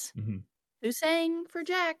Christmas. Mm-hmm. Who sang for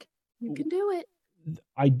Jack? You can do it.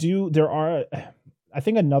 I do. I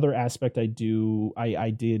think another aspect I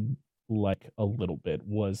did like a little bit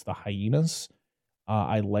was the hyenas.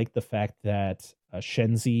 I like the fact that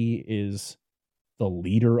Shenzi is the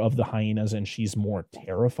leader of the hyenas and she's more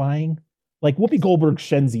terrifying. Like Whoopi Goldberg's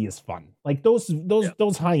Shenzi is fun. Like those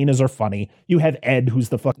hyenas are funny. You have Ed, who's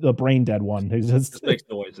the brain dead one, who just makes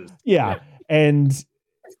noises. Yeah, and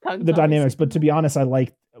the dynamics. But to be honest, I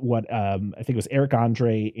like what I think it was Eric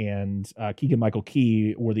Andre and Keegan Michael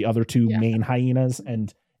Key were the other two main hyenas,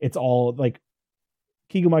 and it's all like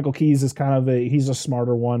Keegan Michael Key's is kind of he's a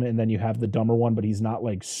smarter one, and then you have the dumber one, but he's not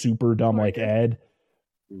like super dumb like Ed.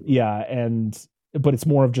 Yeah, but it's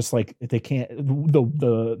more of just like they can't.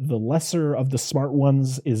 The lesser of the smart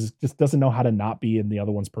ones is just doesn't know how to not be in the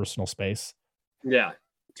other one's personal space. Yeah,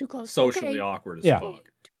 Too close. socially Okay. awkward as Yeah. fuck.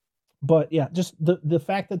 But yeah, just the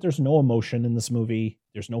fact that there's no emotion in this movie,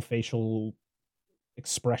 there's no facial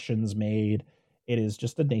expressions made. It is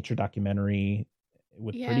just a nature documentary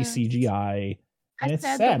with pretty Yes. CGI, and I it's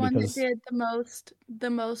said the sad one that because did the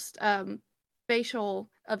most facial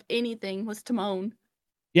of anything was Timon.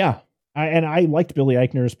 yeah, I liked Billy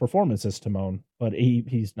Eichner's performance as Timon, but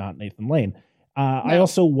he's not Nathan Lane. I No.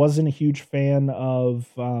 also wasn't a huge fan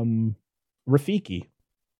of Rafiki.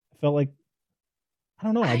 I felt like I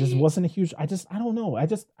don't know. I just wasn't a huge. I don't know.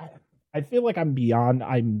 I feel like I'm beyond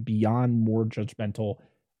more judgmental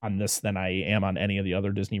on this than I am on any of the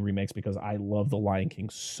other Disney remakes because I love The Lion King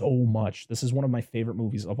so much. This is one of my favorite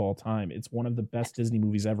movies of all time. It's one of the best Disney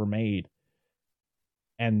movies ever made.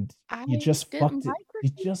 And you just fucked didn't it. like You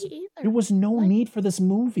Rafiki just either. there was no Like, need for this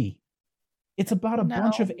movie. It's about a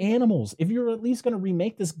bunch of No. animals. If you're at least going to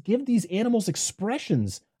remake this, give these animals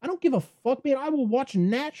expressions. I don't give a fuck, man. I will watch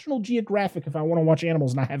National Geographic if I want to watch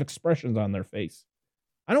animals not have expressions on their face.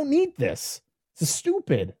 I don't need this. It's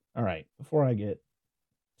stupid. All right, before I get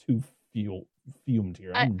too fumed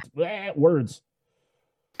here, words.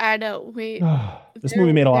 I know This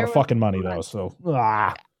movie made a lot of was fucking money though, so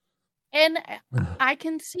and I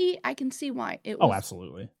can see why. It oh, was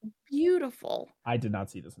absolutely. beautiful. I did not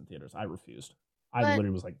see this in theaters. I refused. I But- literally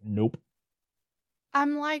was like, nope.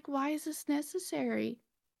 I'm like, why is this necessary?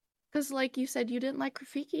 Because, like you said, you didn't like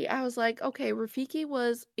Rafiki. I was like, okay, Rafiki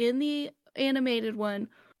was in the animated one,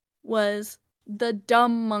 was the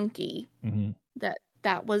dumb monkey. Mhm.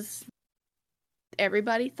 That was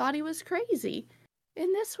everybody thought he was crazy.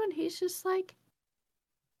 In this one, he's just like,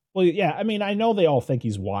 Well, yeah, I mean, I know they all think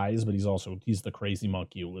he's wise, but he's the crazy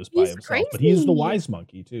monkey who lives by He's himself. But he's the crazy. wise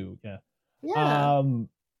monkey too. Yeah. yeah.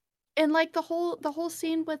 And like the whole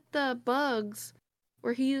scene with the bugs,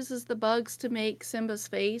 where he uses the bugs to make Simba's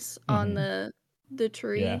face on the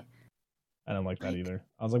tree. Yeah. I don't like that Like, either.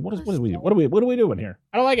 I was like, what was are we doing here?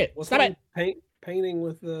 I don't like it. What's Stop wrong it. with painting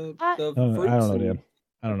with the I fruits? don't know, Dan.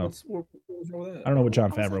 I don't know. What's wrong with that? I don't know what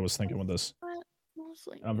Jon I was Favreau like, was thinking with this.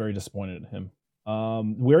 mostly. I'm very disappointed in him.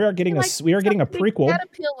 We are getting a Big prequel.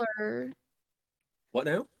 Caterpillar. What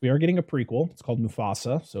now? We are getting a prequel. It's called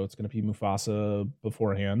Mufasa, so it's going to be Mufasa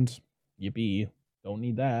beforehand. Yippee! Don't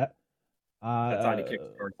need that. That tiny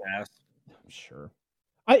kickstart's ass. I'm sure.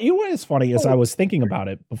 You know what is funny is I was thinking about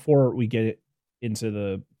it before we get into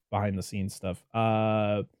the behind the scenes stuff.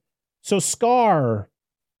 So Scar,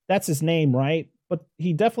 that's his name, right? But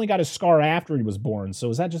he definitely got his scar after he was born. So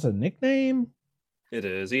is that just a nickname? It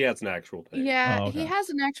is. He has an actual name. Yeah, Oh, okay. he has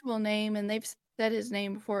an actual name, and they've said his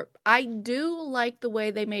name before. I do like the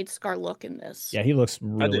way they made Scar look in this. Yeah, he looks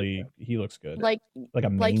he looks good. Like a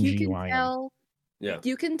mangy you can lion. tell. Yeah.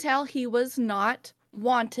 You can tell he was not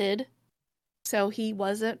wanted, so he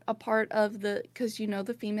wasn't a part of because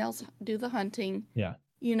the females do the hunting. Yeah.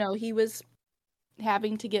 He was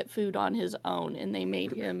having to get food on his own, and they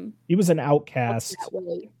made him. He was an outcast, that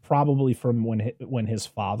way. probably from when his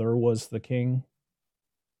father was the king.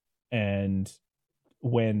 And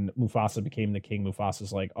when Mufasa became the king,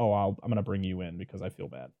 Mufasa's like, "Oh, I'm gonna bring you in because I feel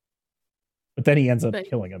bad." But then he ends up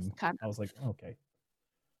killing him. I was like, okay.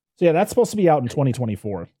 So yeah, that's supposed to be out in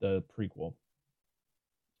 2024, the prequel.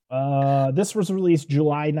 This was released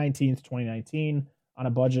July 19th, 2019, on a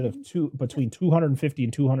budget of between $250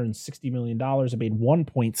 and $260 million. It made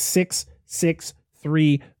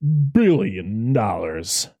 $1.663 billion.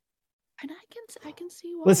 And I can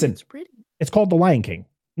see why. Listen, It's pretty. It's called The Lion King.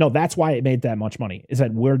 No, that's why it made that much money. Is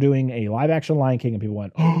that we're doing a live action Lion King, and people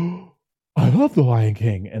went, "Oh, I love The Lion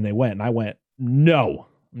King," and they went, and I went, "No,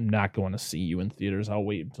 I'm not going to see you in theaters. I'll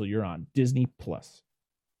wait until you're on Disney Plus."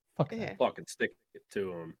 Fuck that. Fucking stick it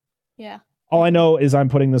to him. Yeah. All I know is I'm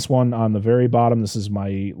putting this one on the very bottom. This is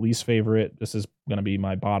my least favorite. This is going to be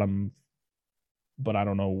my bottom, but I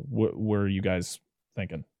don't know where are you guys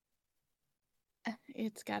thinking.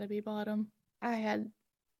 It's got to be bottom. We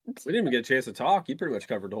didn't even get a chance to talk. You pretty much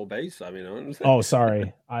covered the whole base. I mean, oh,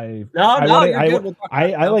 sorry. I blacked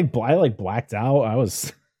out. I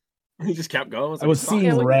was. He just kept going. I was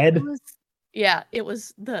seeing red. It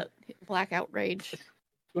was the blackout rage.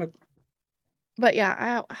 But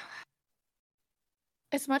yeah,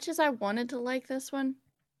 as much as I wanted to like this one,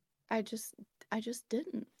 I just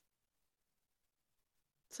didn't.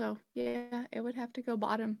 So yeah, it would have to go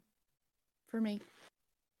bottom for me.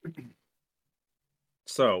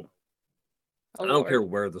 So I don't care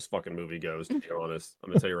where this fucking movie goes, to be honest. I'm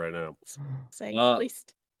gonna tell you right now. Say at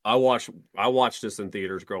least. I watched this in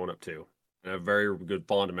theaters growing up too. And I have very good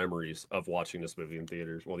fond memories of watching this movie in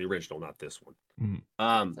theaters. Well, the original, not this one. Mm.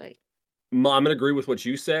 I'm gonna agree with what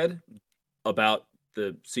you said about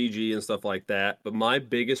the CG and stuff like that. But my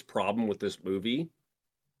biggest problem with this movie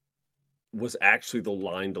was actually the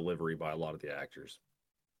line delivery by a lot of the actors.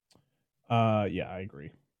 Yeah, I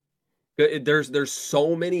agree. There's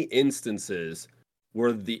so many instances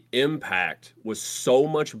where the impact was so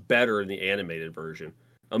much better in the animated version.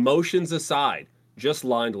 Emotions aside, just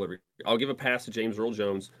line delivery. I'll give a pass to James Earl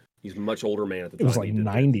Jones. He's a much older man at the time. It was like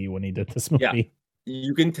 90 when he did this movie. Yeah.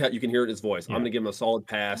 You can hear it in his voice. Yeah. I'm gonna give him a solid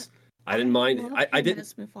pass. I didn't mind. I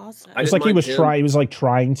didn't. It was like he was trying. He was like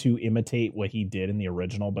trying to imitate what he did in the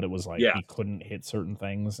original, but it was like he couldn't hit certain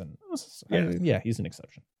things, and he's an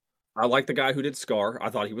exception. I like the guy who did Scar. I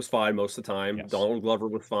thought he was fine most of the time. Yes. Donald Glover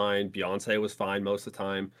was fine. Beyonce was fine most of the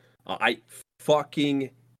time. I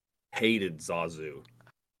fucking hated Zazu.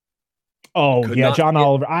 Oh yeah, John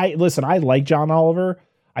Oliver. I like John Oliver.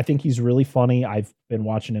 I think he's really funny. I've been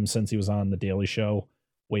watching him since he was on The Daily Show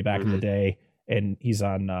way back in the day, and he's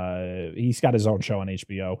on. He's got his own show on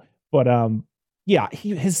HBO. But yeah,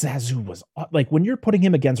 his Zazu was like when you're putting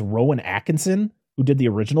him against Rowan Atkinson, who did the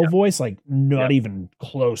original voice, like not even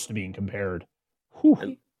close to being compared.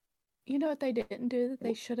 Whew. You know what they didn't do that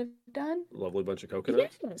they should have done? Lovely bunch of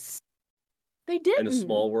coconuts. Yes, they didn't. In a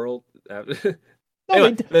small world.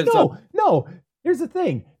 No. Here's the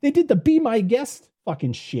thing: they did the "Be My Guest"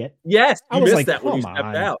 fucking shit. Yes, I was like, that when you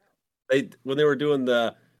stepped out. When they were doing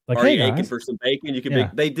the like, "Are you aching for some bacon?" You can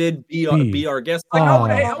they did be our guest.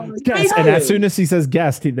 Like, guest. And as soon as he says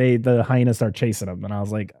guest, the hyenas start chasing him, and I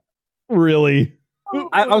was like, really?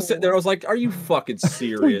 I was sitting there. I was like, "Are you fucking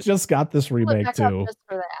serious?" We just got this remake too.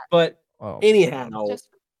 But anyhow,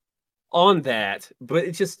 on that, but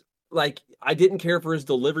it's just like I didn't care for his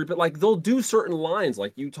delivery. But like they'll do certain lines,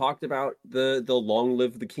 like you talked about the "Long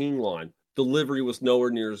Live the King" line. Delivery was nowhere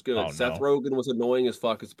near as good. Seth Rogen was annoying as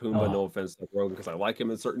fuck as Pumbaa. No offense to Seth Rogen, because I like him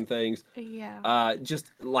in certain things. Yeah.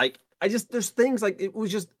 There's things like it was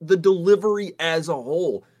just the delivery as a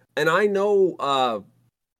whole. And I know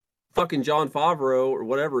fucking Jon Favreau or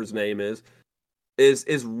whatever his name is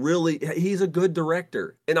really, he's a good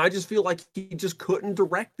director. And I just feel like he just couldn't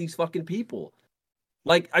direct these fucking people.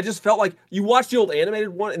 Like, I just felt like you watch the old animated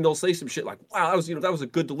one and they'll say some shit like, wow, that was a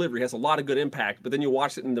good delivery. It has a lot of good impact. But then you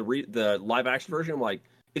watch it in the live action version, I'm like,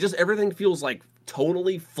 everything feels like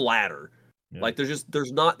tonally flatter. Yeah. Like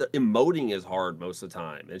there's not the emoting as hard most of the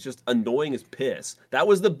time. It's just annoying as piss. That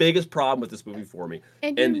was the biggest problem with this movie for me.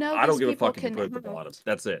 And I don't give a fuck if you put it at the bottom.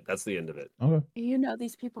 That's it. That's the end of it. Okay. You know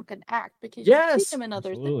these people can act because you see them in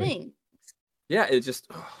other things. Yeah, it just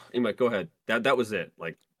anyway, go ahead. That was it.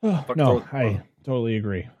 Like no, I totally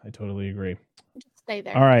agree. Just stay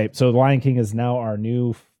there. All right, so The Lion King is now our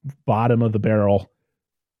new bottom of the barrel.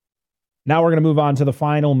 Now we're going to move on to the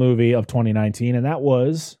final movie of 2019, and that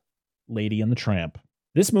was Lady and the Tramp.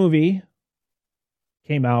 This movie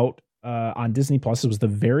came out on Disney Plus. It was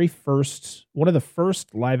one of the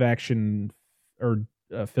first live action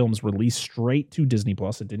films released straight to Disney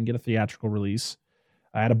Plus. It didn't get a theatrical release.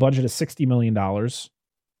 I had a budget of $60 million.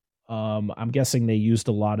 I'm guessing they used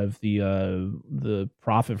a lot of the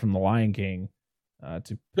profit from The Lion King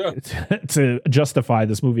to justify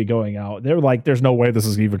this movie going out. They're like, there's no way this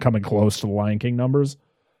is even coming close to The Lion King numbers.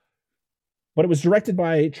 But it was directed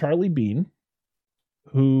by Charlie Bean,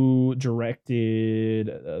 who directed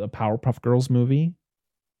the Powerpuff Girls movie.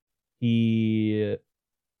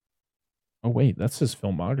 Oh wait, that's his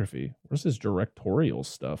filmography. Where's his directorial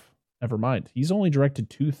stuff? Never mind. He's only directed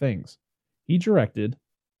 2 things. He directed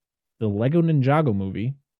the Lego Ninjago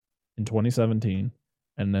movie in 2017,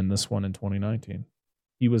 and then this one in 2019.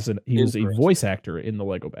 He was a voice actor in the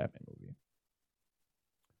Lego Batman movie.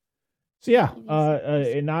 So yeah,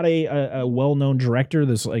 not a well-known director.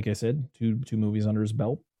 There's, like I said, two movies under his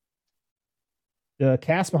belt. The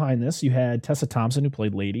cast behind this, you had Tessa Thompson, who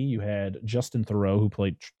played Lady. You had Justin Theroux, who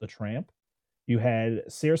played the Tramp. You had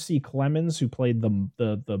Cersei Clemens, who played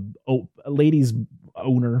the Lady's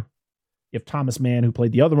owner. You have Thomas Mann, who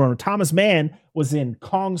played the other owner. Thomas Mann was in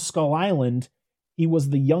Kong Skull Island. He was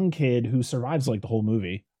the young kid who survives like the whole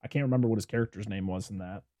movie. I can't remember what his character's name was in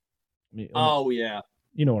that. Oh yeah,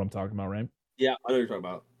 you know what I'm talking about, right? Yeah, I know what you're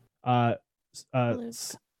talking about.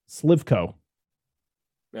 Slivko.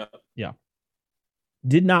 Yeah.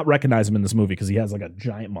 Did not recognize him in this movie because he has like a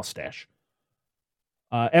giant mustache.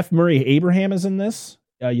 F. Murray Abraham is in this.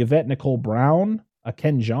 Yvette Nicole Brown.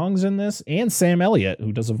 Ken Jeong's in this, and Sam Elliott,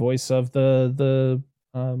 who does a voice of the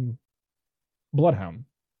Bloodhound.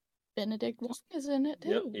 Benedict Wong is in it too.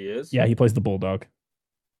 Yep, he is. Yeah, he plays the bulldog.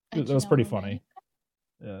 That was pretty funny.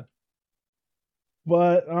 Yeah.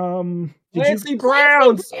 But Clancy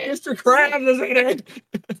Brown, Mr. Krabs is in it.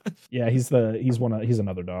 Yeah, he's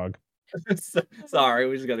another dog. Sorry,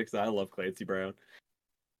 we just got excited. I love Clancy Brown.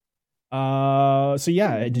 So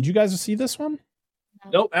yeah, did you guys see this one?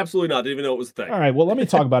 Nope, absolutely not. Didn't even know it was a thing. All right, well, let me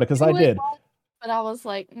talk about it because I did. But I was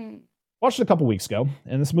like, Watched it a couple weeks ago,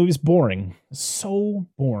 and this movie's boring. So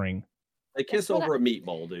boring. They kiss over a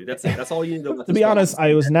meatball, dude. That's it. That's all you need to know. To be honest,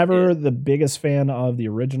 I was never the biggest fan of the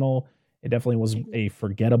original. It definitely was a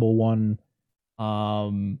forgettable one.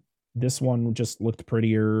 This one just looked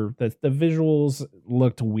prettier. The visuals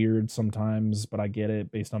looked weird sometimes, but I get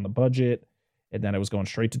it based on the budget. And then it was going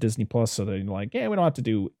straight to Disney Plus, so they're like, yeah, we don't have to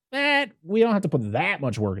do that. We don't have to put that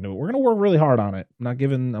much work into it. We're gonna work really hard on it. I'm not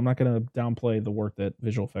gonna downplay the work that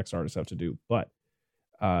visual effects artists have to do, but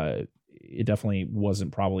it definitely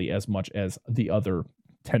wasn't probably as much as the other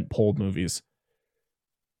tentpole movies.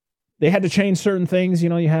 They had to change certain things. You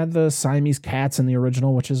know, you had the Siamese cats in the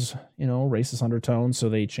original, which is, you know, racist undertones. So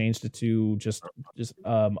they changed it to just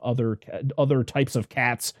other types of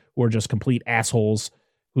cats who are just complete assholes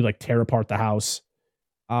who like tear apart the house.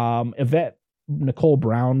 Yvette Nicole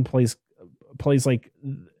Brown plays like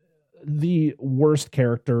the worst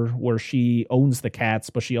character, where she owns the cats,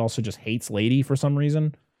 but she also just hates Lady for some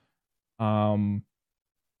reason.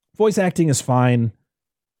 Voice acting is fine.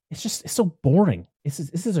 It's so boring. This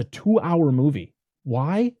is a 2-hour movie.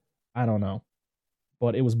 Why? I don't know,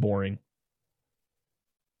 but it was boring.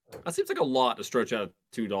 That seems like a lot to stretch out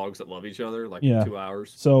 2 dogs that love each other, like 2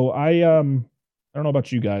 hours. So I don't know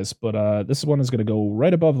about you guys, but this one is going to go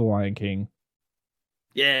right above The Lion King.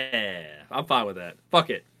 Yeah, I'm fine with that. Fuck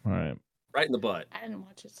it. All right. Right in the butt. I didn't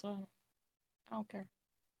watch it, so I don't care.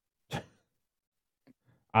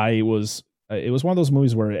 It was one of those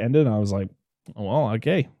movies where it ended and I was like, oh, well,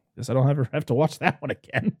 okay. Guess I don't ever have to watch that one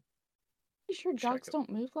again. You sure dogs don't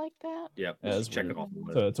move like that? Yep. Check it off.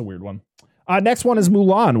 It's a weird one. Next one is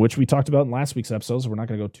Mulan, which we talked about in last week's episode, so we're not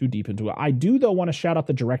going to go too deep into it. I do, though, want to shout out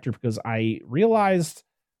the director because I realized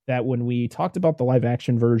that when we talked about the live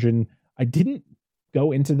action version, I didn't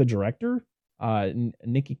go into the director.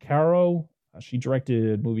 Nikki Caro, she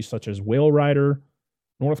directed movies such as Whale Rider,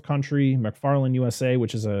 North Country, McFarlane USA,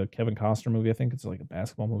 which is a Kevin Costner movie. I think it's like a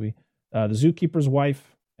basketball movie. The Zookeeper's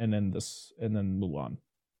Wife, and then Mulan.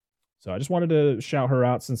 So I just wanted to shout her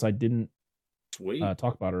out since I didn't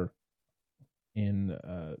talk about her in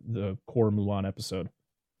the core Mulan episode.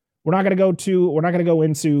 We're not going to go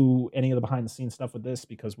into any of the behind the scenes stuff with this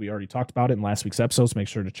because we already talked about it in last week's episodes. Make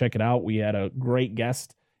sure to check it out. We had a great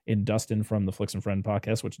guest in Dustin from the Flicks and Friend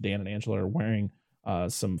podcast, which Dan and Angela are wearing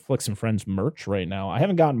some Flicks and Friends merch right now. I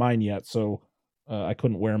haven't gotten mine yet, so I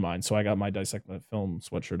couldn't wear mine. So I got my Dissect the Film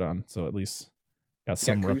sweatshirt on. So at least got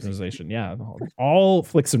some representation. Yeah, all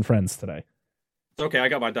Flicks and Friends today. It's okay. I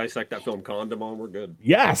got my Dissect That Film condom on. We're good.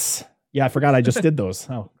 Yes. Yeah, I forgot I just did those.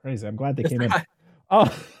 Oh, crazy. I'm glad they came in.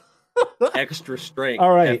 Oh, extra strength.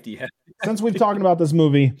 All right. Since we've talked about this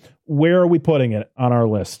movie, where are we putting it on our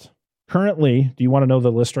list? Currently, do you want to know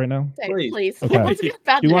the list right now? Please. Okay.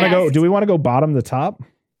 Do we want to go bottom to top?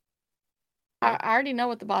 I already know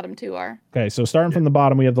what the bottom 2 are. Okay, so starting from the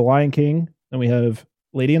bottom, we have The Lion King, then we have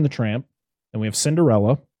Lady and the Tramp, then we have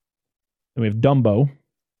Cinderella, then we have Dumbo,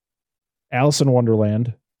 Alice in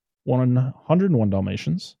Wonderland, 101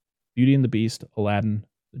 Dalmatians, Beauty and the Beast, Aladdin,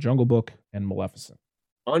 The Jungle Book, and Maleficent.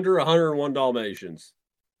 Under 101 Dalmatians.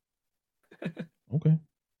 Okay.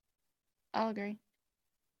 I'll agree.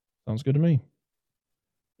 Sounds good to me.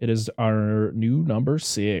 It is our new number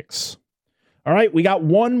 6. All right, we got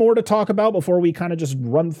one more to talk about before we kind of just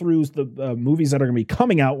run through the movies that are going to be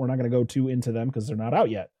coming out. We're not going to go too into them because they're not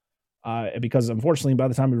out yet. Because unfortunately, by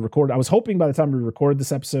the time we record, I was hoping by the time we record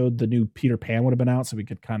this episode, the new Peter Pan would have been out so we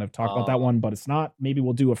could kind of talk about that one, but it's not. Maybe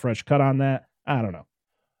we'll do a fresh cut on that. I don't know.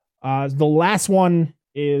 The last one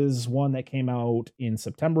is one that came out in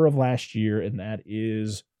September of last year, and that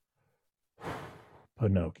is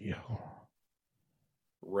Pinocchio.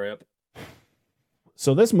 Rip.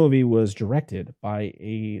 So this movie was directed by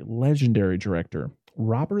a legendary director,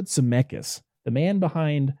 Robert Zemeckis, the man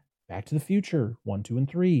behind Back to the Future 1, 2, and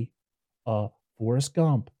 3, Forrest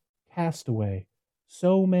Gump, Castaway,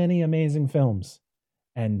 so many amazing films.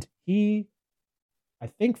 And he, I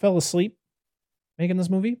think, fell asleep making this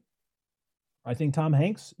movie. I think Tom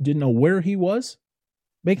Hanks didn't know where he was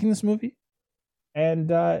making this movie. And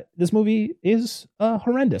this movie is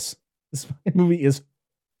horrendous. This movie is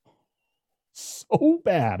so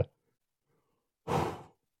bad.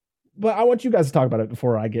 But I want you guys to talk about it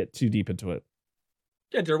before I get too deep into it.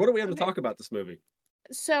 Yeah, Jared, what do we have to talk about this movie?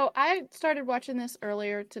 So I started watching this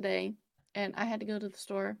earlier today, and I had to go to the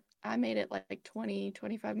store. I made it like 20,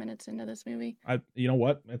 25 minutes into this movie. You know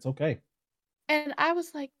what? It's okay. And I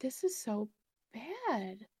was like, this is so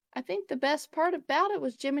bad. I think the best part about it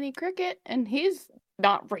was Jiminy Cricket, and he's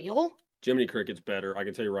not real. Jiminy Cricket's better. I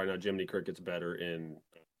can tell you right now, Jiminy Cricket's better in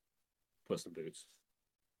Puss in Boots.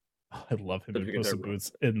 I love him But in we can Puss in never-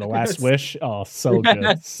 Boots in The Last Wish. Oh, so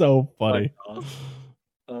good. So funny.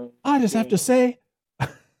 I just have to say,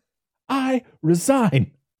 I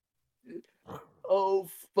resign. Oh,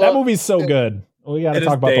 fuck. That movie's so good. We got to It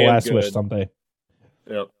talk is about The damn Last Wish good. someday.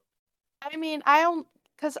 Yep. I mean,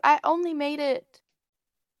 because I only made it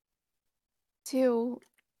to.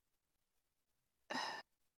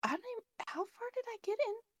 I don't even. How far did I get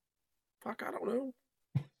in? Fuck, I don't know.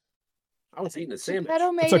 I was eating a sandwich.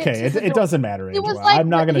 Geppetto made It's okay. to the It door. doesn't matter, He was Angela. like, I'm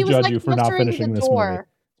not going to he was judge like you for not answering the finishing this movie. door.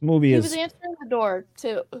 This movie He is. was answering the door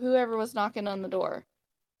to whoever was knocking on the door,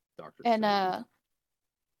 Dr. and Seuss.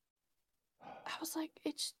 I was like,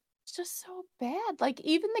 it's just so bad. Like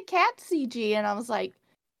even the cat CG, and I was like,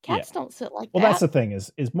 cats don't sit like Well, that. that's the thing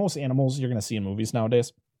is most animals you're going to see in movies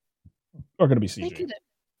nowadays are going to be CG.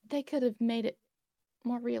 They could have made it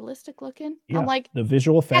more realistic looking. Yeah, I'm like, the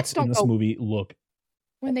visual effects don't in this go- movie look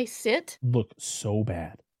when they sit. so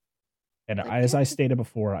bad. And Like, as I cats- stated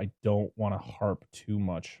before, I don't want to harp too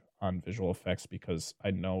much on visual effects because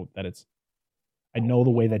I know the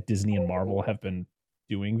way that Disney and Marvel have been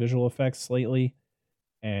doing visual effects lately,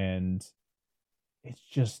 and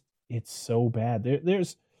it's so bad.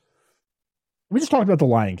 We just talked about The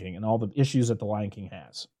Lion King and all the issues that The Lion King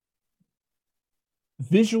has.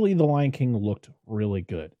 Visually, The Lion King looked really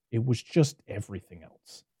good. It was just everything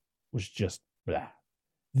else was just blah.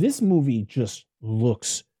 This movie just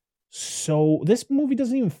looks so. This movie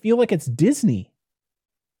doesn't even feel like it's Disney.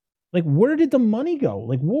 Like, where did the money go?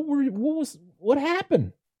 Like, what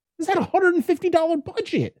happened? This had $150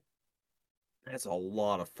 budget. That's a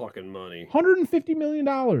lot of fucking money. $150 million.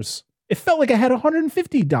 It felt like I had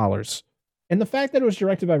 $150. And the fact that it was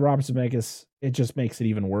directed by Robert Zemeckis, it just makes it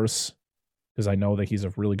even worse. Because I know that he's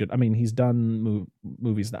a really good. I mean, he's done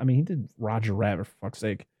movies. I mean, he did Roger Rabbit, for fuck's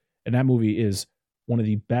sake. And that movie is one of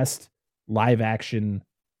the best live action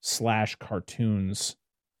 / cartoons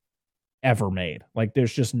ever made. Like,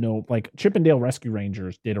 there's just no, like, Chippendale Rescue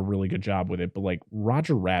Rangers did a really good job with it, but like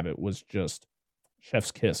Roger Rabbit was just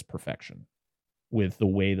chef's kiss perfection with the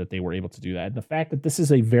way that they were able to do that. And the fact that this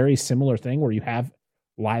is a very similar thing where you have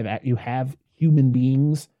you have human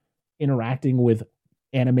beings interacting with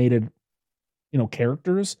animated,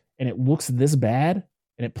 characters, and it looks this bad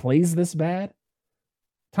and it plays this bad.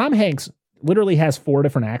 Tom Hanks literally has 4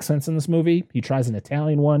 different accents in this movie. He tries an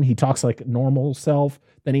Italian one. He talks like normal self.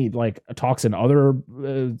 Then he like talks in other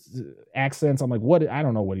accents. I'm like, what? I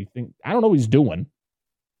don't know what he think. I don't know what he's doing.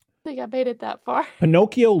 I think I made it that far.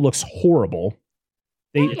 Pinocchio looks horrible.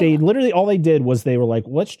 They literally, all they did was they were like,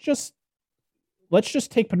 let's just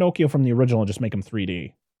take Pinocchio from the original and just make him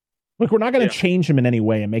 3D. Like, we're not going to change him in any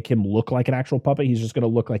way and make him look like an actual puppet. He's just going to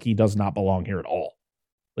look like he does not belong here at all.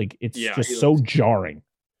 Like, it's just so jarring.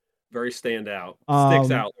 Very stand out. Sticks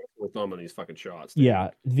out with thumb in these fucking shots. Dude. Yeah.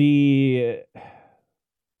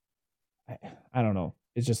 I don't know.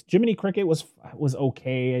 It's just Jiminy Cricket was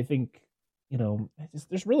okay. I think,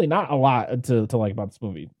 there's really not a lot to like about this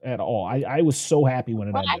movie at all. I was so happy when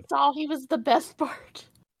it ended. I saw he was the best part.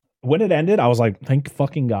 When it ended, I was like, thank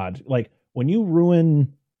fucking God. Like, when you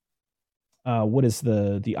ruin what is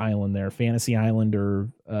the island there? Fantasy Island or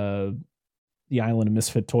the island of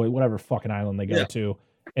Misfit Toy, whatever fucking island they go to,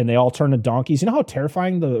 and they all turn to donkeys. You know how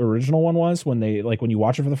terrifying the original one was when you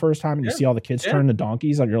watch it for the first time and you see all the kids turn to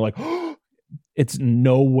donkeys, and you're like, oh, it's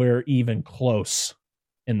nowhere even close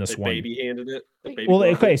in this one. Baby handed it.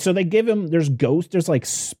 Okay, so they give him, there's like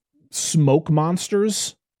smoke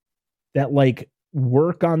monsters that like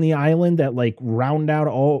work on the island that like round up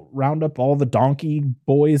all the donkey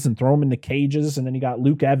boys and throw them into cages. And then you got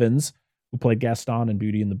Luke Evans, who played Gaston in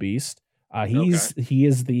Beauty and the Beast. He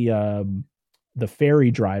is the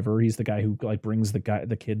ferry driver. He's the guy who like brings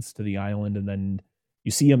the kids to the island. And then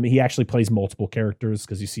you see him, he actually plays multiple characters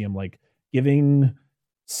because you see him like giving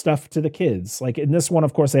stuff to the kids. Like in this one,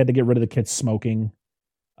 of course, they had to get rid of the kids smoking.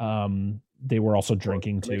 They were also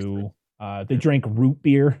drinking too. They drank root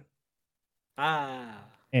beer.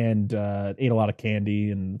 And ate a lot of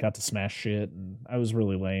candy and got to smash shit, and I was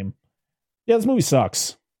really lame. Yeah, this movie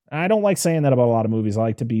sucks. I don't like saying that about a lot of movies. I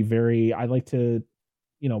like to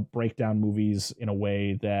break down movies in a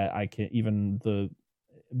way that I can,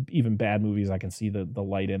 even bad movies I can see the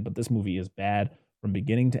light in, but this movie is bad from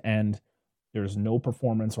beginning to end. There's no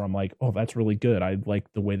performance where I'm like, oh, that's really good. I like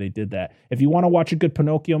the way they did that. If you want to watch a good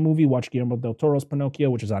Pinocchio movie, watch Guillermo del Toro's Pinocchio,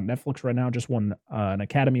 which is on Netflix right now. Just won an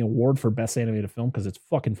Academy Award for Best Animated Film because it's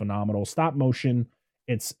fucking phenomenal. Stop motion.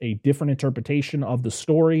 It's a different interpretation of the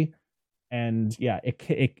story. And yeah,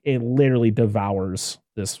 it literally devours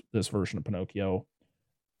this version of Pinocchio.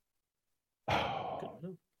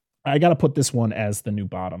 I got to put this one as the new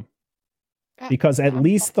bottom because at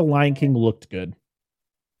least The Lion King looked good.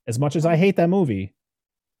 As much as I hate that movie,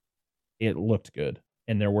 it looked good.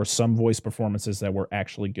 And there were some voice performances that were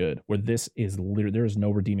actually good. Where this is literally, there is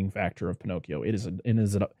no redeeming factor of Pinocchio. It is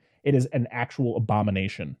an actual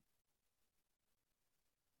abomination.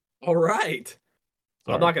 All right.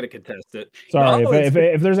 Sorry. I'm not going to contest it. Sorry,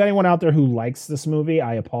 if there's anyone out there who likes this movie,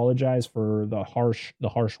 I apologize for the harsh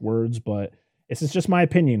words, but this is just my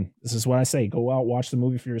opinion. This is what I say. Go out, watch the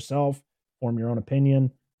movie for yourself, form your own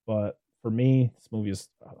opinion. But for me, this movie is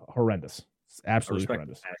horrendous. It's absolutely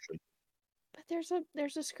horrendous. But there's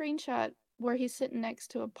a screenshot where he's sitting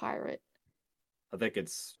next to a pirate. I think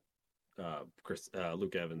it's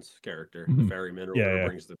Luke Evans' character, the ferryman, or whatever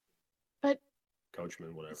brings the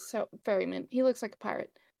coachman, whatever. So ferryman, he looks like a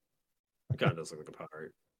pirate. He kind of does look like a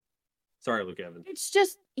pirate. Sorry, Luke Evans. It's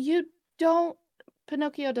just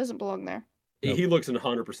Pinocchio doesn't belong there. Nope. He looks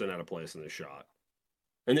 100% out of place in this shot,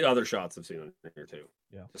 and the other shots I've seen in here too.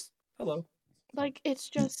 Yeah, just hello. Like it's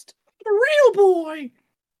just the real boy.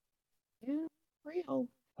 Yeah, real.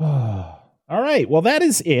 All right. Well, that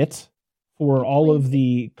is it for all of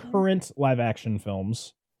the current live action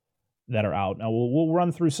films that are out. Now we'll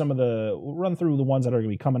run through the ones that are going to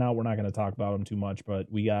be coming out. We're not going to talk about them too much,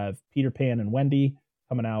 but we have Peter Pan and Wendy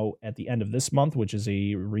coming out at the end of this month, which is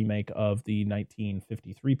a remake of the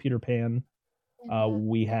 1953 Peter Pan.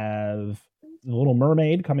 We have The Little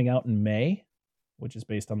Mermaid coming out in May, which is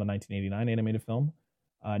based on the 1989 animated film.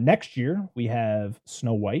 Next year, we have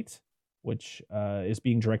Snow White, which is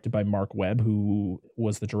being directed by Mark Webb, who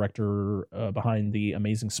was the director behind the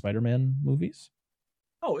Amazing Spider-Man movies.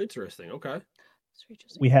 Oh, interesting. Okay.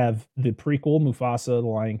 We have the prequel, Mufasa, The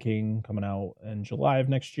Lion King, coming out in July of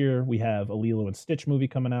next year. We have a Lilo and Stitch movie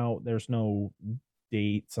coming out. There's no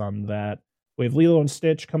dates on that. We have Lilo and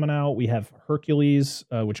Stitch coming out. We have Hercules,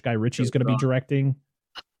 which Guy Ritchie's going to be directing.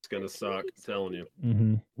 It's going to suck, I'm telling you.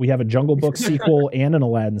 Mm-hmm. We have a Jungle Book sequel and an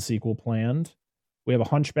Aladdin sequel planned. We have a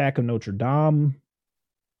Hunchback of Notre Dame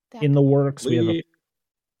in the works. We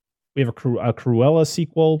have a Cruella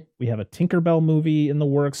sequel. We have a Tinkerbell movie in the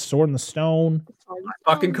works. Sword in the Stone. I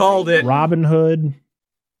fucking called it. Robin Hood,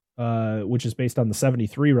 which is based on the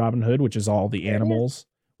 73 Robin Hood, which is all the animals.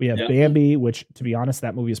 We have Bambi, which, to be honest,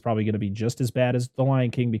 that movie is probably going to be just as bad as The Lion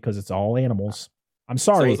King because it's all animals. I'm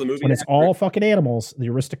sorry, when it's all fucking animals, the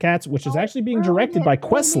Aristocats, which is actually being directed by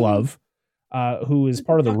Questlove, who is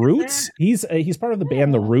part of the Roots. He's part of the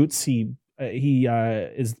band The Roots. He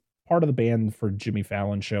is part of the band for Jimmy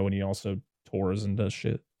Fallon show, and he also tours and does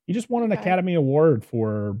shit. He just won an Academy Award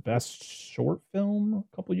for Best Short Film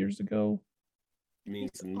a couple years ago.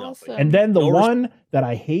 Means nothing. And then the one that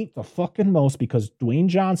I hate the fucking most because Dwayne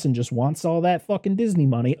Johnson just wants all that fucking Disney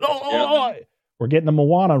money. We're getting the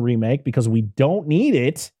Moana remake because we don't need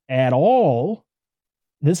it at all.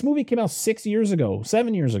 This movie came out 7 years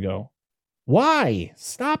ago. Why?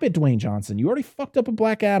 Stop it, Dwayne Johnson. You already fucked up a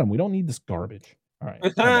Black Adam. We don't need this garbage. All right.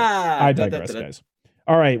 I digress, guys.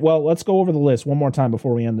 All right. Well, let's go over the list one more time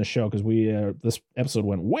before we end the show because this episode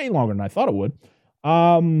went way longer than I thought it would.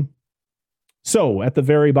 So at the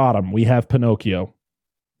very bottom, we have Pinocchio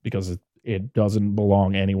because it doesn't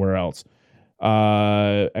belong anywhere else.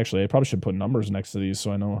 Actually, I probably should put numbers next to these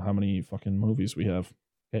so I know how many fucking movies we have.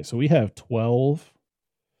 Okay, so we have 12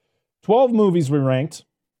 movies we ranked.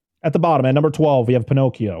 At the bottom, at number 12, we have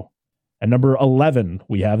Pinocchio. At number 11,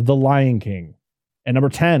 we have The Lion King. At number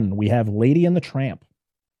 10, we have Lady and the Tramp.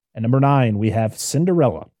 At number 9, we have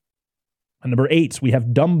Cinderella. At number 8, we have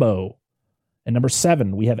Dumbo. At number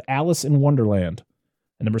 7, we have Alice in Wonderland.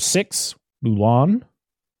 At number 6, Mulan.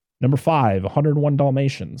 Number 5, 101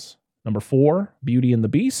 Dalmatians. Number 4, Beauty and the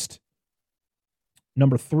Beast.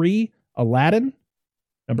 Number 3, Aladdin.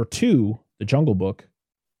 Number 2, The Jungle Book.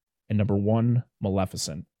 And number 1,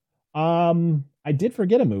 Maleficent. I did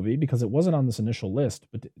forget a movie because it wasn't on this initial list,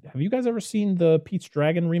 but have you guys ever seen the Pete's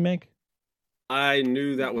Dragon remake? I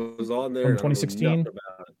knew that was on there. From 2016?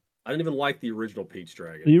 I didn't even like the original Pete's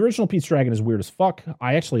Dragon. The original Pete's Dragon is weird as fuck.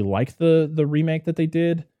 I actually liked the remake that they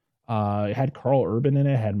did. It had Carl Urban in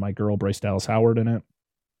it. Had my girl Bryce Dallas Howard in it.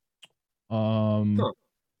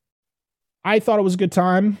 I thought it was a good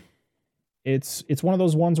time. It's one of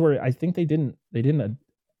those ones where I think they didn't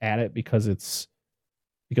add it because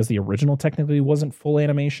the original technically wasn't full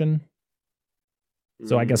animation.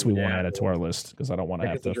 So I guess we won't add it to our list because I don't want to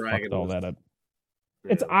have to fuck all that up.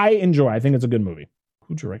 Yeah. I think it's a good movie.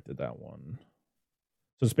 Who directed that one?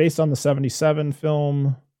 So it's based on the 77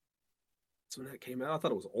 film. So when that came out, I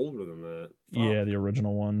thought it was older than that. Yeah, the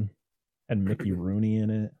original one had Mickey Rooney in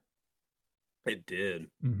it. It did.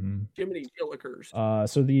 Mm-hmm. Jiminy Jillikers.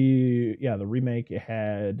 So the remake, it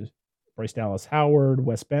had Bryce Dallas Howard,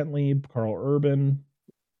 Wes Bentley, Carl Urban,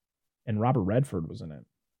 and Robert Redford was in it.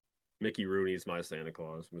 Mickey Rooney's my Santa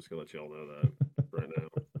Claus. I'm just gonna let y'all know that right now.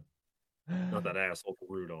 Not that asshole for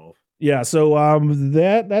Rudolph. Yeah, so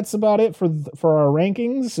that's about it for our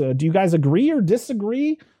rankings. Do you guys agree or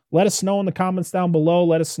disagree? Let us know in the comments down below.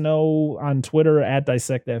 Let us know on Twitter at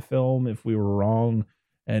Dissect That Film if we were wrong,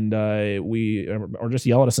 and or just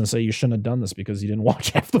yell at us and say you shouldn't have done this because you didn't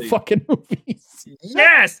watch half the fucking movies.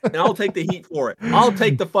 Yes, and I'll take the heat for it. I'll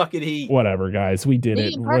take the fucking heat. Whatever, guys, we did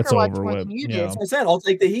it. It's over with. Yeah. As I said, I'll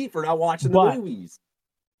take the heat for not watching the movies.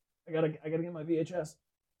 I gotta get my VHS.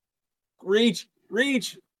 Reach.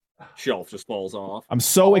 Shelf just falls off. I'm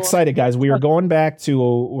so excited, guys. We are going back to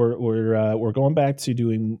we're going back to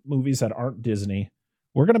doing movies that aren't Disney.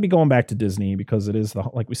 We're going to be going back to Disney because it is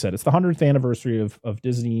like we said, it's the 100th anniversary of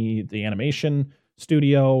Disney, the animation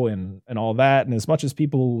studio, and all that. And as much as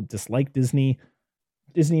people dislike Disney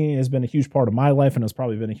has been a huge part of my life, and it's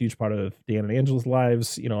probably been a huge part of Dan and Angela's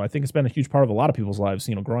lives. I think it's been a huge part of a lot of people's lives.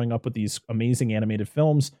 Growing up with these amazing animated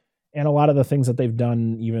films, and a lot of the things that they've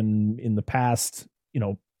done even in the past,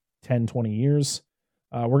 10, 20 years.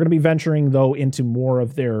 We're going to be venturing, though, into more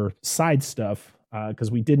of their side stuff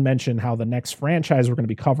because we did mention how the next franchise we're going to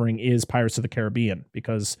be covering is Pirates of the Caribbean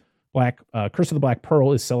because Curse of the Black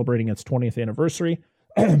Pearl is celebrating its 20th anniversary.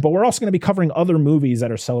 But we're also going to be covering other movies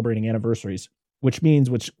that are celebrating anniversaries, which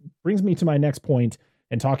brings me to my next point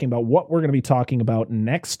and talking about what we're going to be talking about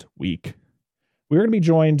next week. We're going to be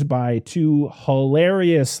joined by two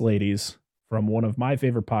hilarious ladies from one of my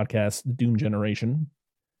favorite podcasts, The Doom Generation.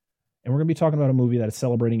 And we're going to be talking about a movie that is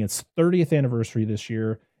celebrating its 30th anniversary this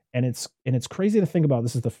year. And it's crazy to think about.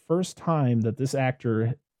 This is the first time that this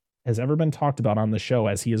actor has ever been talked about on the show,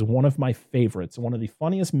 as he is one of my favorites, one of the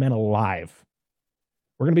funniest men alive.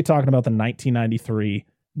 We're going to be talking about the 1993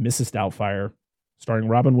 Mrs. Doubtfire, starring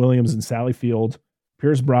Robin Williams and Sally Field,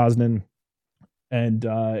 Pierce Brosnan. And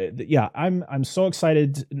I'm so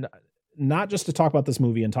excited not just to talk about this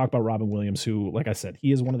movie and talk about Robin Williams, who, like I said,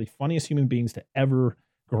 he is one of the funniest human beings to ever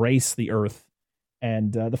grace the earth.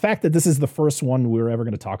 And the fact that this is the first one we're ever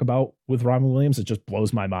going to talk about with Robin Williams, it just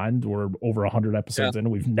blows my mind. We're over 100 episodes in,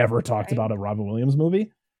 and we've never talked about a Robin Williams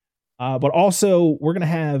movie. But also, we're going to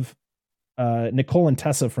have Nicole and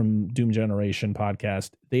Tessa from Doom Generation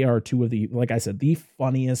podcast. They are two of the, like I said, the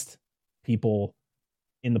funniest people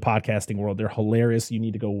in the podcasting world. They're hilarious. You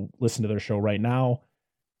need to go listen to their show right now.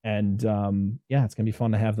 And it's going to be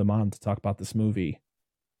fun to have them on to talk about this movie.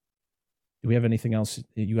 Do we have anything else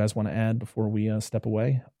that you guys want to add before we step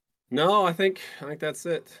away? No, I think that's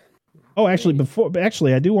it. Oh,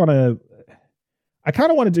 actually, I do want to. I kind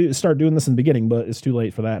of want to start doing this in the beginning, but it's too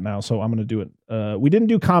late for that now. So I'm going to do it. We didn't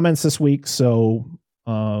do comments this week, so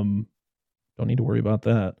don't need to worry about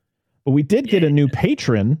that. But we did get a new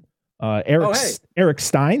patron, Eric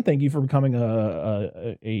Stein. Thank you for becoming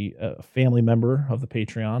a family member of the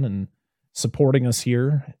Patreon and supporting us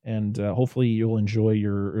here. And hopefully you'll enjoy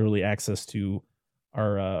your early access to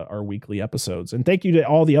our weekly episodes. And thank you to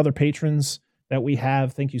all the other patrons that we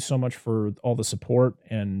have. Thank you so much for all the support,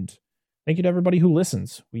 and thank you to everybody who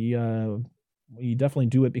listens. We definitely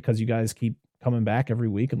do it because you guys keep coming back every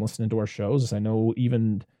week and listening to our shows. I know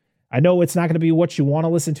it's not going to be what you want to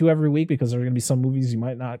listen to every week because there are going to be some movies you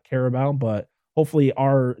might not care about, but hopefully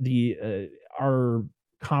our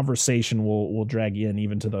conversation will drag you in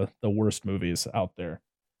even to the worst movies out there.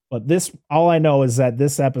 But all I know is that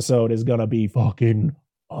this episode is going to be fucking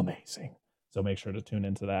amazing. So make sure to tune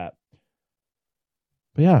into that.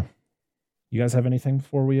 But yeah, you guys have anything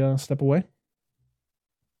before we step away?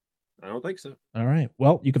 I don't think so. All right.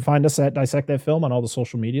 Well, you can find us at Dissect That Film on all the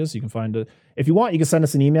social medias. You can find it if you want. You can send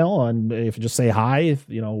us an email, and if you just say hi, if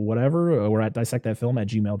whatever. We're at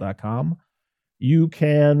dissectthatfilm@gmail.com. You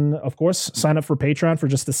can, of course, sign up for Patreon for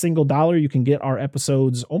just $1. You can get our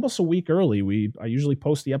episodes almost a week early. I usually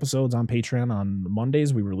post the episodes on Patreon on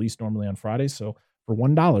Mondays. We release normally on Fridays. So for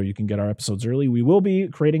 $1, you can get our episodes early. We will be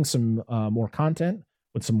creating some more content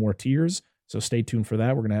with some more tiers. So stay tuned for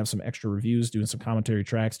that. We're going to have some extra reviews, doing some commentary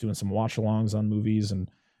tracks, doing some watch-alongs on movies, and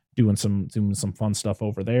doing some fun stuff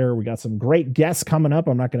over there. We got some great guests coming up.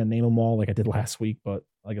 I'm not going to name them all like I did last week, but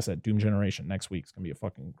like I said, Doom Generation next week is going to be a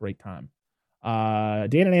fucking great time.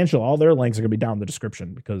 Dan and Angela, all their links are going to be down in the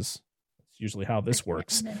description because it's usually how this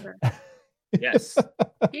works. Yes.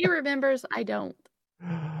 He remembers. I don't.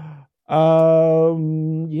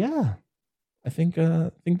 Yeah. I think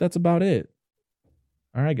that's about it.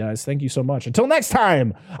 All right, guys. Thank you so much. Until next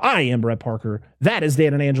time, I am Brett Parker. That is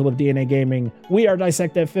Dan and Angel of DNA Gaming. We are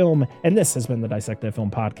Dissect That Film, and this has been the Dissect That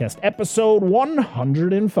Film podcast, episode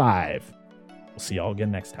 105. We'll see y'all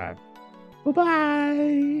again next time.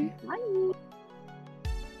 Bye-bye. Bye.